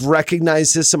I've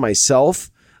recognized this in myself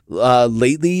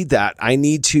lately, that I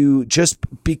need to, just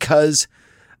because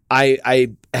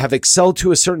I have excelled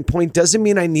to a certain point doesn't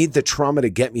mean I need the trauma to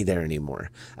get me there anymore.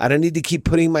 I don't need to keep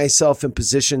putting myself in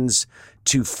positions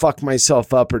to fuck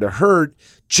myself up or to hurt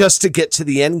just to get to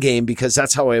the end game, because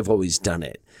that's how I've always done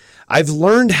it. I've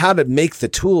learned how to make the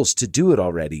tools to do it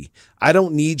already. I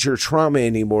don't need your trauma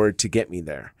anymore to get me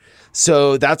there.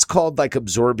 So that's called like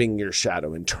absorbing your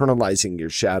shadow, internalizing your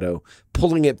shadow,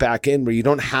 pulling it back in where you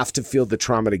don't have to feel the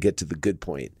trauma to get to the good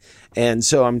point. And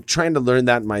so I'm trying to learn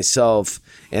that myself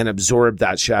and absorb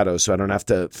that shadow so I don't have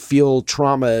to feel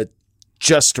trauma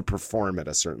just to perform at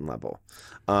a certain level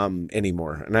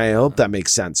anymore. And I hope that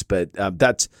makes sense. But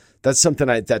that's something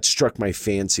that struck my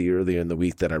fancy earlier in the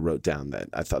week that I wrote down that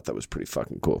I thought that was pretty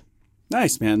fucking cool.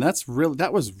 Nice, man. How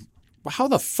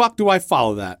the fuck do I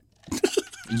follow that?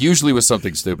 Usually with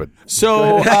something stupid.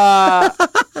 So,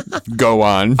 go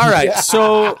on. All right.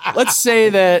 So let's say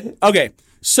that, okay.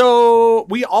 So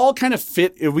we all kind of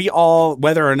fit,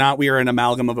 whether or not we are an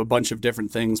amalgam of a bunch of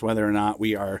different things, whether or not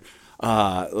we are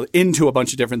into a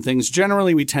bunch of different things,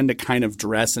 generally we tend to kind of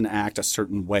dress and act a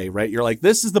certain way, right? You're like,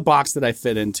 this is the box that I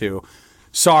fit into.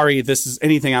 Sorry, this is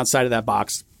anything outside of that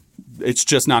box. It's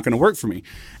just not going to work for me.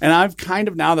 And I've kind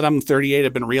of, now that I'm 38,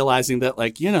 I've been realizing that,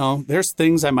 like, there's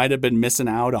things I might have been missing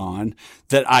out on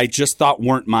that I just thought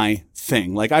weren't my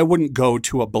thing. Like, I wouldn't go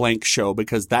to a blank show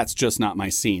because that's just not my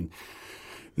scene.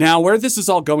 Now, where this is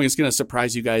all going is going to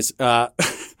surprise you guys.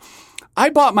 I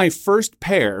bought my first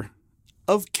pair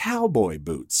of cowboy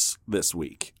boots this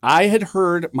week. I had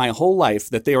heard my whole life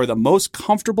that they are the most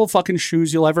comfortable fucking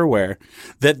shoes you'll ever wear,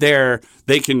 that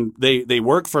they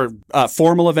work for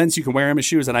formal events. You can wear them as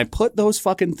shoes. And I put those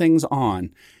fucking things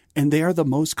on, and they are the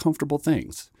most comfortable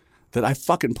things that I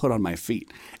fucking put on my feet.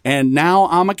 And now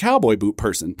I'm a cowboy boot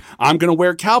person. I'm going to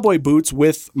wear cowboy boots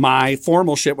with my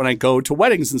formal shit when I go to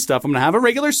weddings and stuff. I'm going to have a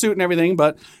regular suit and everything,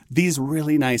 but these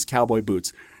really nice cowboy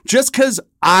boots. Just because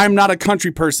I'm not a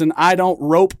country person, I don't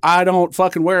rope, I don't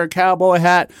fucking wear a cowboy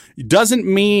hat, doesn't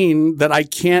mean that I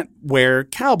can't wear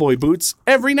cowboy boots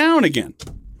every now and again.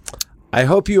 I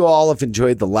hope you all have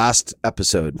enjoyed the last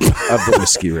episode of the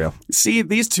Whiskey Reel. See,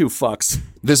 these two fucks.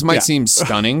 This might seem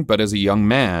stunning, but as a young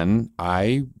man,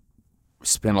 I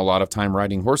spent a lot of time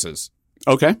riding horses.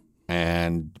 Okay.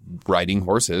 And riding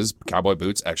horses, cowboy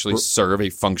boots actually serve a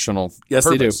functional purpose. Yes,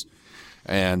 they do.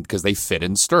 And because they fit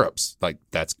in stirrups. Like,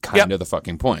 that's kind of the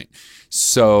fucking point.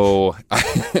 So,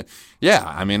 yeah,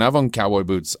 I mean, I've owned cowboy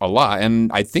boots a lot.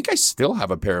 And I think I still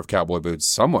have a pair of cowboy boots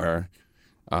somewhere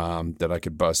that I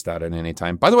could bust out at any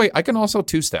time. By the way, I can also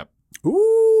two-step.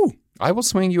 Ooh. I will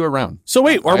swing you around. So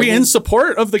wait, are we in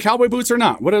support of the cowboy boots or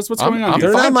not? What's going on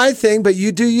here? They're not my thing, but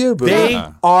you do you, boo. They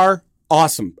are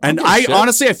awesome. And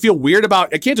honestly, I feel weird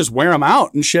about, I can't just wear them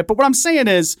out and shit. But what I'm saying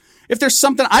is, if there's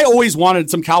something, I always wanted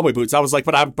some cowboy boots. I was like,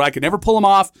 but I could never pull them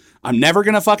off. I'm never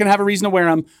going to fucking have a reason to wear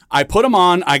them. I put them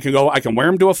on. I can wear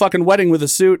them to a fucking wedding with a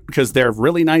suit because they're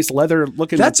really nice leather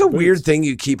looking. That's a weird thing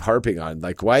you keep harping on.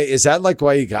 Like, why is that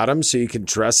why you got them? So you can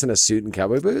dress in a suit and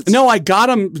cowboy boots? No, I got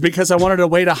them because I wanted a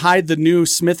way to hide the new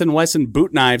Smith & Wesson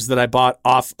boot knives that I bought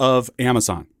off of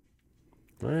Amazon.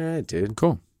 All right, dude.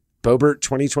 Cool. Bobert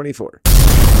 2024.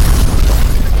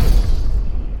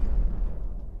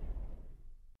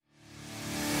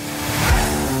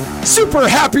 Super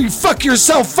happy fuck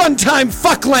yourself fun time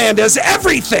fuckland as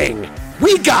everything.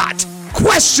 We got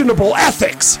questionable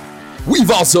ethics.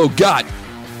 We've also got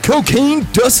cocaine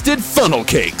dusted funnel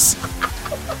cakes.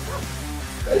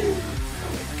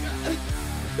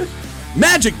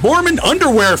 Magic Mormon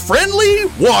underwear friendly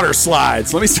water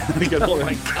slides. Let me say that again. Oh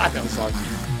my God, that was hard.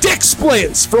 Dick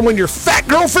splints from when your fat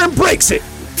girlfriend breaks it.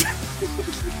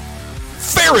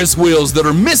 Ferris wheels that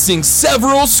are missing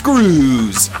several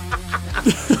screws.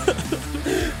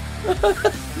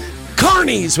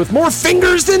 Carnies with more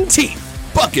fingers than teeth.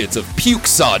 Buckets of puke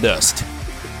sawdust.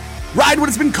 Ride what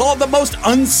has been called the most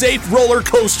unsafe roller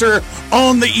coaster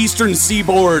on the eastern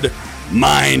seaboard.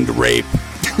 Mind rape.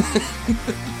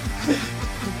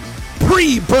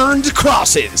 Pre-burned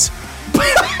crosses.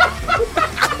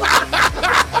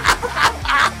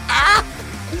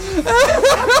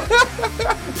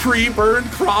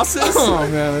 Pre-burned crosses? Oh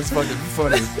man, that's fucking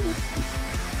funny.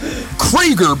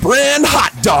 Krager brand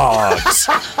hot dogs.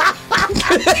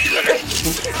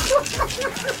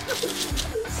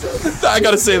 I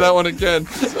gotta say that one again.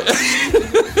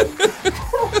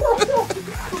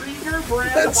 Krager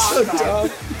brand That's so dumb.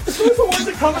 The ones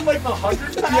that come in like the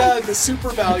 100 pack? Yeah, the super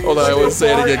value. Hold on, I want to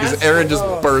say it again because Aaron just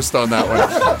burst on that one.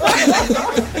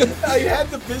 I had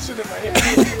the vision in my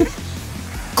head.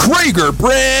 Krager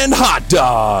brand hot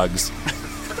dogs.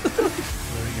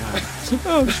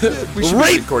 Oh shit. We should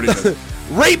be recording this.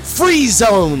 Rape-free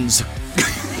zones.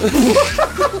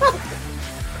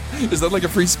 Is that like a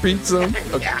free speech zone?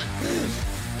 Okay. Yeah.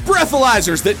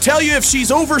 Breathalyzers that tell you if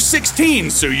she's over 16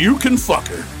 so you can fuck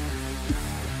her.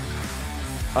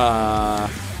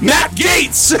 Matt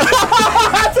Gates!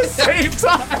 At the same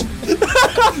time!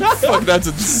 Fuck, that's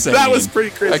insane. That was pretty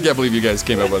crazy. I can't believe you guys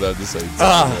came up with that at the same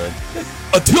time.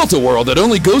 A tilt-a-whirl that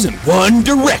only goes in one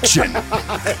direction.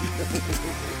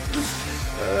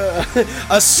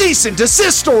 A cease and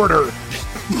desist order.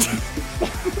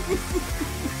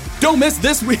 Don't miss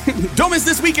this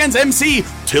weekend's MC,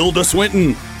 Tilda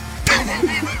Swinton.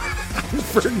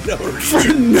 For no reason. For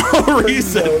no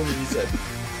reason.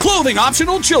 Clothing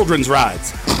optional children's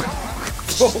rides.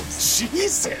 Oh,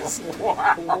 Jesus.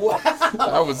 Wow.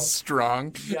 That was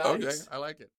strong. Yikes. Okay, I like it.